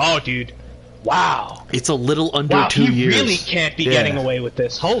year. No, dude. Wow. It's a little under Wow, 2 years. he really can't be getting away with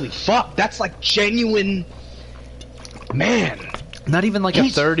this. Holy fuck. That's like genuine... Man. Not even like a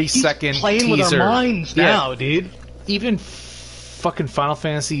 30-second he's playing teaser. with our minds now, dude. Even fucking Final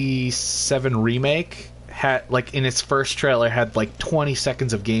Fantasy VII Remake had, like, in its first trailer, had like 20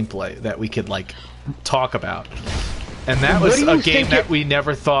 seconds of gameplay that we could, like, talk about. And that was a game that we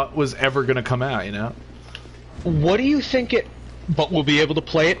never thought was ever going to come out, you know? What do you think it... But we'll be able to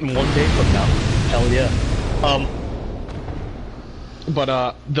play it in one day from now. Hell yeah.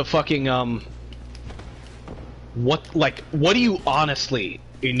 But, the fucking, what do you honestly,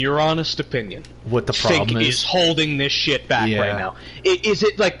 in your honest opinion, what the problem think is holding this shit back right now? Is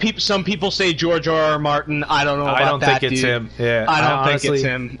it like some people say George R.R. Martin? I don't know about that, I don't think it's him. Yeah, I don't honestly,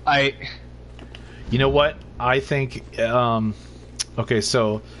 think it's him. You know what? I think. Okay,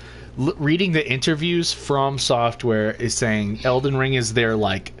 so reading the interviews from Software is saying Elden Ring is their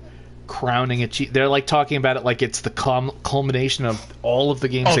like crowning achievement. They're like talking about it like it's the culmination of all of the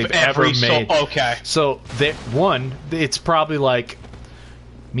games they've ever made. Okay. So it's probably like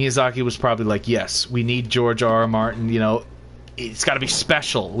Miyazaki was probably like, yes, we need George R.R. Martin. You know, it's got to be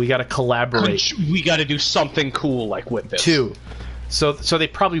special. We got to collaborate. We got to do something cool like with this. 2. So they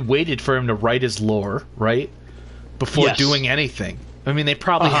probably waited for him to write his lore, right? Before doing anything. I mean, they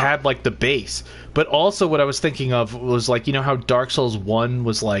probably had, like, the base. But also what I was thinking of was, like, you know how Dark Souls 1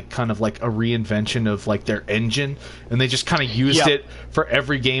 was, like, kind of like a reinvention of, like, their engine? And they just kind of used it for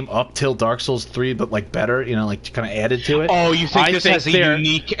every game up till Dark Souls 3, but, like, better, you know, like, kind of added to it. Oh, you think this has a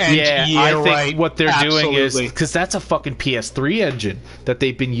unique engine? Yeah, I think what they're doing is... Because that's a fucking PS3 engine that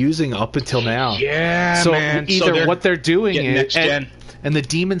they've been using up until now. Yeah, so man. Either what they're doing is... Next gen. And the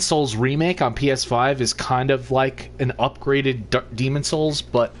Demon Souls remake on PS5 is kind of like an upgraded Demon Souls,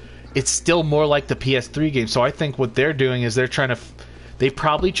 but it's still more like the PS3 game. So I think what they're doing is they're trying to... They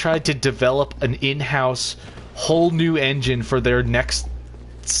probably tried to develop an in-house whole new engine for their next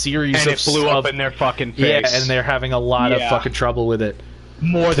series and it blew up in their fucking face. Yeah, and they're having a lot of fucking trouble with it.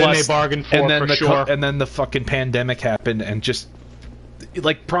 More than they bargained for, sure. And then the fucking pandemic happened and just...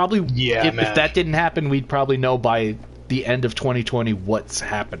 Like, probably... Yeah, if that didn't happen, we'd probably know by... the end of 2020 what's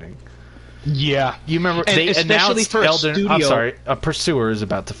happening. Yeah. You remember and they announced for Elden... studio, I'm sorry, a Pursuer is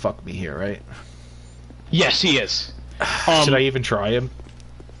about to fuck me here, right? Yes, he is. Should I even try him?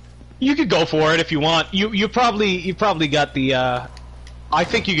 You could go for it if you want. You probably got the I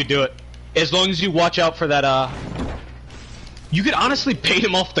think you could do it. As long as you watch out for that you could honestly bait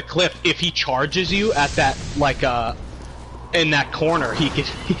him off the cliff if he charges you at that like in that corner. He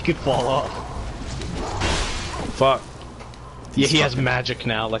could fall off. Fuck. Yeah, he has magic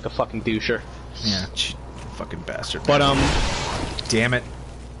now, like a fucking doucher. Yeah, fucking bastard. But damn it.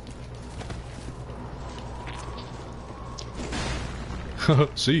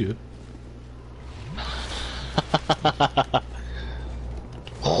 See ya.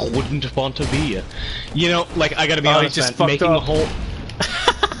 Wouldn't want to be ya. You know, like I gotta be honest, just man, making up. the whole.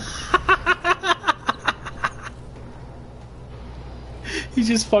 He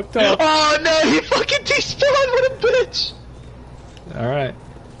just fucked up. Oh no, he fucking despawned, what a bitch! Alright.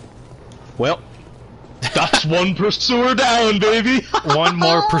 Well, that's one pursuer down, baby! One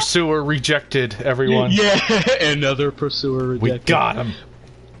more pursuer rejected, everyone. Yeah, another pursuer rejected. We got him.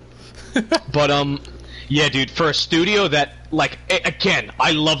 But, yeah, dude, for a studio that, like, again,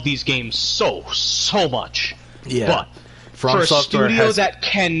 I love these games so much. Yeah. But, From for a Software studio that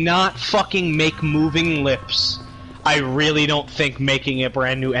cannot fucking make moving lips, I really don't think making a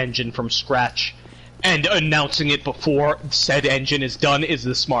brand new engine from scratch and announcing it before said engine is done is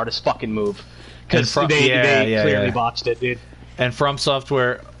the smartest fucking move. Because they clearly botched it, dude. And From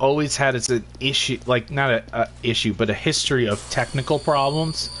Software always had as an issue, like, not a issue, but a history of technical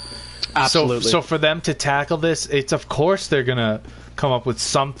problems. Absolutely. So for them to tackle this, it's of course they're gonna come up with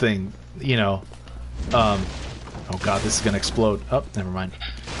something, you know. Oh god, this is gonna explode. Oh, never mind.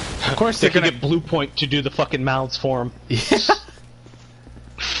 Of course they they're could gonna get Blue Point to do the fucking mouths for him. Yeah.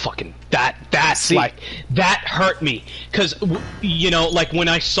 Fucking that's See, like that hurt me because you know, like when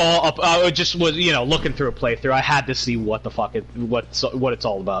I saw up, I just was looking through a playthrough. I had to see what the fuck what it's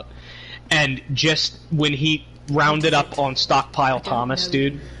all about, and just when he rounded up on Stockpile Thomas,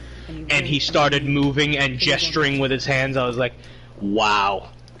 dude, and he started moving and gesturing with his hands, I was like, wow.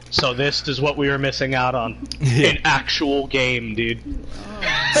 So this is what we were missing out on. An actual game, dude.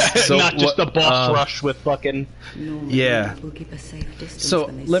 So not just a boss rush with fucking... Yeah. So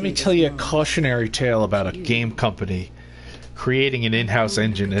let me tell you a cautionary tale about a game company creating an in-house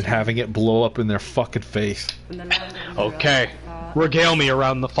engine and having it blow up in their fucking face. Okay. Regale me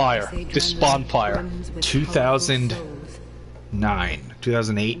around the fire. This bonfire. 2009.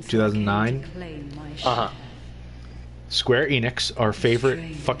 2008, 2009. Uh-huh. Square Enix, our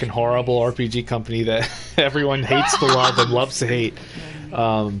favorite fucking horrible RPG company that everyone hates to love and loves to hate,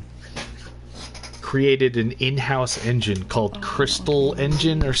 created an in-house engine called Crystal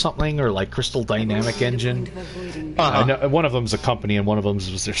Engine or something, or like Crystal Dynamic Engine. I know one of them's a company and one of them's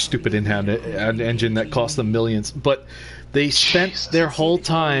was their stupid in-house engine that cost them millions. But they spent their whole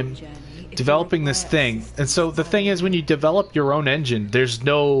time developing this thing. And so the thing is, when you develop your own engine, there's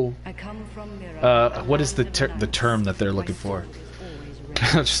no... what is the term that they're looking for?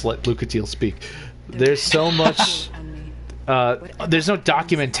 I'll just let Lucatiel speak. There's so much... there's no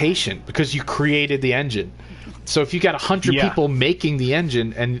documentation because you created the engine. So if you got 100 people making the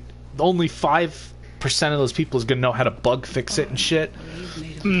engine and only 5% of those people is going to know how to bug fix it and shit.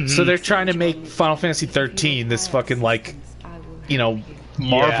 Mm-hmm. So they're trying to make Final Fantasy 13 this fucking, like, you know,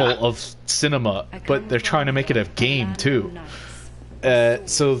 marvel of cinema, but they're trying to make it a game too.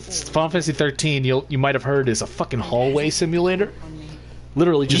 So Final Fantasy 13, you might have heard, is a fucking hallway simulator.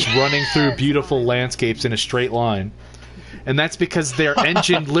 Literally just running through beautiful landscapes in a straight line. And that's because their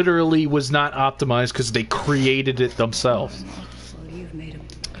engine literally was not optimized because they created it themselves.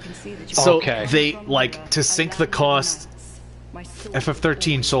 So they, like, to sink the cost,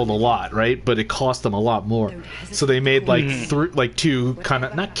 FF13 sold a lot, right? But it cost them a lot more. So they made like two kind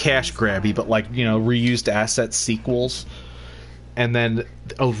of, not cash grabby, but like, you know, reused asset sequels. And then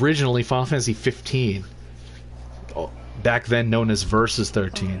originally Final Fantasy 15, back then known as Versus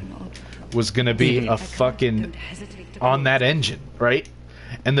 13, was going to be a fucking on that engine, right?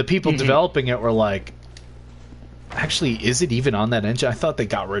 And the people developing it were like, actually, is it even on that engine? I thought they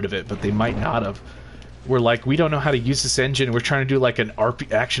got rid of it, but they might not have. We're like, we don't know how to use this engine. We're trying to do like an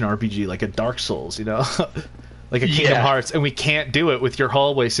action RPG, like a Dark Souls, you know? Like a Kingdom Hearts, and we can't do it with your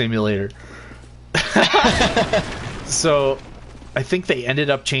hallway simulator. So I think they ended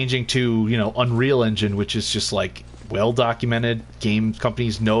up changing to, you know, Unreal Engine, which is just like well documented. Game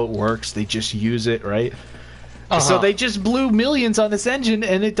companies know it works. They just use it, right? So they just blew millions on this engine,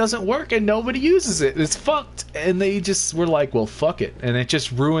 and it doesn't work, and nobody uses it. It's fucked. And they just were like, well, fuck it. And it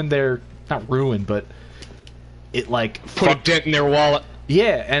just ruined their... Not ruined, but... It, like... Put a dent in their wallet.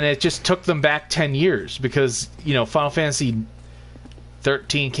 Yeah, and it just took them back 10 years, because, you know, Final Fantasy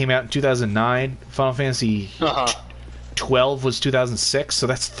 13 came out in 2009. Final Fantasy 12 was 2006, so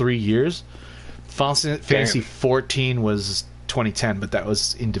that's 3 years. Final Fantasy 14 was 2010, but that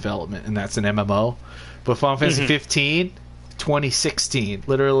was in development, and that's an MMO. But Final Fantasy 15, 2016.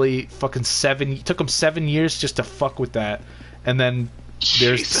 Literally fucking took them 7 years just to fuck with that. And then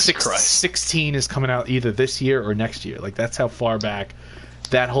there's 16 is coming out either this year or next year. Like, that's how far back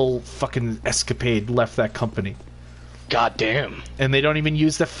that whole fucking escapade left that company. God damn. And they don't even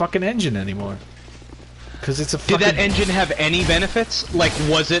use the fucking engine anymore. Because it's a fucking... Did that engine have any benefits? Like,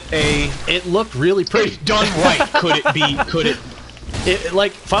 was it a... It looked really pretty. If done right, could it be... Could it...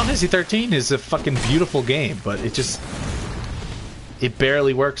 Like, Final Fantasy 13 is a fucking beautiful game, but it just... It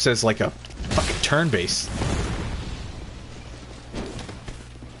barely works as, like, a fucking turn-based.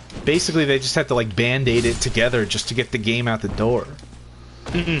 Basically, they just had to, like, band-aid it together just to get the game out the door.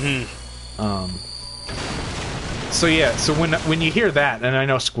 So, yeah, so when you hear that, and I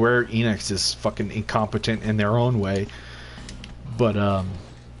know Square Enix is fucking incompetent in their own way, but,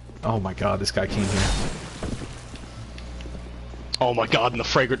 oh my god, this guy came here. Oh my god, in the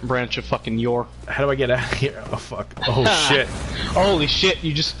fragrant branch of fucking Yor. How do I get out of here? Oh fuck. Oh shit. Holy shit,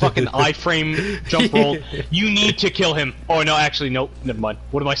 you just fucking iframe jump rolled. You need to kill him. Oh no, actually, nope, never mind.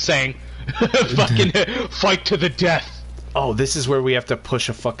 What am I saying? Fucking fight to the death. Oh, this is where we have to push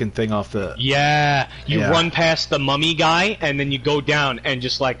a fucking thing off the... Yeah, you run past the mummy guy, and then you go down and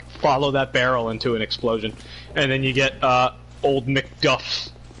just, like, follow that barrel into an explosion. And then you get, old McDuff.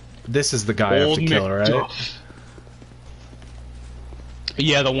 This is the guy I have to kill, right? McDuff.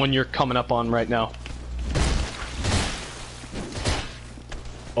 Yeah, the one you're coming up on right now.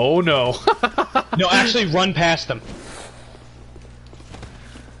 Oh no. No, actually run past them.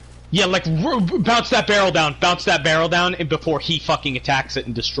 Yeah, like, bounce that barrel down. Bounce that barrel down and before he fucking attacks it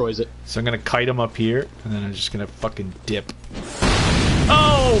and destroys it. So I'm gonna kite him up here, and then I'm just gonna fucking dip.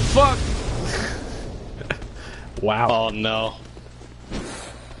 Oh, fuck! Wow. Oh, no.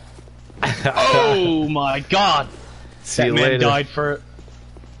 Oh, my God. See That you man later. died for it.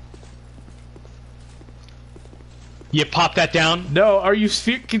 You pop that down? No, are you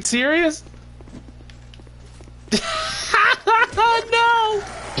fucking serious? No!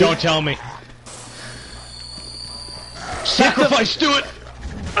 Don't tell me. Sacrifice, do it!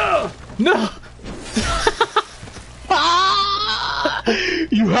 No!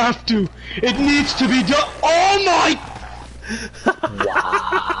 You have to. It needs to be done. Oh my!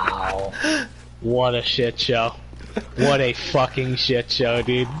 Wow. What a shit show. What a fucking shit show,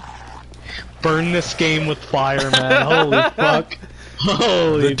 dude. Burn this game with fire, man. Holy fuck.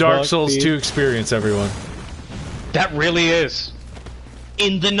 Holy The Dark fuck, Souls dude. 2 experience, everyone. That really is.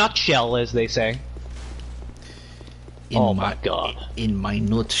 In the nutshell, as they say. Oh my god. In my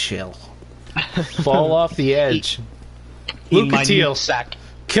nutshell. Fall off the edge. In my Lucatiel, sack.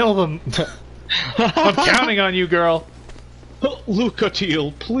 kill them. I'm counting on you, girl.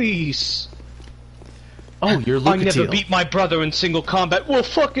 Lucatiel, please. Oh, you're I never Lucatiel. beat my brother in single combat. Well,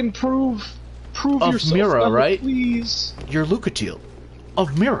 fucking prove Of yourself, Mira, brother, right? Please. You're Lucatiel.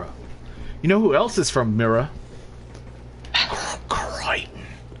 Of Mira. You know who else is from Mira? Crichton.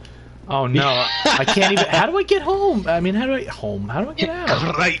 Oh no, I can't even. How do I get home? I mean, how do I get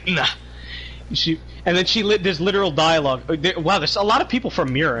out? Right now. And then there's literal dialogue. Wow, there's a lot of people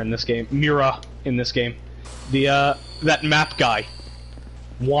from Mira in this game. The that map guy,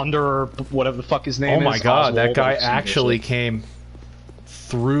 Wanderer, whatever the fuck his name is. Oh my god, that Oswald guy or some actually shit. came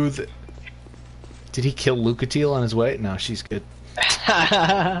through the. Did he kill Lucatiel on his way? No, she's good.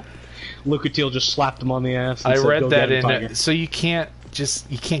 Lucatiel just slapped him on the ass. And I said, read "Go that get him, in. tiger." So you can't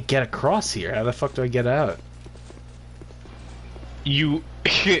get across here. How the fuck do I get out? You.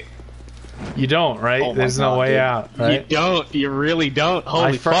 You don't, right? Oh my There's no God, way dude. out, right? You don't. You really don't.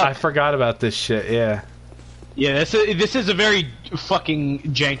 Holy fuck. I forgot about this shit. Yeah. Yeah, this is a very fucking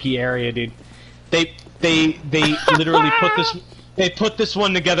janky area, dude. They literally put this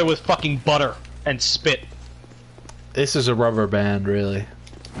one together with fucking butter and spit. This is a rubber band, really.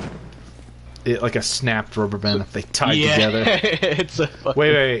 Like a snapped rubber band that they tied together. It's a fucking,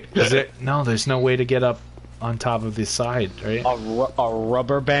 Wait. Is it? No, there's no way to get up on top of the side, right? a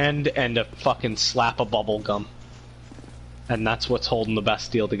rubber band and a fucking slap of bubble gum, and that's what's holding the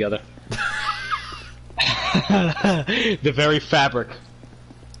Bastille together. The very fabric.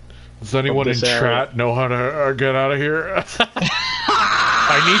 Does anyone in this area. chat know how to get out of here?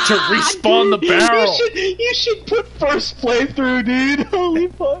 I need to respawn the barrel. You should put first playthrough, dude. Holy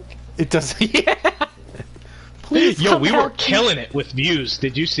fuck. It doesn't. Yeah. Please. Yo, come we were help me. killing it with views.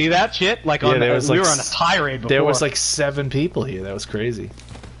 Did you see that shit? Like, Yeah, there was we like were on a tirade before. There was like 7 people here. That was crazy.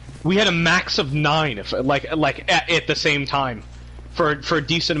 We had a max of 9, if at the same time, for a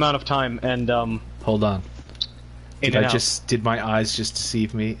decent amount of time, and Hold on. in and out. Did my eyes just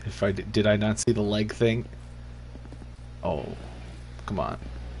deceive me? Did I not see the leg thing? Oh, come on.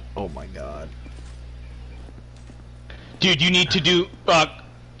 Oh my god. Dude, you need to do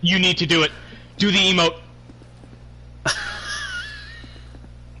it. Do the emote.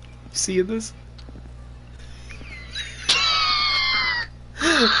 See this?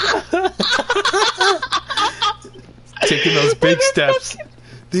 Taking those big steps.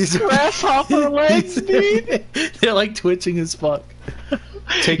 These are Grasshopper legs, dude. They're like twitching as fuck.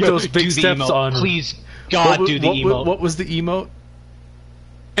 Take those big do the steps emote. on. Please, God, do the emote. What was the emote?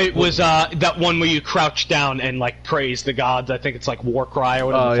 It was that one where you crouch down and like praise the gods. I think it's like War Cry or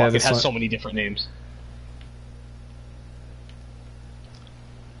whatever Oh, the yeah, fuck. It this has one. so many different names.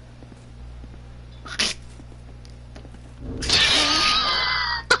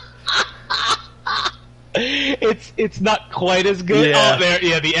 It's not quite as good. Yeah. Oh, there,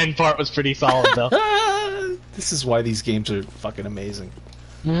 yeah. The end part was pretty solid though. This is why these games are fucking amazing.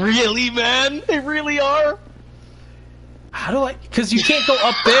 Really, man? They really are. How do I? Because you can't go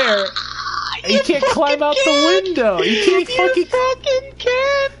up there. You can't climb out the window. You can't fucking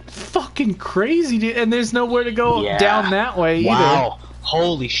can't. Fucking crazy, dude. And there's nowhere to go down that way either. Wow.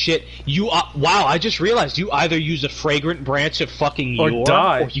 Holy shit. Wow, I just realized you either use a fragrant branch of fucking Or Yor,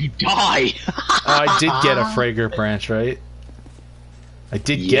 die. or you die. I did get a fragrant branch, right? I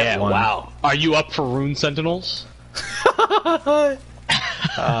did get one. Wow. Are you up for Rune Sentinels?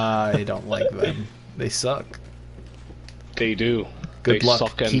 I don't like them. They suck. They do. Good They luck.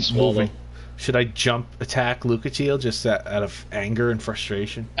 suck and Keep swallow. moving. Should I jump attack Lucatiel just out of anger and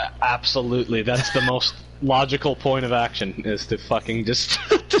frustration? Absolutely. That's the most logical point of action, is to fucking just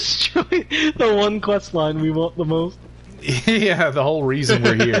destroy the one quest line we want the most. Yeah, the whole reason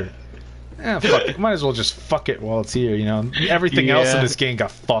we're here. Fuck it. Might as well just fuck it while it's here, you know? Everything else in Yeah. this game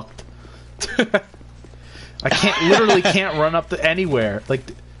got fucked. I literally can't run up to anywhere. Like,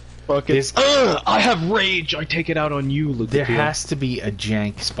 there's- I have rage. I take it out on you, Luke. there has to be a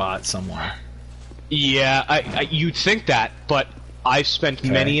jank spot somewhere. Yeah, you'd think that, but I've spent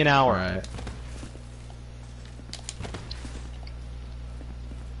many an hour. Right.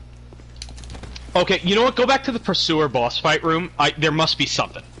 Okay, you know what? Go back to the Pursuer boss fight room. There must be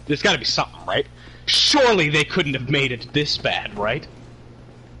something. There's got to be something, right? Surely they couldn't have made it this bad, right?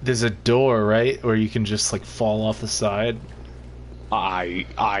 There's a door, right? Where you can just, like, fall off the side. I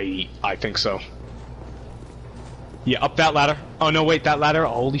think so. Yeah, up that ladder. Oh no, wait, that ladder.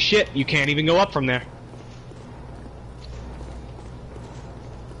 Holy shit, you can't even go up from there.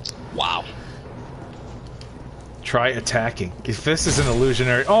 Wow. Try attacking. If this is an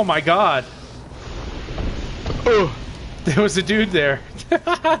illusionary... Oh my god! Oh, There was a dude there.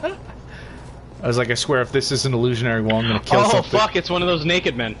 I was like, I swear, if this is an illusionary wall, I'm gonna kill something. fuck, it's one of those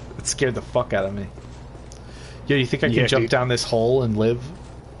naked men. It scared the fuck out of me. Yo, you think I can Yeah, jump dude. down this hole and live?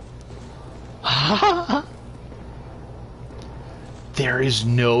 There is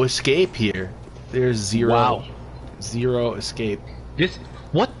no escape here. There's zero. Wow. Zero escape.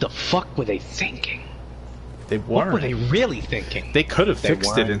 What the fuck were they thinking? They What weren't. were they really thinking? They could have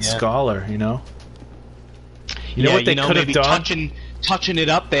fixed it in weren't, yeah. Scholar, you know? You know what they could have maybe done? touching it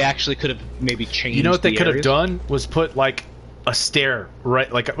up, they actually could have maybe changed. You know what they the could have areas. done was put like a stair,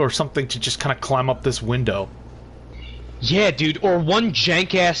 right, like or something to just kind of climb up this window. Yeah, dude, or one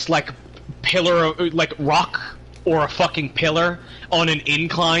jank ass like pillar, like rock, or a fucking pillar on an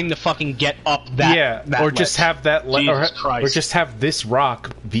incline to fucking get up that. Yeah, that or just ledge. have that, Jesus or Christ. just have this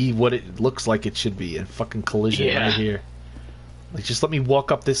rock be what it looks like it should be, and fucking collision Yeah. right here. Like, just let me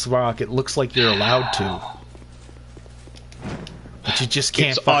walk up this rock. It looks like you're allowed to, but you just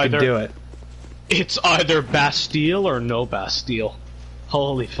can't It's fucking either- do it. It's either Bastille or no Bastille.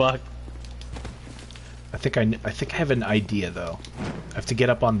 Holy fuck. I think I have an idea though. I have to get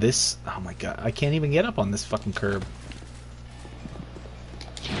up on this. Oh my god, I can't even get up on this fucking curb.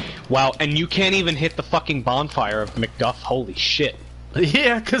 Wow, and you can't even hit the fucking bonfire of Macduff. Holy shit.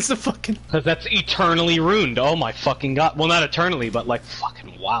 Yeah, cause the fucking. Because that's eternally ruined. Oh my fucking god. Well, not eternally, but like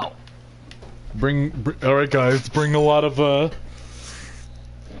fucking wow. All right, guys, bring a lot of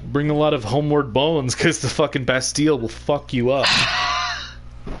homeward bones, cause the fucking Bastille will fuck you up.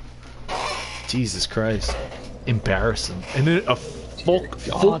 Jesus Christ, embarrassing, and then a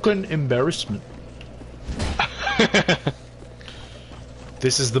fucking embarrassment.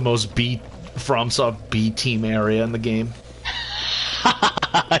 This is the most FromSoft B team area in the game.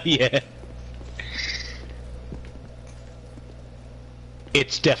 Yeah.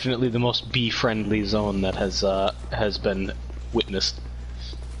 It's definitely the most bee-friendly zone that has been witnessed.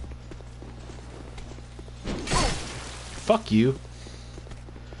 Fuck you.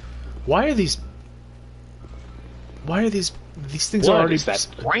 Why are these things What already? is that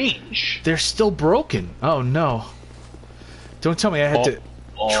range? They're still broken. Oh no! Don't tell me I had to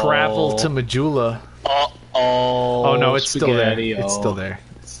travel to Majula. Oh no, it's still there. It's still there.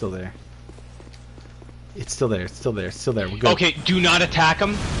 It's still there. It's still there. It's still there. It's still there. We're good. Okay, do not attack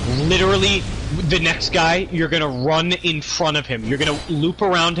him. Literally, the next guy, you're gonna run in front of him. You're gonna loop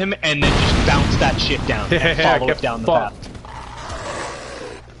around him and then just bounce that shit down and follow Get it down the fucked. path.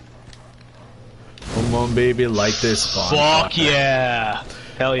 Come on, baby, light this bonfire. Fuck yeah!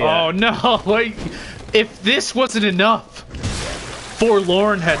 Hell yeah! Oh no! Wait, if this wasn't enough,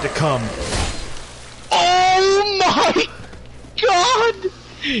 Forlorn had to come. Oh my god!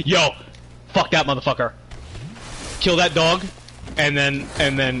 Yo, fuck that motherfucker. Kill that dog, and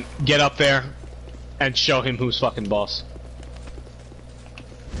then get up there and show him who's fucking boss.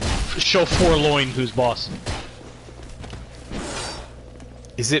 Show Forlorn who's boss.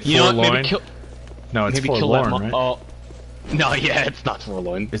 Is it You know what? Forlorn? Maybe kill. No, it's Maybe kill that. Forlorn, right? Oh, no, yeah, it's not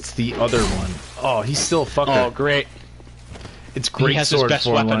Forlorn. It's the other one. Oh, he's still a fucker. Oh, great. It's great He has sword his best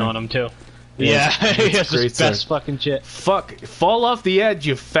Forlorn. weapon on him too. Yeah, Yeah, it's he has great his best sword. fucking shit. Fuck! Fall off the edge,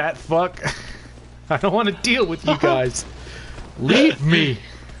 you fat fuck! I don't want to deal with you guys. Leave me!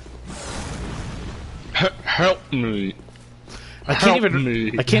 Help me. I can't Help even.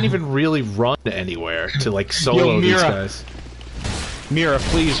 me. I can't even really run anywhere to like solo Yo, these Mira. guys. Mira,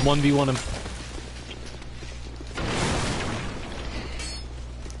 please 1v1 him.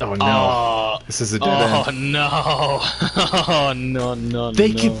 Oh no. This is a dead Oh end. no. Oh no.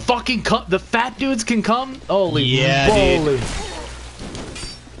 They can fucking come. The fat dudes can come? Holy Yeah, moly. dude.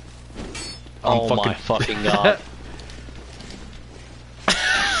 I'm Oh my fucking god.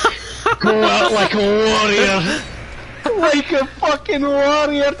 Go out like a warrior. Like a fucking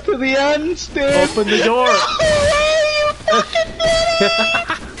warrior to the end, dude. Open the door. You fucking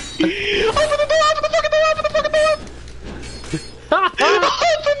idiot. Open the door, open the fucking door, open the fucking door.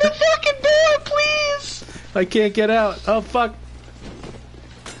 Open the fucking door, please. I can't get out. Oh fuck.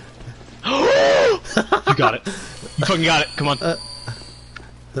 You got it. You fucking got it. Come on. Down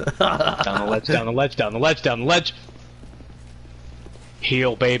the ledge, down the ledge, down the ledge, down the ledge.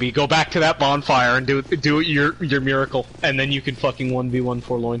 Heal, baby. Go back to that bonfire and do your miracle, and then you can fucking 1v1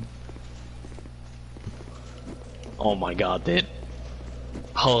 Forlorn. Oh my god, dude.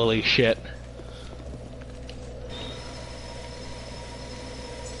 Holy shit.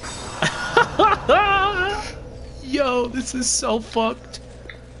 Yo, this is so fucked.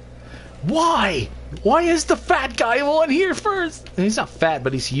 Why? Why is the fat guy on here first? He's not fat,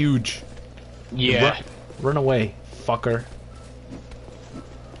 but he's huge. Yeah. Run away, fucker.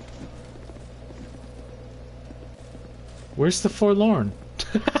 Where's the forlorn?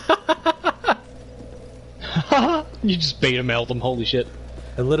 You just beta mailed him, holy shit.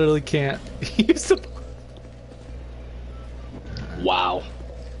 I literally can't. Use the... Wow.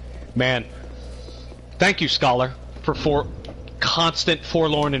 Man. Thank you, Scholar, for constant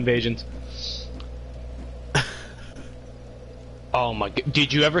forlorn invasions. Oh my god.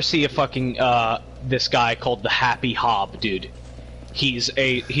 Did you ever see a fucking, this guy called the Happy Hob, dude? He's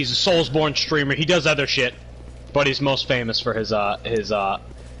a Soulsborne streamer. He does other shit, but he's most famous for his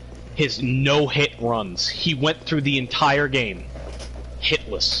no-hit runs. He went through the entire game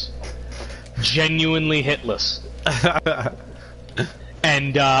hitless. Genuinely hitless.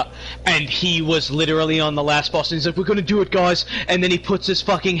 And he was literally on the last boss, and he's like, "We're gonna do it, guys." And then he puts his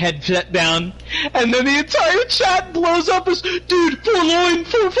fucking headset down, and then the entire chat blows up as, "Dude, forlorn,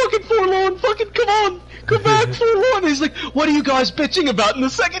 fucking come on, come back, forlorn." And he's like, "What are you guys bitching about?" And the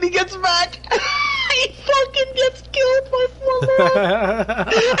second he gets back, he fucking gets killed by forlorn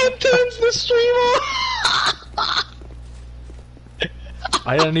and turns the stream off.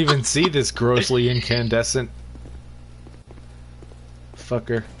 I didn't even see this grossly incandescent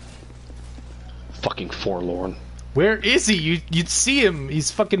fucker. Fucking forlorn. Where is he? You'd see him. He's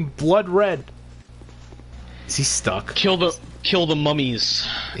fucking blood red. Is he stuck? Kill the mummies.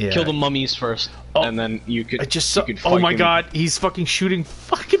 Yeah. Kill the mummies first, and then you could. I just saw. You could Oh fight my him. god, he's fucking shooting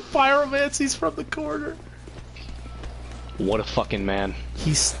fucking pyromancies from the corner. What a fucking man.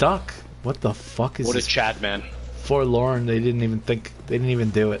 He's stuck. What the fuck is What a this? Chad man. Forlorn, they didn't even think. They didn't even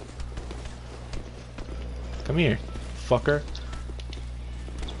do it. Come here, fucker.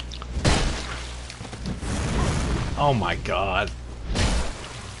 Oh my god.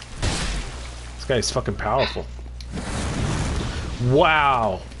 This guy's fucking powerful.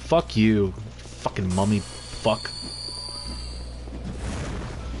 Wow. Fuck you. Fucking mummy fuck.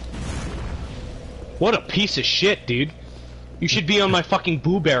 What a piece of shit, dude. You should be on my fucking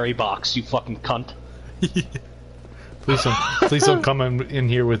blueberry box, you fucking cunt. Please don't come in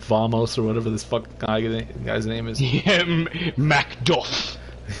here with Vamos or whatever this fuck guy's name is. Yeah, Macduff.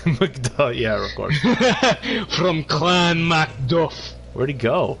 McDuff, yeah, of course. From Clan Macduff. Where'd he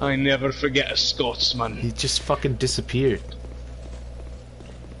go? I never forget a Scotsman. He just fucking disappeared.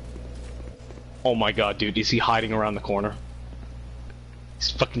 Oh my god, dude, is he hiding around the corner?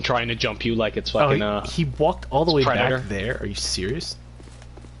 He's fucking trying to jump you like it's fucking, he walked all the way Predator. back there? Are you serious?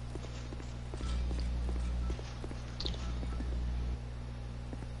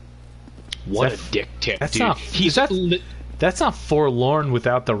 What Is a that- dick tip, that's dude. not- He's is that- That's not forlorn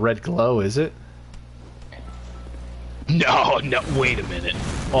without the red glow, is it? No, wait a minute.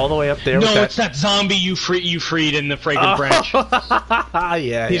 All the way up there No, with that... it's that zombie you freed in the fragrant branch. yeah,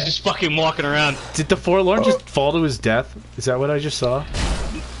 He's yeah. just fucking walking around. Did the forlorn just fall to his death? Is that what I just saw?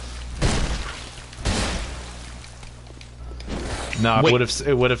 No, Wait.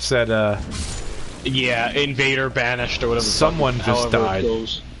 it would have said Yeah, invader banished or whatever. Someone just however it died.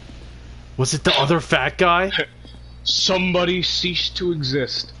 goes. was it the other fat guy? Somebody ceased to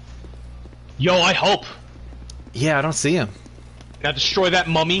exist. Yo, I hope. Yeah, I don't see him. Now destroy that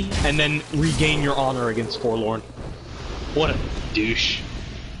mummy and then regain your honor against Forlorn. What a douche.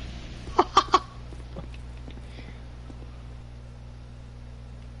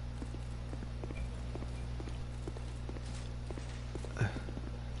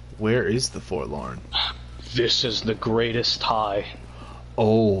 Where is the forlorn? This is the greatest high.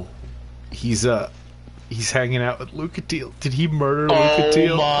 Oh, he's He's hanging out with Lucatile. Did he murder Oh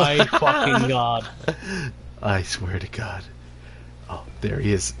Lucatile? my fucking god. I swear to God. Oh, there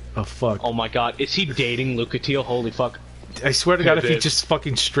he is. Oh, fuck. Oh my god. Is he dating Lucatile? Holy fuck. I swear to God, if he Dude. just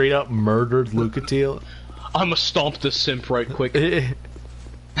fucking straight up murdered Lucatile. I'ma stomp this simp right quick.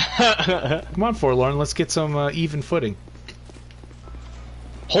 Come on, Forlorn, let's get some even footing.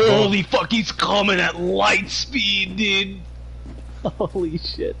 Holy fuck, he's coming at light speed, dude. Holy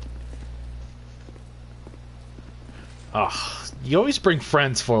shit. Ah, you always bring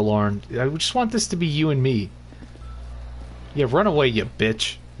friends, Forlorn. I just want this to be you and me. Yeah, run away, you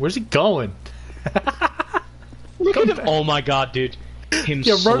bitch. Where's he going? Look Come at him. back. Oh my god, dude. Him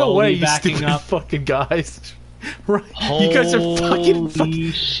Yeah, run slowly away, you backing stupid up. fucking guys. Right. You guys are fucking.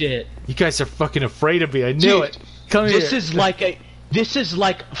 Holy shit. You guys are fucking afraid of me. I knew Dude, it. Come This here. is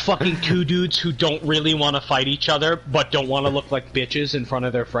like fucking two dudes who don't really want to fight each other, but don't want to look like bitches in front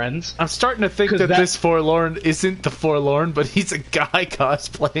of their friends. I'm starting to think 'Cause that that- this Forlorn isn't the Forlorn, but he's a guy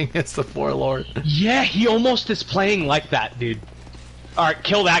cosplaying as the Forlorn. Yeah, he almost is playing like that, dude. Alright,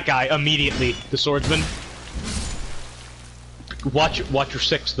 kill that guy immediately, the swordsman. Watch your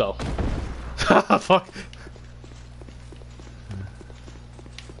six, though. Fuck.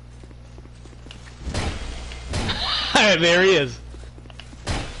 There he is.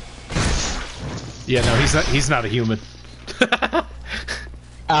 Yeah, no, he's not a human.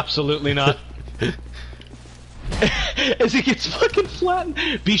 Absolutely not. As he gets fucking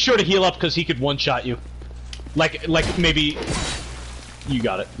flattened. Be sure to heal up, because he could one-shot you. Like maybe... You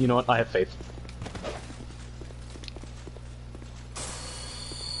got it. You know what? I have faith.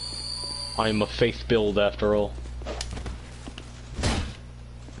 I am a faith build, after all.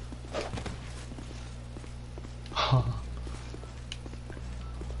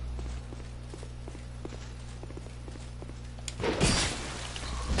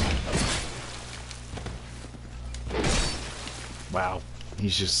 Wow.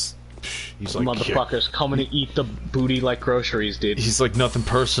 He's like Motherfuckers coming to eat the booty like groceries, dude. He's like nothing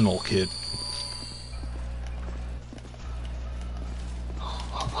personal, kid.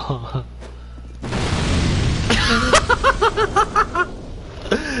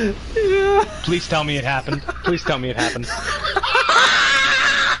 Yeah. Please tell me it happened. Please tell me it happened.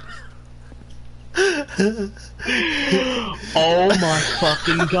 Oh my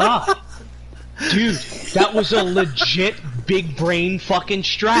fucking god. Dude, that was a legit big brain fucking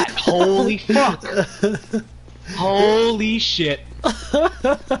strat. Holy fuck. Holy shit.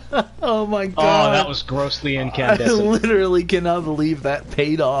 Oh my god. Oh, that was grossly I incandescent. literally cannot believe that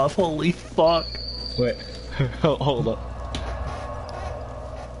paid off. Holy fuck. Wait. Hold up.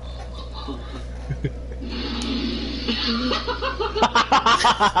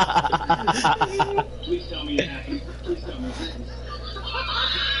 Please tell me it happened. Please tell me it happened.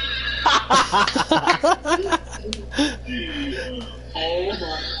 Oh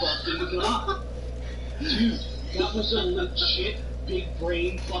my fucking god. Dude, that was a legit big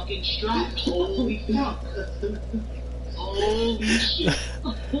brain fucking strat. Holy fuck. Holy shit.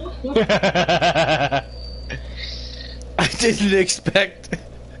 I didn't expect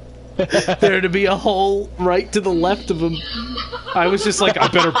there to be a hole right to the left of him. I was just like, I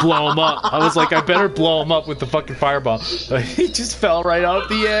better blow him up. I was like, I better blow him up with the fucking fireball. He just fell right off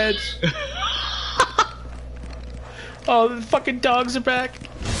the edge. Oh, the fucking dogs are back.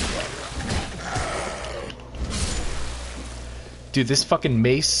 Dude, this fucking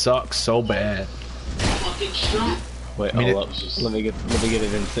mace sucks so bad. Fucking strat. Wait, mean, hold up. Let me get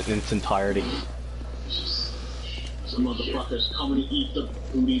it in its entirety. Some motherfuckers coming to eat the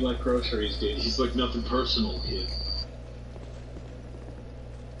booty like groceries, dude. He's like nothing personal, kid.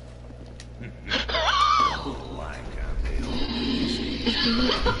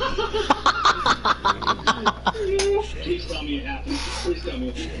 Please tell me it happened. Please tell me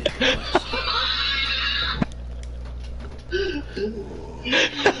it happened.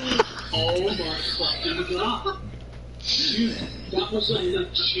 Oh my fucking god. Dude, that was a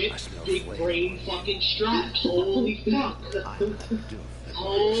legit big brain fucking strat. Holy fuck.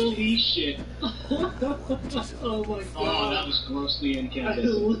 Holy shit. Oh my god. Oh, that was grossly incandescent. I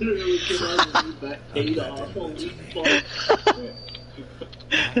literally cannot believe that paid off. Holy fuck.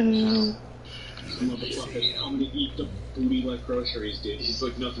 Some motherfuckers coming to eat the booty like groceries, dude. He's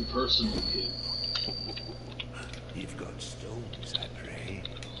like nothing personal, kid. You've got stones, I pray.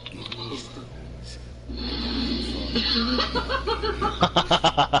 Give me stones.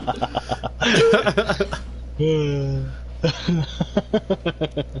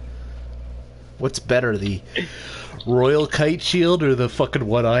 What's better, the royal kite shield or the fucking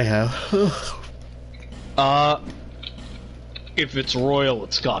one I have? If it's royal,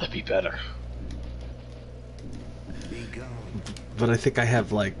 it's gotta be better. But I think I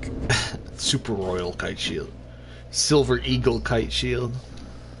have, like, Super Royal Kite Shield. Silver Eagle Kite Shield.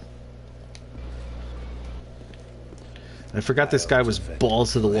 I forgot this guy was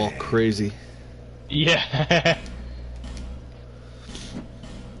balls to the wall crazy. Yeah.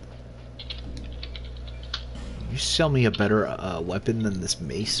 You sell me a better weapon than this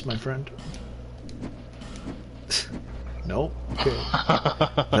mace, my friend? Nope. Okay.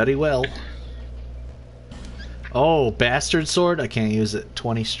 Very well. Oh, bastard sword? I can't use it.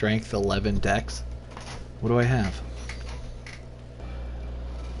 20 strength, 11 dex. What do I have?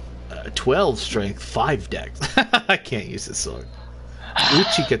 12 strength, 5 dex. I can't use this sword.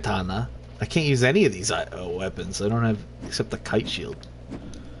 Uchi katana. I can't use any of these weapons. I don't have except the kite shield.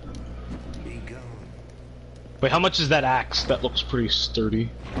 Wait, how much is that axe? That looks pretty sturdy.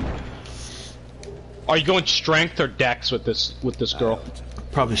 Are you going strength or dex with this girl?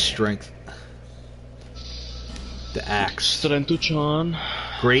 Probably strength. The axe. Strength-chan.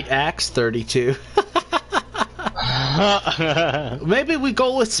 Great axe, 32. Maybe we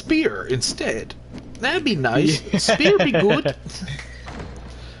go with spear instead. That'd be nice. Yeah. Spear be good.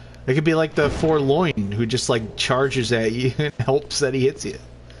 It could be like the forlorn who just like charges at you and hopes that he hits you.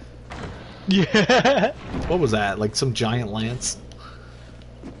 Yeah. What was that? Like some giant lance?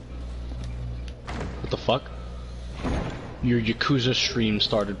 What the fuck? Your Yakuza stream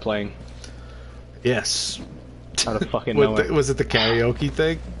started playing. Yes. Out of fucking nowhere. Was it the karaoke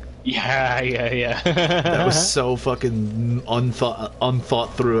thing? Yeah. That was so fucking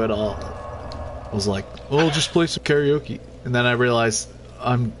unthought through at all. I was like, oh, just play some karaoke. And then I realized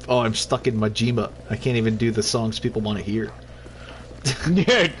I'm stuck in Majima. I can't even do the songs people want to hear.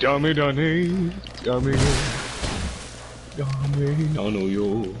 Yeah, dummy, dummy, dummy, dummy, no,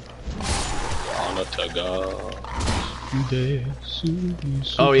 yo,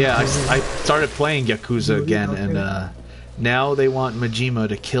 oh yeah, I started playing Yakuza again, and now they want Majima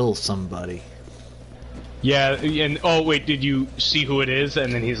to kill somebody. Yeah, and oh wait, did you see who it is?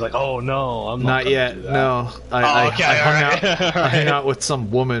 And then he's like, "Oh no, I'm not yet." No, I hung out with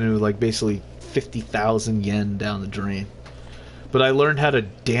some woman who like basically 50,000 yen down the drain. But I learned how to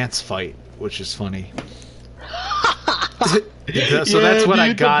dance fight, which is funny. So that's what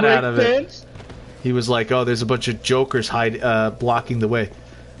I got out of it. He was like, "Oh, there's a bunch of jokers blocking the way."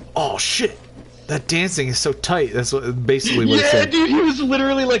 Oh shit! That dancing is so tight. That's basically what he said. Yeah, dude, he was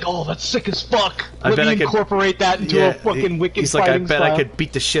literally like, "Oh, that's sick as fuck." Let me incorporate that into a fucking wicked He's like, fighting I bet style. I could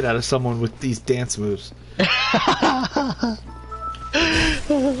beat the shit out of someone with these dance moves. The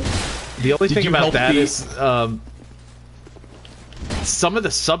only thing about that is, some of the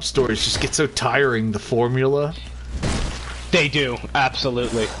sub-stories just get so tiring, the formula. They do,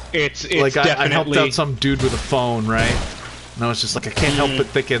 absolutely. It's like, definitely... I helped out some dude with a phone, right? And I was just like, I can't help but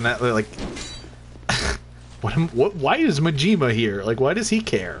thinking that, like... Why is Majima here? Like, why does he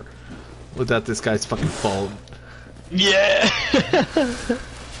care? Without this guy's fucking phone. Yeah!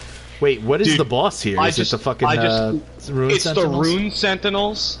 Wait, what is the boss here? Is it the fucking Rune Sentinels? It's the Rune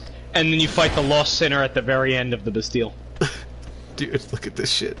Sentinels, and then you fight the Lost Sinner at the very end of the Bastille. Dude, look at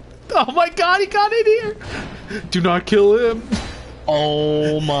this shit. Oh my god, he got in here! Do not kill him!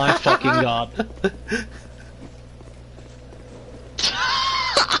 Oh my fucking god.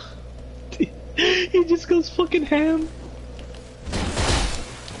 He just goes fucking ham.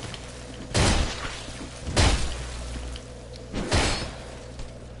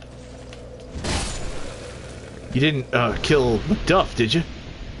 You didn't kill Duff, did you?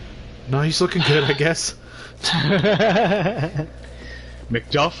 No, he's looking good, I guess.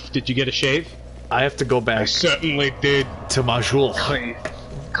 McDuff, did you get a shave? I have to go back. I certainly did. To Majul.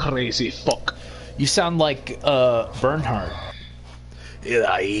 Crazy fuck. You sound like Bernhard.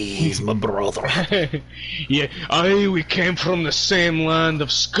 Yeah, he's my brother. Yeah, we came from the same land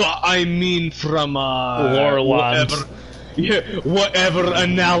of Scott. I mean, from Lorland. Whatever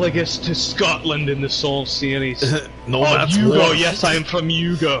analogous to Scotland in the Soul series. No, that's Yugo. Wolf. Yes, I am from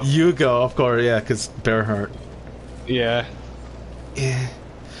Yugo. Yugo, of course, yeah, because Bernhard. Yeah. Yeah.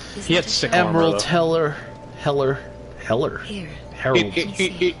 He had sick Emerald armor, Heller. Here. Harold.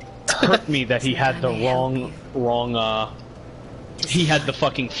 It hurt me that he had the wrong. He had the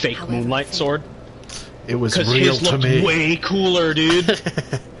fucking fake Moonlight sword. It was Because real his to looked me. way cooler, dude.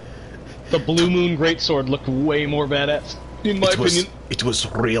 The Blue Moon Greatsword looked way more badass, in my opinion. It was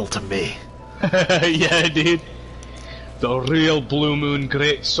real to me. Yeah, dude. The real Blue Moon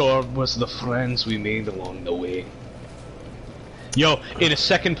Greatsword was the friends we made along the way. Yo, in a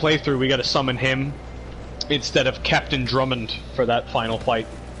second playthrough, we gotta summon him instead of Captain Drummond for that final fight,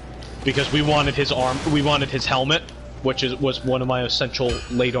 because we wanted his his helmet, which was one of my essential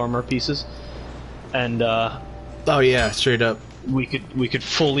late armor pieces, and Oh yeah, straight up. we could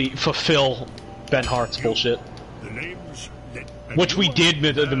fully fulfill Ben Hart's bullshit. The names that Which we did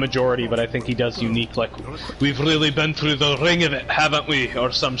with the majority, but I think he does unique, like, we've really been through the ring of it, haven't we?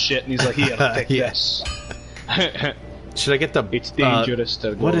 Or some shit, and he's like, here, take this. Should I get the... It's dangerous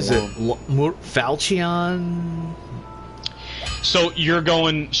to go what is alone. it? Falchion? So, you're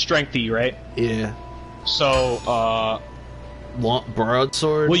going strengthy, right? Yeah. So,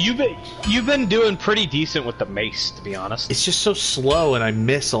 Broadsword? well, you've been doing pretty decent with the mace, to be honest. It's just so slow, and I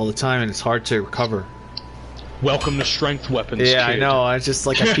miss all the time, and it's hard to recover. Welcome to strength weapons, Yeah, kid. I know. I just,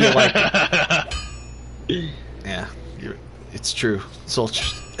 like, I feel like... yeah, it's true. It's all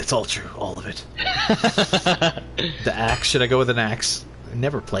true. All of it. The axe. Should I go with an axe? I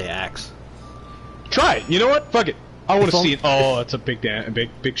never play axe. Try it. You know what? Fuck it. I want to If see it. Oh, that's a big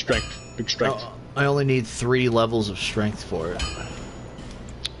strength. Big strength. I only need 3 levels of strength for it.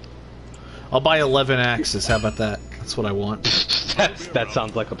 I'll buy 11 axes. How about that? That's what I want. That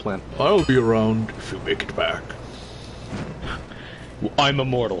sounds like a plan. I'll be around if you make it back. I'm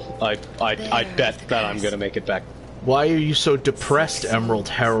immortal. I bet that I'm gonna make it back. Why are you so depressed, Emerald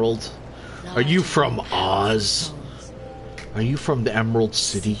Herald? Are you from Oz? Are you from the Emerald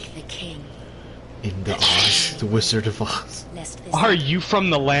City? The king. In the Oz, the Wizard of Oz. Lest this Are you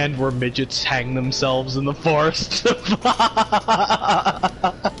from the land where midgets hang themselves in the forest?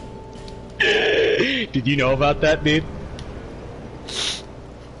 Did you know about that, dude?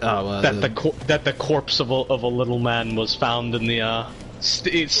 Oh, That the corpse of a little man was found in the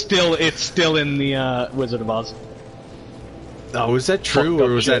it's still in the Wizard of Oz. Oh, is that true, Fucked up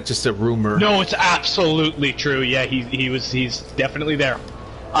or was shit. that just a rumor? No, it's absolutely true. Yeah, he's definitely there.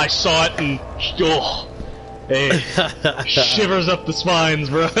 I saw it and hey, shivers up the spines,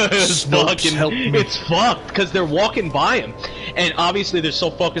 bro. It's Snopes, help me. It's fucked because they're walking by him, and obviously they're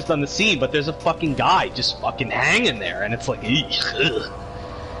so focused on the scene, but there's a fucking guy just fucking hanging there, and it's like, ugh.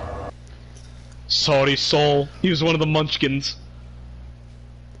 Sorry, soul. He was one of the Munchkins.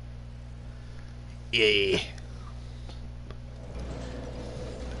 Yeah.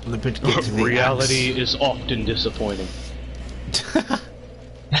 Let me get to the Reality is often disappointing.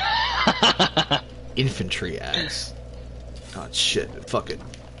 Infantry axe. Oh shit! Fuck it.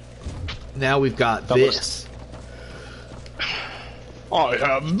 Now we've got That this. I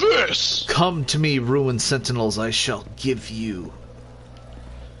have this. Come to me, ruined sentinels. I shall give you.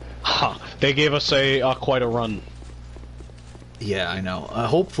 Ha! They gave us quite a run. Yeah, I know.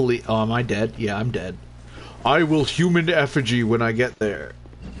 Hopefully. Oh, am I dead? Yeah, I'm dead. I will human effigy when I get there.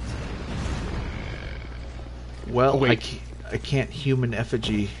 Well, Wait. I can't human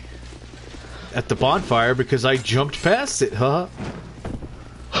effigy at the bonfire because I jumped past it, huh?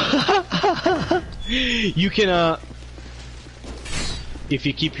 You can, if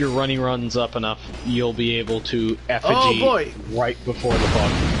you keep your running runs up enough, you'll be able to effigy Oh, boy. right before the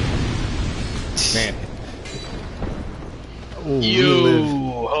bug. Man. Oh, we You! live.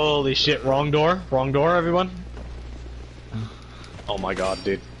 Holy shit, wrong door, everyone. Oh my god,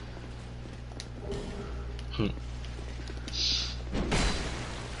 dude.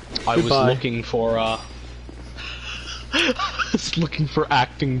 I was Goodbye. looking for, I was looking for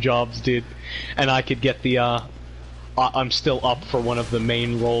acting jobs, dude. And I could get the, I'm still up for one of the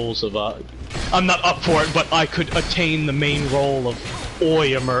main roles of, I'm not up for it, but I could attain the main role of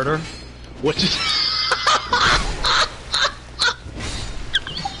Oi, a murder. Which is...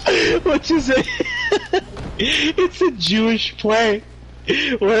 which is a... it's a Jewish play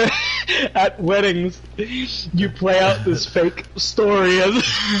where at weddings you play out this fake story of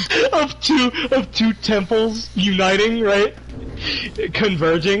two temples uniting, right?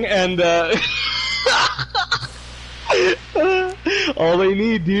 Converging, and all they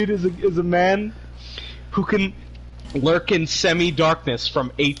need, dude, is a man who can lurk in semi-darkness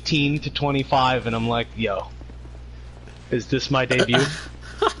from 18 to 25, and I'm like, yo, is this my debut?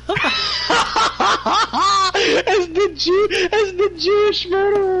 As the Jewish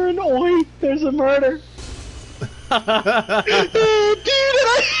murderer in Oi, there's a murder. Dude, and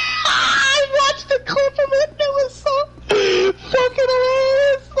I watched a clip of it, and it was so fucking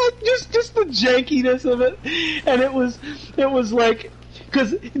hilarious. Like, just the jankiness of it. And it was like,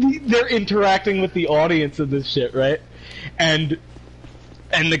 because they're interacting with the audience in this shit, right? And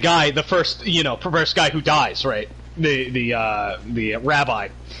the guy, the first, perverse guy who dies, right? The rabbi.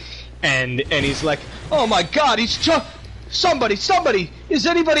 And he's like, oh my god, somebody, is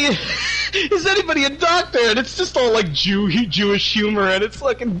anybody a doctor? And it's just all like Jewish humor, and it's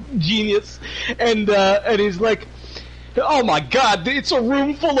like genius. And he's like, oh my god, it's a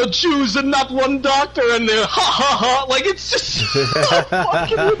room full of Jews and not one doctor, and they're ha ha ha, like it's just so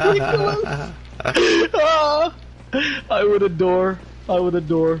fucking ridiculous. I would adore. I would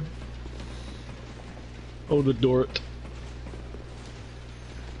adore it.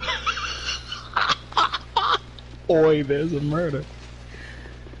 Oi, there's a murder.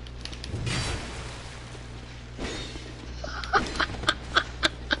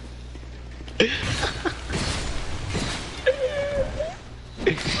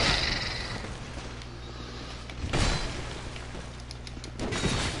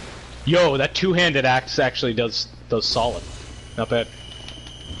 Yo, that two-handed axe actually does solid. Not bad.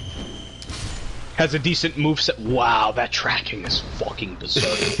 Has a decent moveset. Wow, that tracking is fucking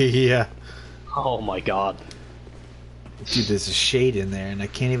berserk. Yeah. Oh my god. Dude, there's a shade in there and I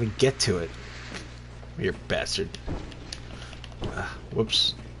can't even get to it. You bastard.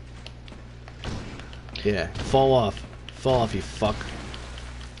 Whoops. Yeah, fall off. Fall off, you fuck.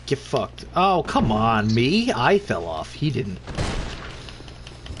 Get fucked. Oh, come on, me? I fell off. He didn't.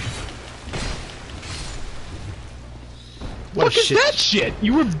 What What is shit. that shit?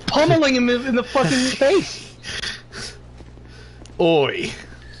 You were pummeling him in the fucking face. Oi.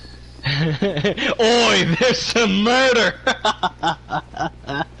 Oi, there's some murder.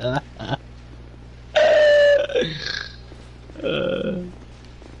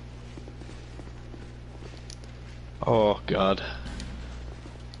 Oh god.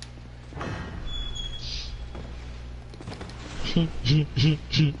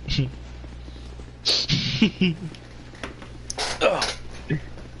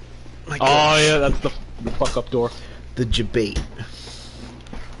 My Oh gosh. yeah, that's the fuck up door. The debate.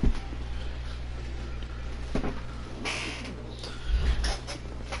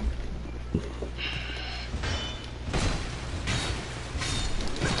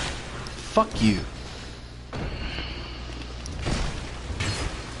 Fuck you.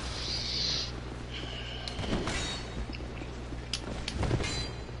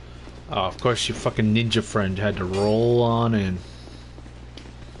 Oh, of course your fucking ninja friend had to roll on in.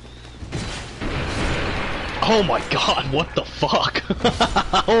 Oh my god, what the fuck?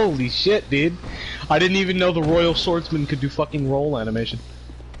 Holy shit, dude. I didn't even know the Royal Swordsman could do fucking roll animation.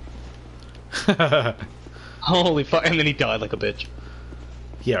 Holy fuck, and then he died like a bitch.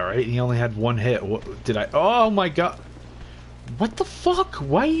 Yeah, right? He only had one hit. What did I... Oh my god. What the fuck?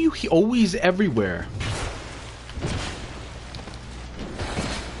 Why are you always everywhere?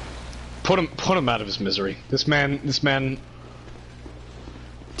 Put him out of his misery. This man...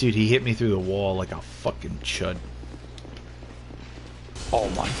 Dude, he hit me through the wall like a fucking chud. Oh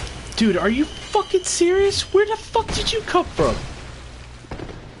my... Dude, are you fucking serious? Where the fuck did you come from?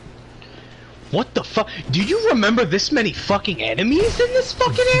 What the fuck? Do you remember this many fucking enemies in this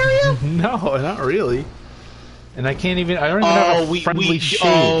fucking area? No, not really. And I can't even... I don't even have a friendly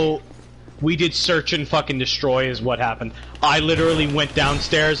shade. We did search and fucking destroy is what happened. I literally went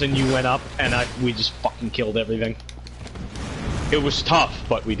downstairs and you went up and we just fucking killed everything. It was tough,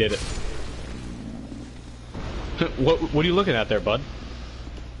 but we did it. What are you looking at there, bud?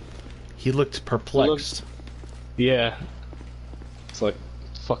 He looked perplexed. Yeah. It's like,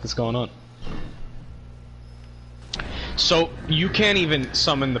 what the fuck is going on? So, you can't even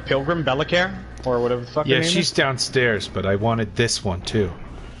summon the Pilgrim Bellacaire? Or whatever the fuck her Yeah, name she's is? downstairs, but I wanted this one too.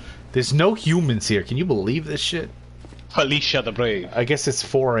 There's no humans here. Can you believe this shit? Felicia the Brave. I guess it's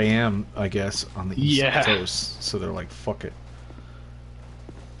 4 a.m., I guess, on the East Yeah. Coast. So they're like, fuck it.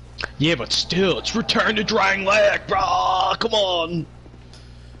 Yeah, but still, it's Return to Drangleic, brah! Come on!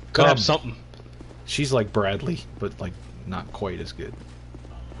 Gotta have something. She's like Bradley, but like not quite as good.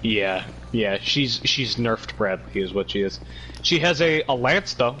 Yeah, she's nerfed Bradley is what she is. She has a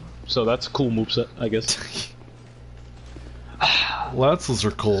lance though, so that's a cool moveset, I guess. Lances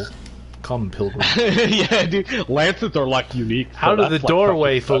are cool. Come, Pilgrim. Yeah, dude, lances are like unique. Out so of the that's, like,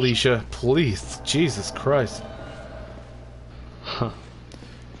 doorway, fucking Felicia. Please. Jesus Christ.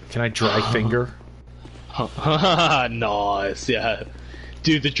 Can I dry finger? Nice, yeah.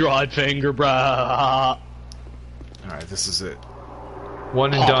 Dude, the dried finger, bruh. Alright, this is it.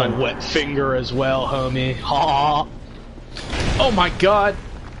 One and Pop done. a wet finger as well, homie. Ha! Oh my god!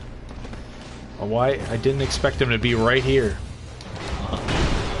 Oh, why? I didn't expect him to be right here.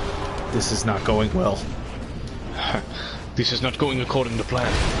 This is not going well. This is not going according to plan.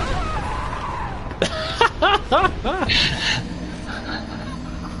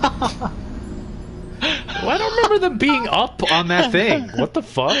 Well, I don't remember them being up on that thing. What the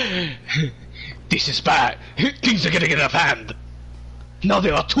fuck? This is bad. Things are getting out of hand. Now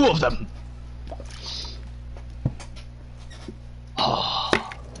there are two of them.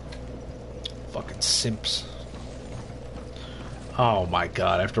 Fucking simps. Oh my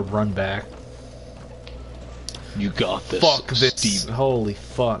god, I have to run back. You got this. Fuck this. Steve. Holy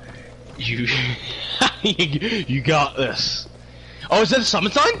fuck. You. You got this. Oh, is that a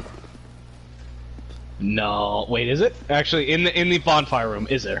summon sign? No, wait, is it? Actually, in the bonfire room,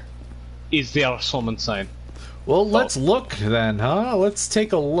 is there? Is there a summon sign? Well, let's look then, huh? Let's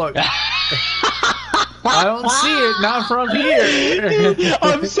take a look. I don't see it, not from here.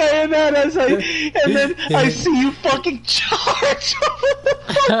 I'm saying that and then I see you fucking charge over the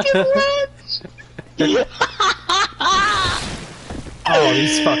fucking ledge. Oh,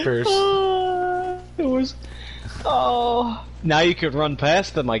 these fuckers. It was. Oh, now you could run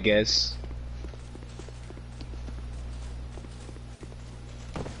past them, I guess.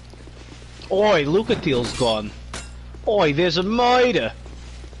 Oi, Lucatiel's gone. Oi, there's a miter.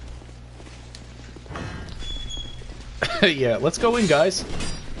 Yeah, let's go in, guys.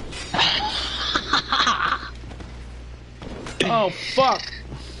 Oh, fuck.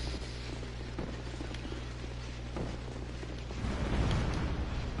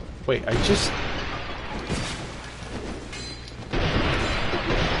 Wait, I just...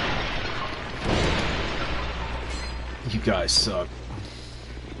 You guys suck.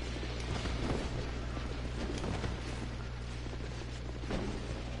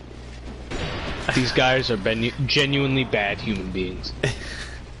 These guys are genuinely bad human beings.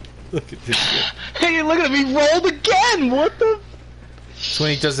 Look at this shit. Hey, look at him! He rolled again! What the? It's when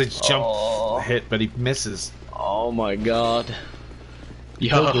he does a jump hit, but he misses. Oh my god.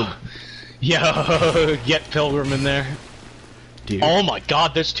 Yo. Pilgrim. Yo, get Pilgrim in there. Dude. Oh my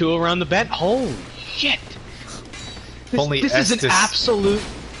god, there's two around the bend. Holy shit. This is an absolute...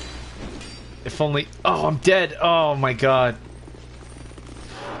 If only... Oh, I'm dead. Oh my god.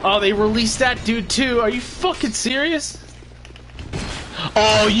 Oh, they released that dude too. Are you fucking serious?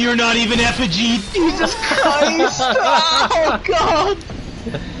 Oh, you're not even effigy. Jesus Christ. Oh god.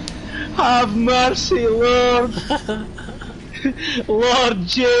 Have mercy, Lord. Lord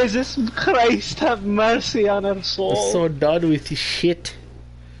Jesus Christ, have mercy on our soul. I'm so done with this shit.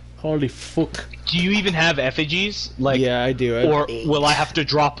 Holy fuck. Do you even have effigies? Like, yeah, I do. Or will I have to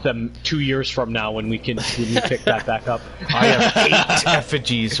drop them 2 years from now when we pick that back up? I have 8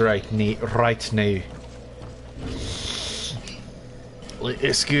 effigies right now.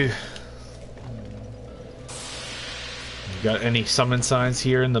 Let's go. You got any summon signs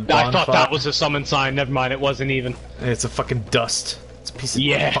here in the bonfire? I thought that was a summon sign. Never mind, it wasn't even. It's a fucking dust. It's a piece of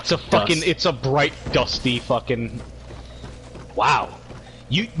it's a bright, dusty fucking. Wow.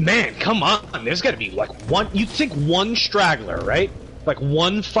 Man, come on. There's gotta be like one. You'd think one straggler, right? Like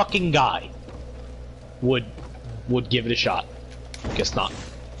one fucking guy would give it a shot. Guess not.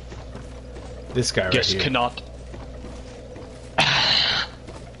 This guy right Guess here. cannot.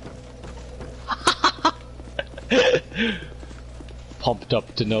 Pumped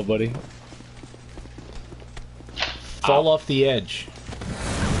up to nobody. Fall off the edge.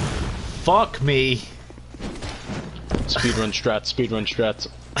 Fuck me. Speedrun strats.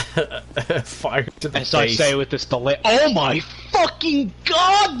 Fire to the As I face. say with this delay. Oh my fucking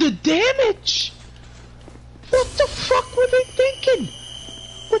god, the damage! What the fuck were they thinking?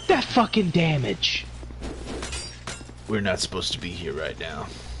 With that fucking damage? We're not supposed to be here right now.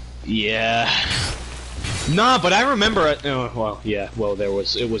 Yeah. Nah, but I remember it. Oh, well, yeah. Well, it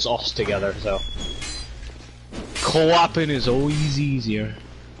was us together, so. Co-oping is always easier.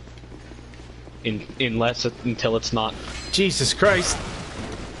 Until it's not. Jesus Christ.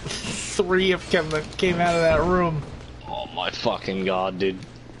 3 of them came out of that room. Oh my fucking god, dude.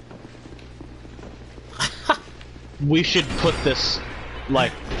 We should put this,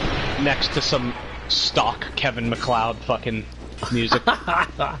 like, next to some stock Kevin MacLeod fucking music.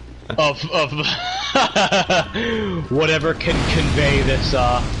 of whatever can convey this,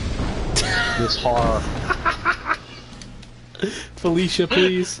 this horror. Felicia,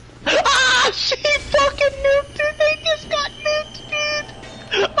 please. Ah! She fucking nuked her! They just got nuked, dude!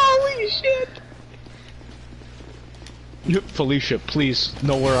 Holy shit! Felicia, please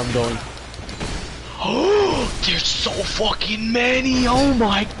know where I'm going. Oh, there's so fucking many! Oh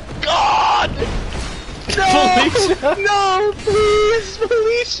my god! No! Felicia? No, please,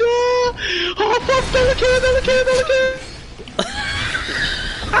 Felicia! Oh fuck,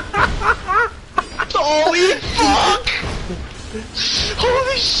 Holy fuck!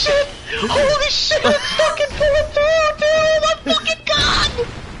 Holy shit! Holy shit! It's fucking pulling through, dude! Oh my fucking god!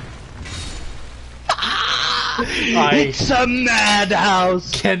 It's a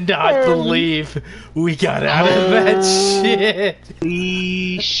madhouse! Cannot believe we got out of that shit.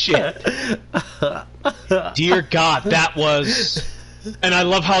 Holy shit. Dear God, that was... And I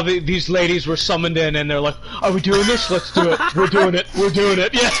love how these ladies were summoned in and they're like, are we doing this? Let's do it. We're doing it. We're doing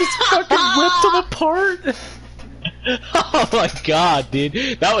it. Yeah. Just fucking ripped them apart. Oh my god,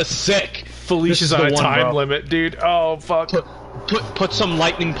 dude. That was sick. Felicia's This is on a the one, time bro. limit, dude. Oh, fuck. Put some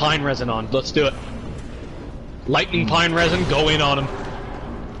lightning pine resin on. Let's do it. Lightning pine resin, go in on him.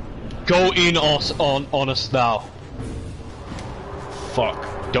 Go in on us now.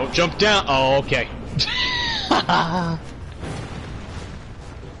 Fuck. Don't jump down. Oh, okay.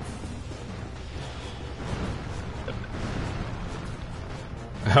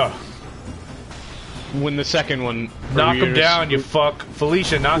 Oh. When the second one Knock him rears- down, you fuck.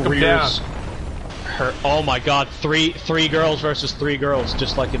 Felicia, knock him down. rears her. Oh my god, three girls versus 3 girls,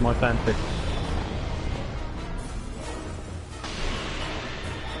 just like in my fanfic.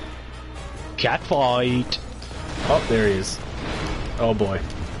 Catfight. Oh, there he is. Oh, boy.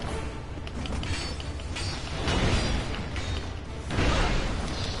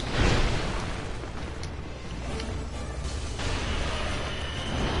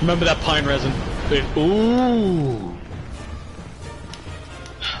 Remember that pine resin? Ooh.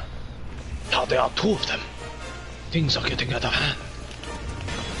 Now there are 2 of them. Things are getting out of hand.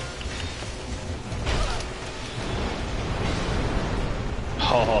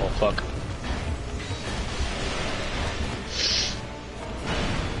 Oh, fuck.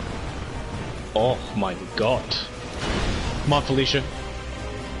 Oh my god. Come on, Felicia.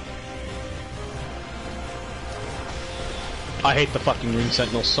 I hate the fucking Ring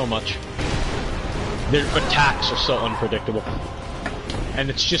Sentinels so much. Their attacks are so unpredictable. And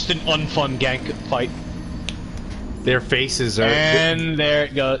it's just an unfun gank fight. Their faces are... And there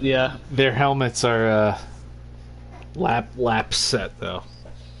it goes, yeah. Their helmets are, lap set, though.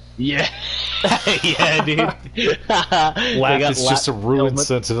 Yeah. Yeah, dude. Lap is just a ruined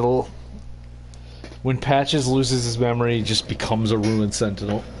sentinel. When Patches loses his memory, he just becomes a ruined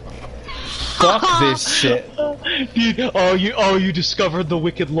sentinel. Fuck this shit. Dude, you discovered the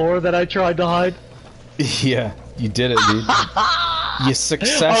wicked lore that I tried to hide? Yeah, you did it, dude. You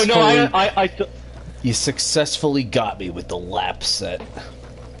successfully... Oh no, You successfully got me with the lap set.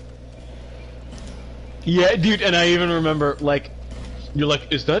 Yeah, dude, and I even remember, like, you're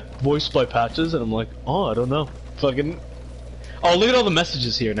like, is that voiced by Patches? And I'm like, oh, I don't know. Fucking... Oh, look at all the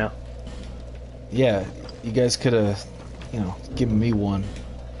messages here now. Yeah, you guys could have, you know, given me one.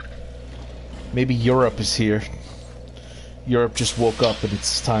 Maybe Europe is here. Europe just woke up and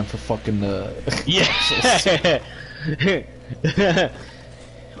it's time for fucking, Yeah!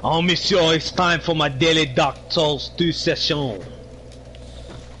 Oh, monsieur, it's time for my daily Dark Souls 2 session.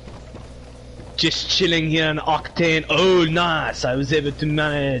 Just chilling here in Octane. Oh, nice! I was able to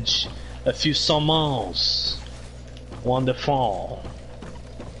manage a few summons. Wonderful.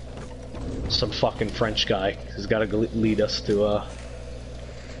 Some fucking French guy has got to lead us to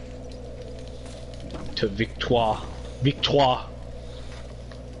victoire. Victoire.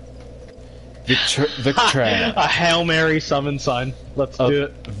 Victra. A Hail Mary summon sign. Let's do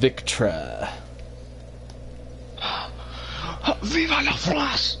it. Victra. Viva la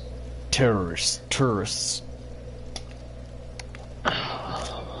France! Tourists.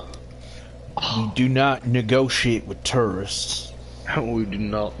 We do not negotiate with tourists. We do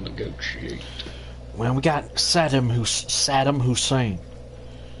not negotiate. Well, we got Saddam Hussein.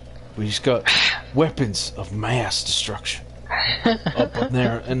 We just got weapons of mass destruction up in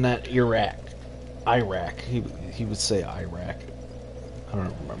there in that Iraq. He would say Iraq. I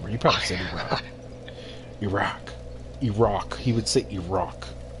don't remember. He probably said Iraq. Iraq. He would say Iraq.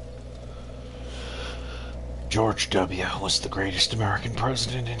 George W. was the greatest American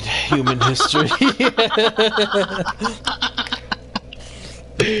president in human history.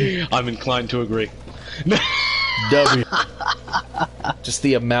 I'm inclined to agree. W. Just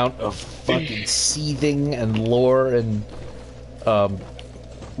the amount of fucking seething and lore and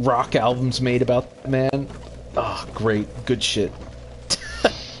rock albums made about that man. Oh, great. Good shit.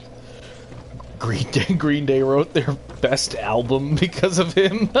 Green Day wrote their best album because of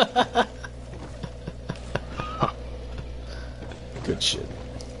him. Good shit.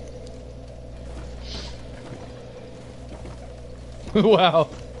 Wow.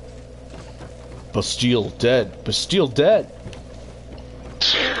 Bastille dead. Bastille dead.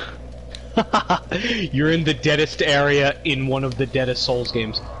 You're in the deadest area in one of the deadest Souls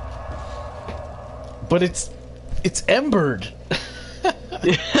games. But it's embered.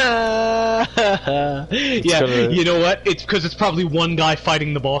 Yeah, you know what? It's because it's probably one guy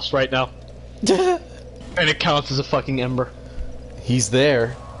fighting the boss right now. And it counts as a fucking ember. He's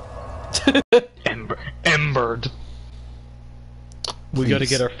there. Embered. We gotta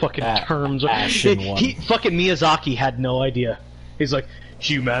get our fucking terms. Ashen one. Fucking Miyazaki had no idea. He's like,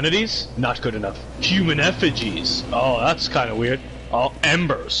 humanities? Not good enough. Human effigies? Oh, that's kind of weird. Oh,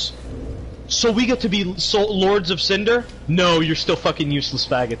 embers. So we get to be Lords of Cinder? No, you're still fucking useless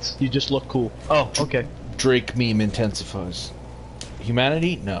faggots. You just look cool. Oh, okay. Drake meme intensifies.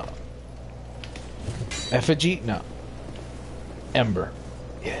 Humanity? No. Effigy? No. Ember?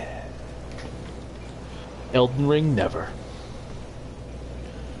 Yeah. Elden Ring? Never.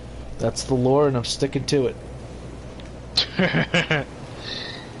 That's the lore, and I'm sticking to it.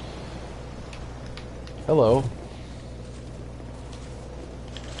 Hello.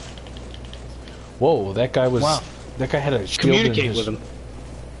 Whoa, that guy was... Wow. That guy had a shield Communicate in his... with him.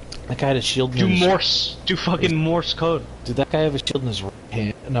 That guy had a shield in Do his... Morse. Do fucking Morse code. Did that guy have a shield in his right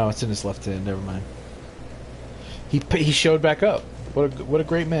hand? No, it's in his left hand. Never mind. He showed back up. What a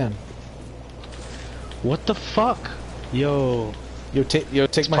great man. What the fuck? Yo.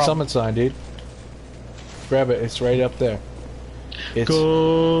 Take my summon sign, dude. Grab it. It's right up there. It's...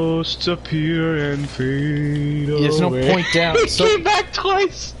 Ghosts appear and fade away. There's no point down. It came back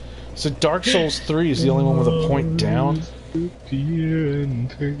twice. So Dark Souls 3 is the only one with a point down?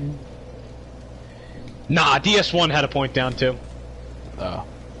 Nah, DS1 had a point down too. Oh.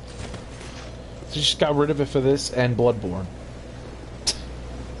 So you just got rid of it for this and Bloodborne.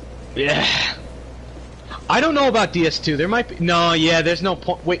 Yeah. I don't know about DS2. There might be... No, yeah, there's no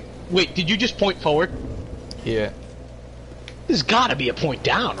point... Wait, did you just point forward? Yeah. There's gotta be a point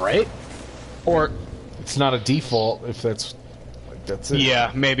down, right? Or... It's not a default if that's it.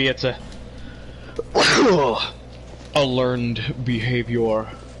 Yeah, maybe it's a... a learned behavior.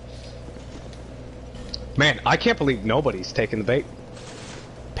 Man, I can't believe nobody's taking the bait.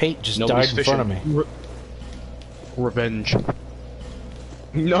 Pate just Nobody's died in fishing. front of me. Revenge.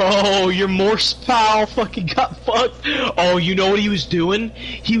 No, your Morse pal fucking got fucked. Oh, you know what he was doing?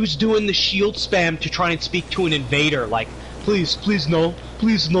 He was doing the shield spam to try and speak to an invader, like, please no,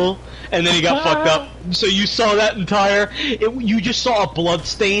 and then he got fucked up. So you saw that entire... you just saw a blood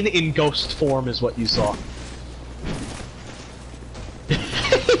stain in ghost form is what you saw.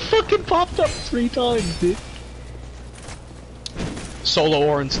 It fucking popped up 3 times, dude. Solo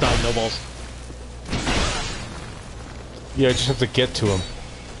Orenstein, no balls. Yeah, I just have to get to him.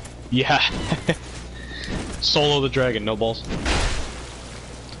 Yeah. Solo the dragon, no balls.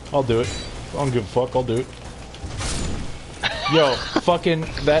 I'll do it. I don't give a fuck, I'll do it. Yo,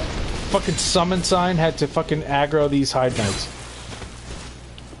 that fucking summon sign had to fucking aggro these Hide Knights.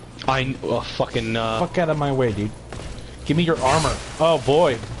 Fuck out of my way, dude. Give me your armor. Oh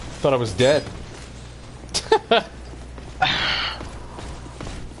boy. Thought I was dead.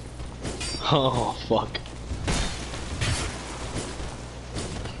 Oh, fuck.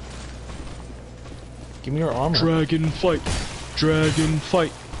 Give me your armor. Dragon fight. Dragon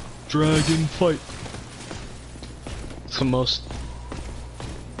fight. Dragon fight. It's the most...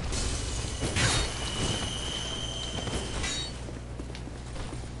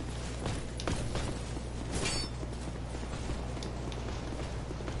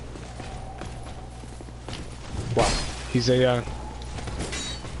 Wow.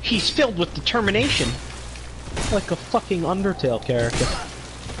 He's filled with determination. Like a fucking Undertale character.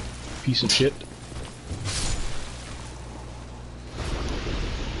 Piece of shit.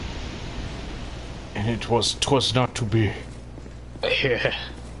 And twas not to be. Yeah.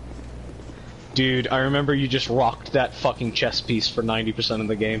 Dude, I remember you just rocked that fucking chess piece for 90% of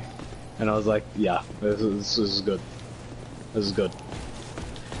the game. And I was like, yeah, this is good. This is good.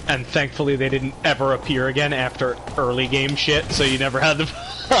 And thankfully they didn't ever appear again after early game shit, so you never had to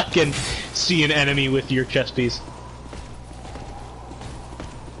fucking see an enemy with your chess piece.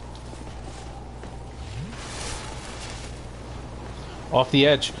 Off the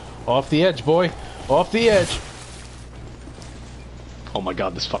edge. Off the edge, boy. Off the edge. Oh my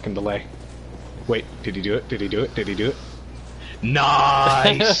god, this fucking delay. Wait, did he do it? Did he do it? Did he do it?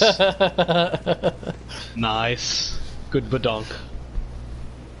 Nice! Nice. Good badonk.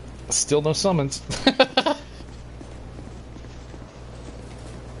 Still no summons.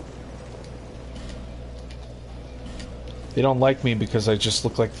 They don't like me because I just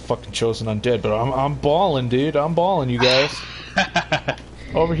look like fucking chosen undead, but I'm balling, dude. I'm balling, you guys.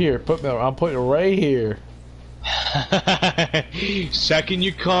 Over here, I'm putting it right here. Second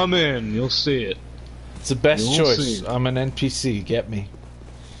you come in, you'll see it. It's the best You'll choice. see. I'm an NPC. Get me.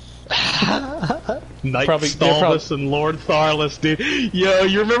 Knight Probably- Stalvis and Lord Tharless, dude. Yo,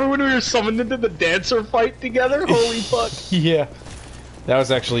 you remember when we were summoned into the dancer fight together? Holy fuck. Yeah, that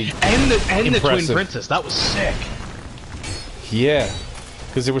was actually And the Twin impressive. Princess, that was sick. Yeah,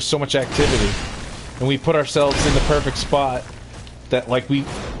 because there was so much activity, and we put ourselves in the perfect spot that, like, we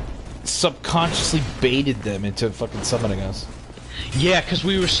subconsciously baited them into fucking summoning us. Yeah, because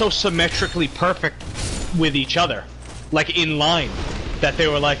we were so symmetrically perfect with each other. Like, in line. that they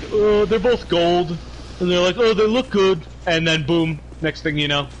were like, oh, they're both gold, and they're like, oh, they look good, and then boom, next thing you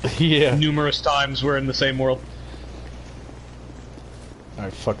know, Yeah. numerous times we're in the same world.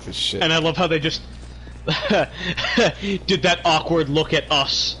 Alright, fuck this shit. And I love how they just did that awkward look at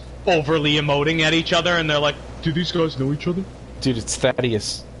us, overly emoting at each other, and they're like, do these guys know each other? Dude, it's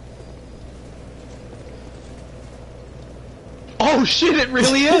Thaddeus. Oh shit, it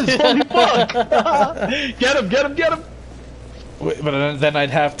really is! Holy fuck! Get him, get him, get him! Wait, but then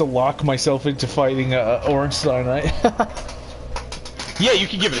I'd have to lock myself into fighting Ornstein, right? Yeah, you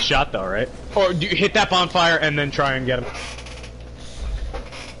can give it a shot though, right? Or do you hit that bonfire and then try and get him?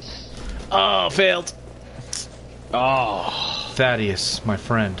 Oh, failed. Oh, Thaddeus, my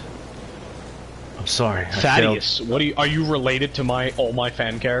friend. I'm sorry. I Thaddeus. What are you related to all my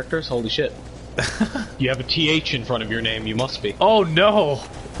fan characters? Holy shit. You have a TH in front of your name, you must be. Oh no!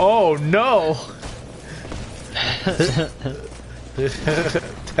 Oh no!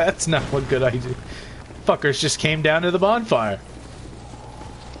 That's not what good idea. Fuckers just came down to the bonfire.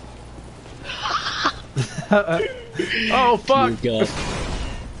 Oh fuck! Dear God.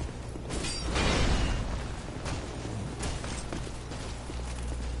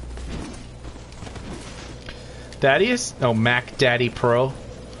 Thaddeus? Oh, Mac Daddy Pro.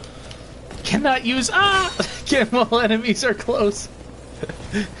 Cannot use again while enemies are close.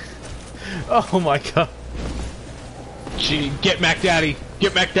 Oh my god. Gee, get Mac Daddy.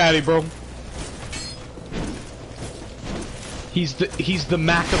 Get Mac Daddy, bro. He's the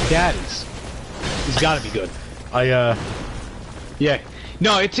Mac of daddies. He's gotta be good. Yeah.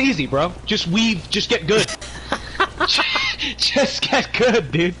 No, it's easy, bro. Just weave, just get good. Just get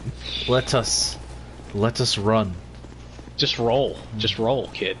good, dude. Let us run. Just roll. Just roll,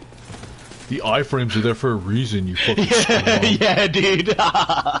 kid. The iframes are there for a reason, you fucking Yeah, dude.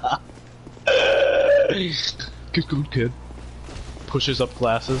 Get good, kid. Pushes up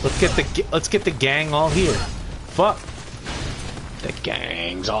glasses. Let's get the gang all here. Fuck. The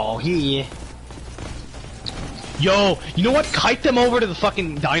gang's all here. Yo, you know what? Kite them over to the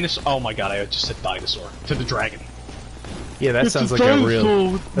fucking dinosaur. Oh my god, I just said dinosaur. To the dragon. Yeah, that sounds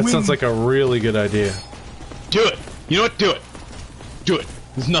like a really good idea. Do it. You know what? Do it. Do it.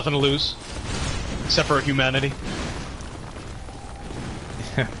 There's nothing to lose. Except for humanity.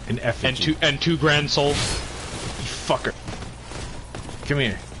 An effigy. And two grand souls. You fucker. Come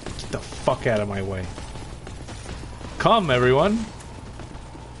here. Get the fuck out of my way. Come, everyone.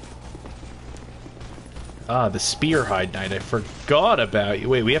 Ah, the Spearhide Knight. I forgot about you.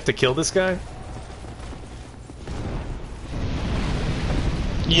 Wait, we have to kill this guy?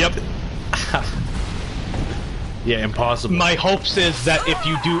 Yep. Yeah, impossible. My hopes is that if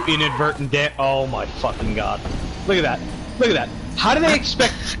you do inadvertent oh my fucking god. Look at that. Look at that. How do they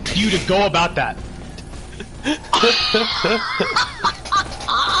expect you to go about that?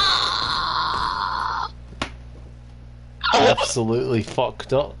 Absolutely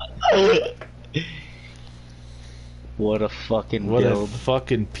fucked up. What a fucking What build. a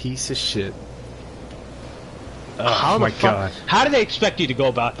fucking piece of shit. Oh How my the fuck, god. How do they expect you to go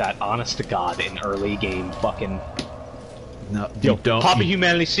about that, honest to god, in early game fucking... No, Yo, you don't. Papa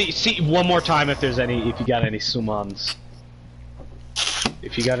Humanity, see one more time if you got any Sumons.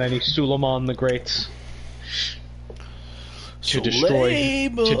 If you got any Suleiman the Greats. To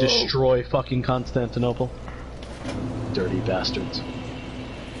destroy fucking Constantinople. Dirty bastards.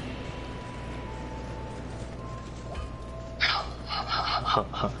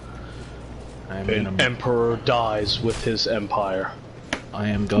 An emperor dies with his empire. I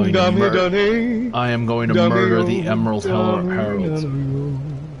am going to murder the Emerald Heralds.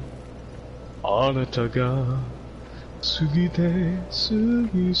 Anataga Sugite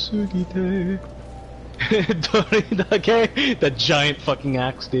Sugite Doridake. That giant fucking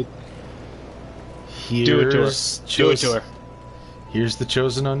axe, dude. Do it to her. Do it to her. Here's the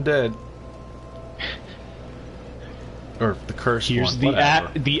chosen undead. Or the cursed Here's one.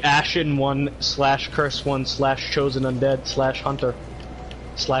 the Ashen one / Cursed one / Chosen undead / Hunter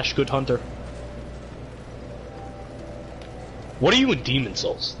 / Good Hunter. What are you in Demon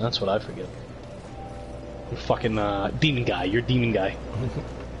Souls? That's what I forget. You're fucking demon guy. You're demon guy.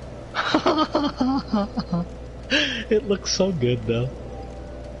 It looks so good though.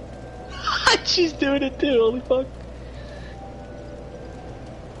 She's doing it too. Holy fuck.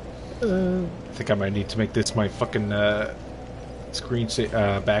 I think I might need to make this my fucking screen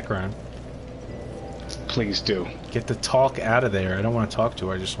background. Please do. Get the talk out of there. I don't want to talk to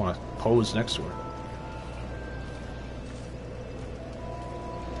her. I just want to pose next to her.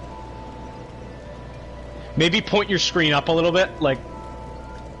 Maybe point your screen up a little bit, like...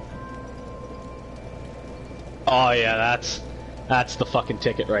 Oh yeah, That's the fucking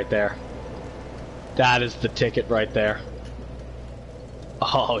ticket right there. That is the ticket right there.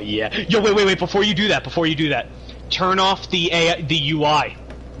 Oh yeah. Yo, wait, before you do that, turn off the UI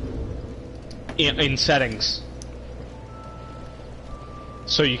in settings.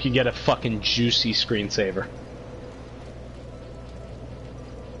 So you can get a fucking juicy screensaver.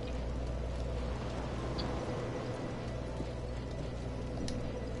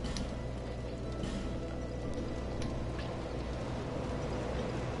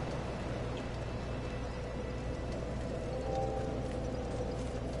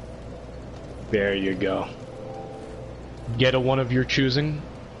 There you go. Get a one of your choosing.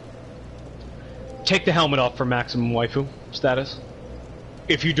 Take the helmet off for maximum waifu status.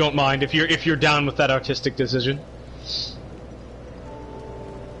 If you don't mind, if you're down with that artistic decision.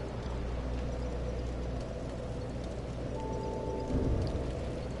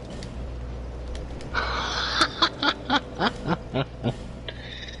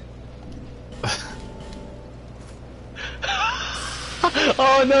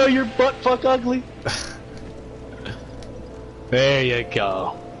 Oh no, you're butt fuck ugly. There you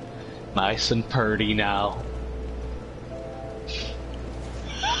go. Nice and purty now.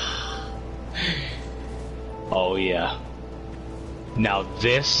 Oh yeah. Now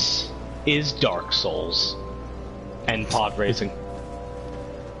this is Dark Souls and pod racing.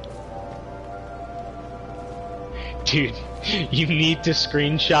 Dude, you need to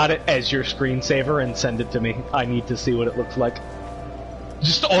screenshot it as your screensaver and send it to me. I need to see what it looks like.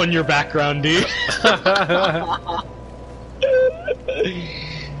 Just on your background, dude.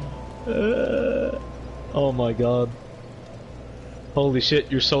 Oh my god. Holy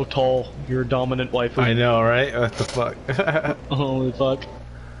shit, you're so tall. You're a dominant waifu. I know, right? What the fuck? Holy fuck.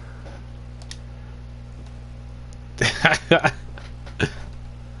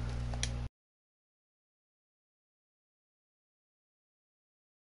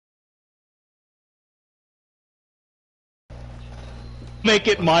 Make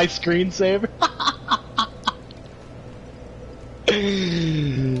it my screensaver.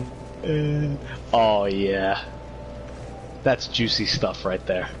 Oh yeah. That's juicy stuff right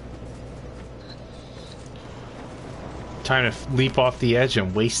there. Time to leap off the edge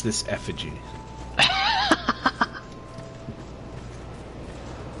and waste this effigy.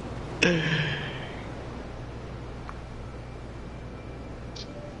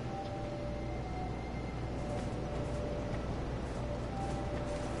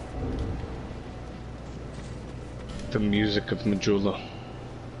 The music of Majula.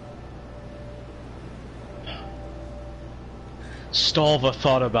 Stalva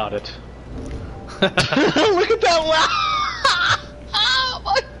thought about it. Look at that laugh! Oh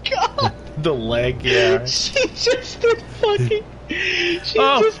my god! The leg, yeah. She just did fucking. She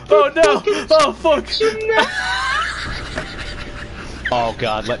Oh, just did oh no! fucking Oh fuck! Oh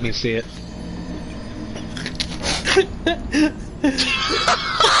god, let me see it.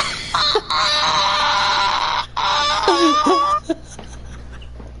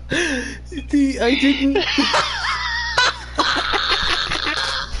 I didn't.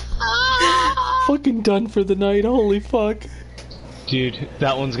 Fucking done for the night. Holy fuck! Dude,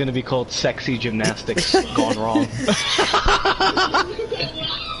 that one's gonna be called Sexy Gymnastics Gone Wrong.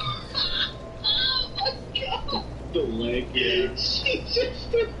 The leg, yeah. She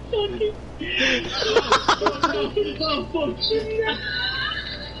just did fucking.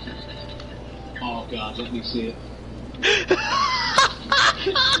 Oh god, let me see it.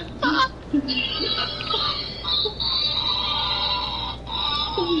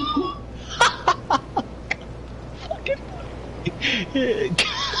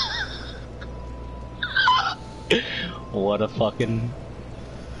 What a fucking.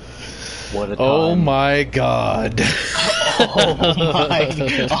 What a time. Oh my god! Oh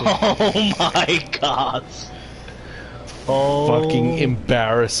my god! Oh. Fucking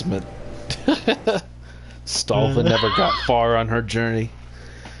embarrassment. Stalva never got far on her journey.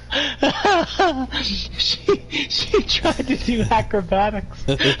 she tried to do acrobatics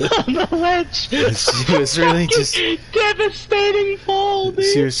on the ledge. She was really just devastating fall, dude.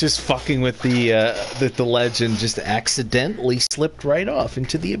 She was just fucking with the ledge and just accidentally slipped right off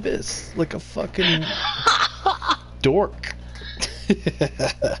into the abyss like a fucking dork.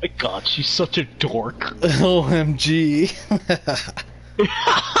 My god, she's such a dork. OMG.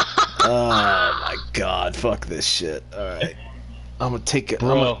 Oh my god, fuck this shit. Alright. I'm gonna take it.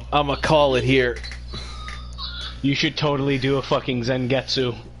 Bro. I'm gonna call it here. You should totally do a fucking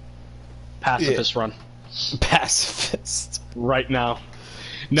Zengetsu pacifist run. Pacifist. Right now.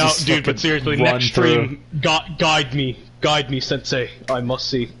 No, Just dude, but fucking seriously, run next stream, guide me, sensei. I must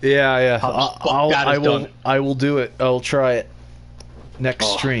see. Yeah. How the fuck that is done. I will do it. I'll try it. next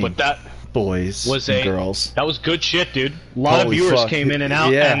stream, But that boys was and girls. That was good shit, dude. A lot of Holy viewers fuck. came in and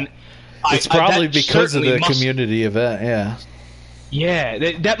out, Yeah. and It's probably that because of certainly the community event. Yeah.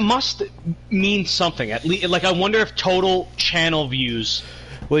 Yeah, that must mean something. At least, like, I wonder if total channel views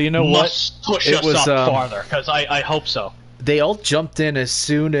Well, you know must what? push It us was, up farther, because I hope so. They all jumped in as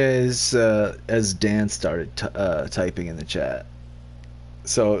soon as Dan started typing in the chat.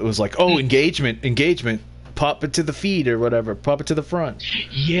 So it was like, oh, engagement, pop it to the feed or whatever, pop it to the front.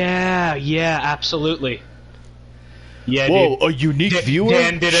 Yeah, absolutely. Yeah, Whoa, dude. a unique viewer.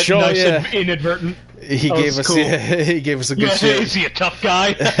 Dan did it nice and inadvertent. He That gave was us, cool. he gave us a good shit. Is he a tough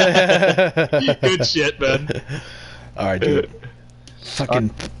guy? Good shit, man. All right, dude. Fucking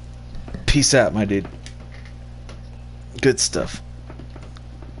peace out, my dude. Good stuff.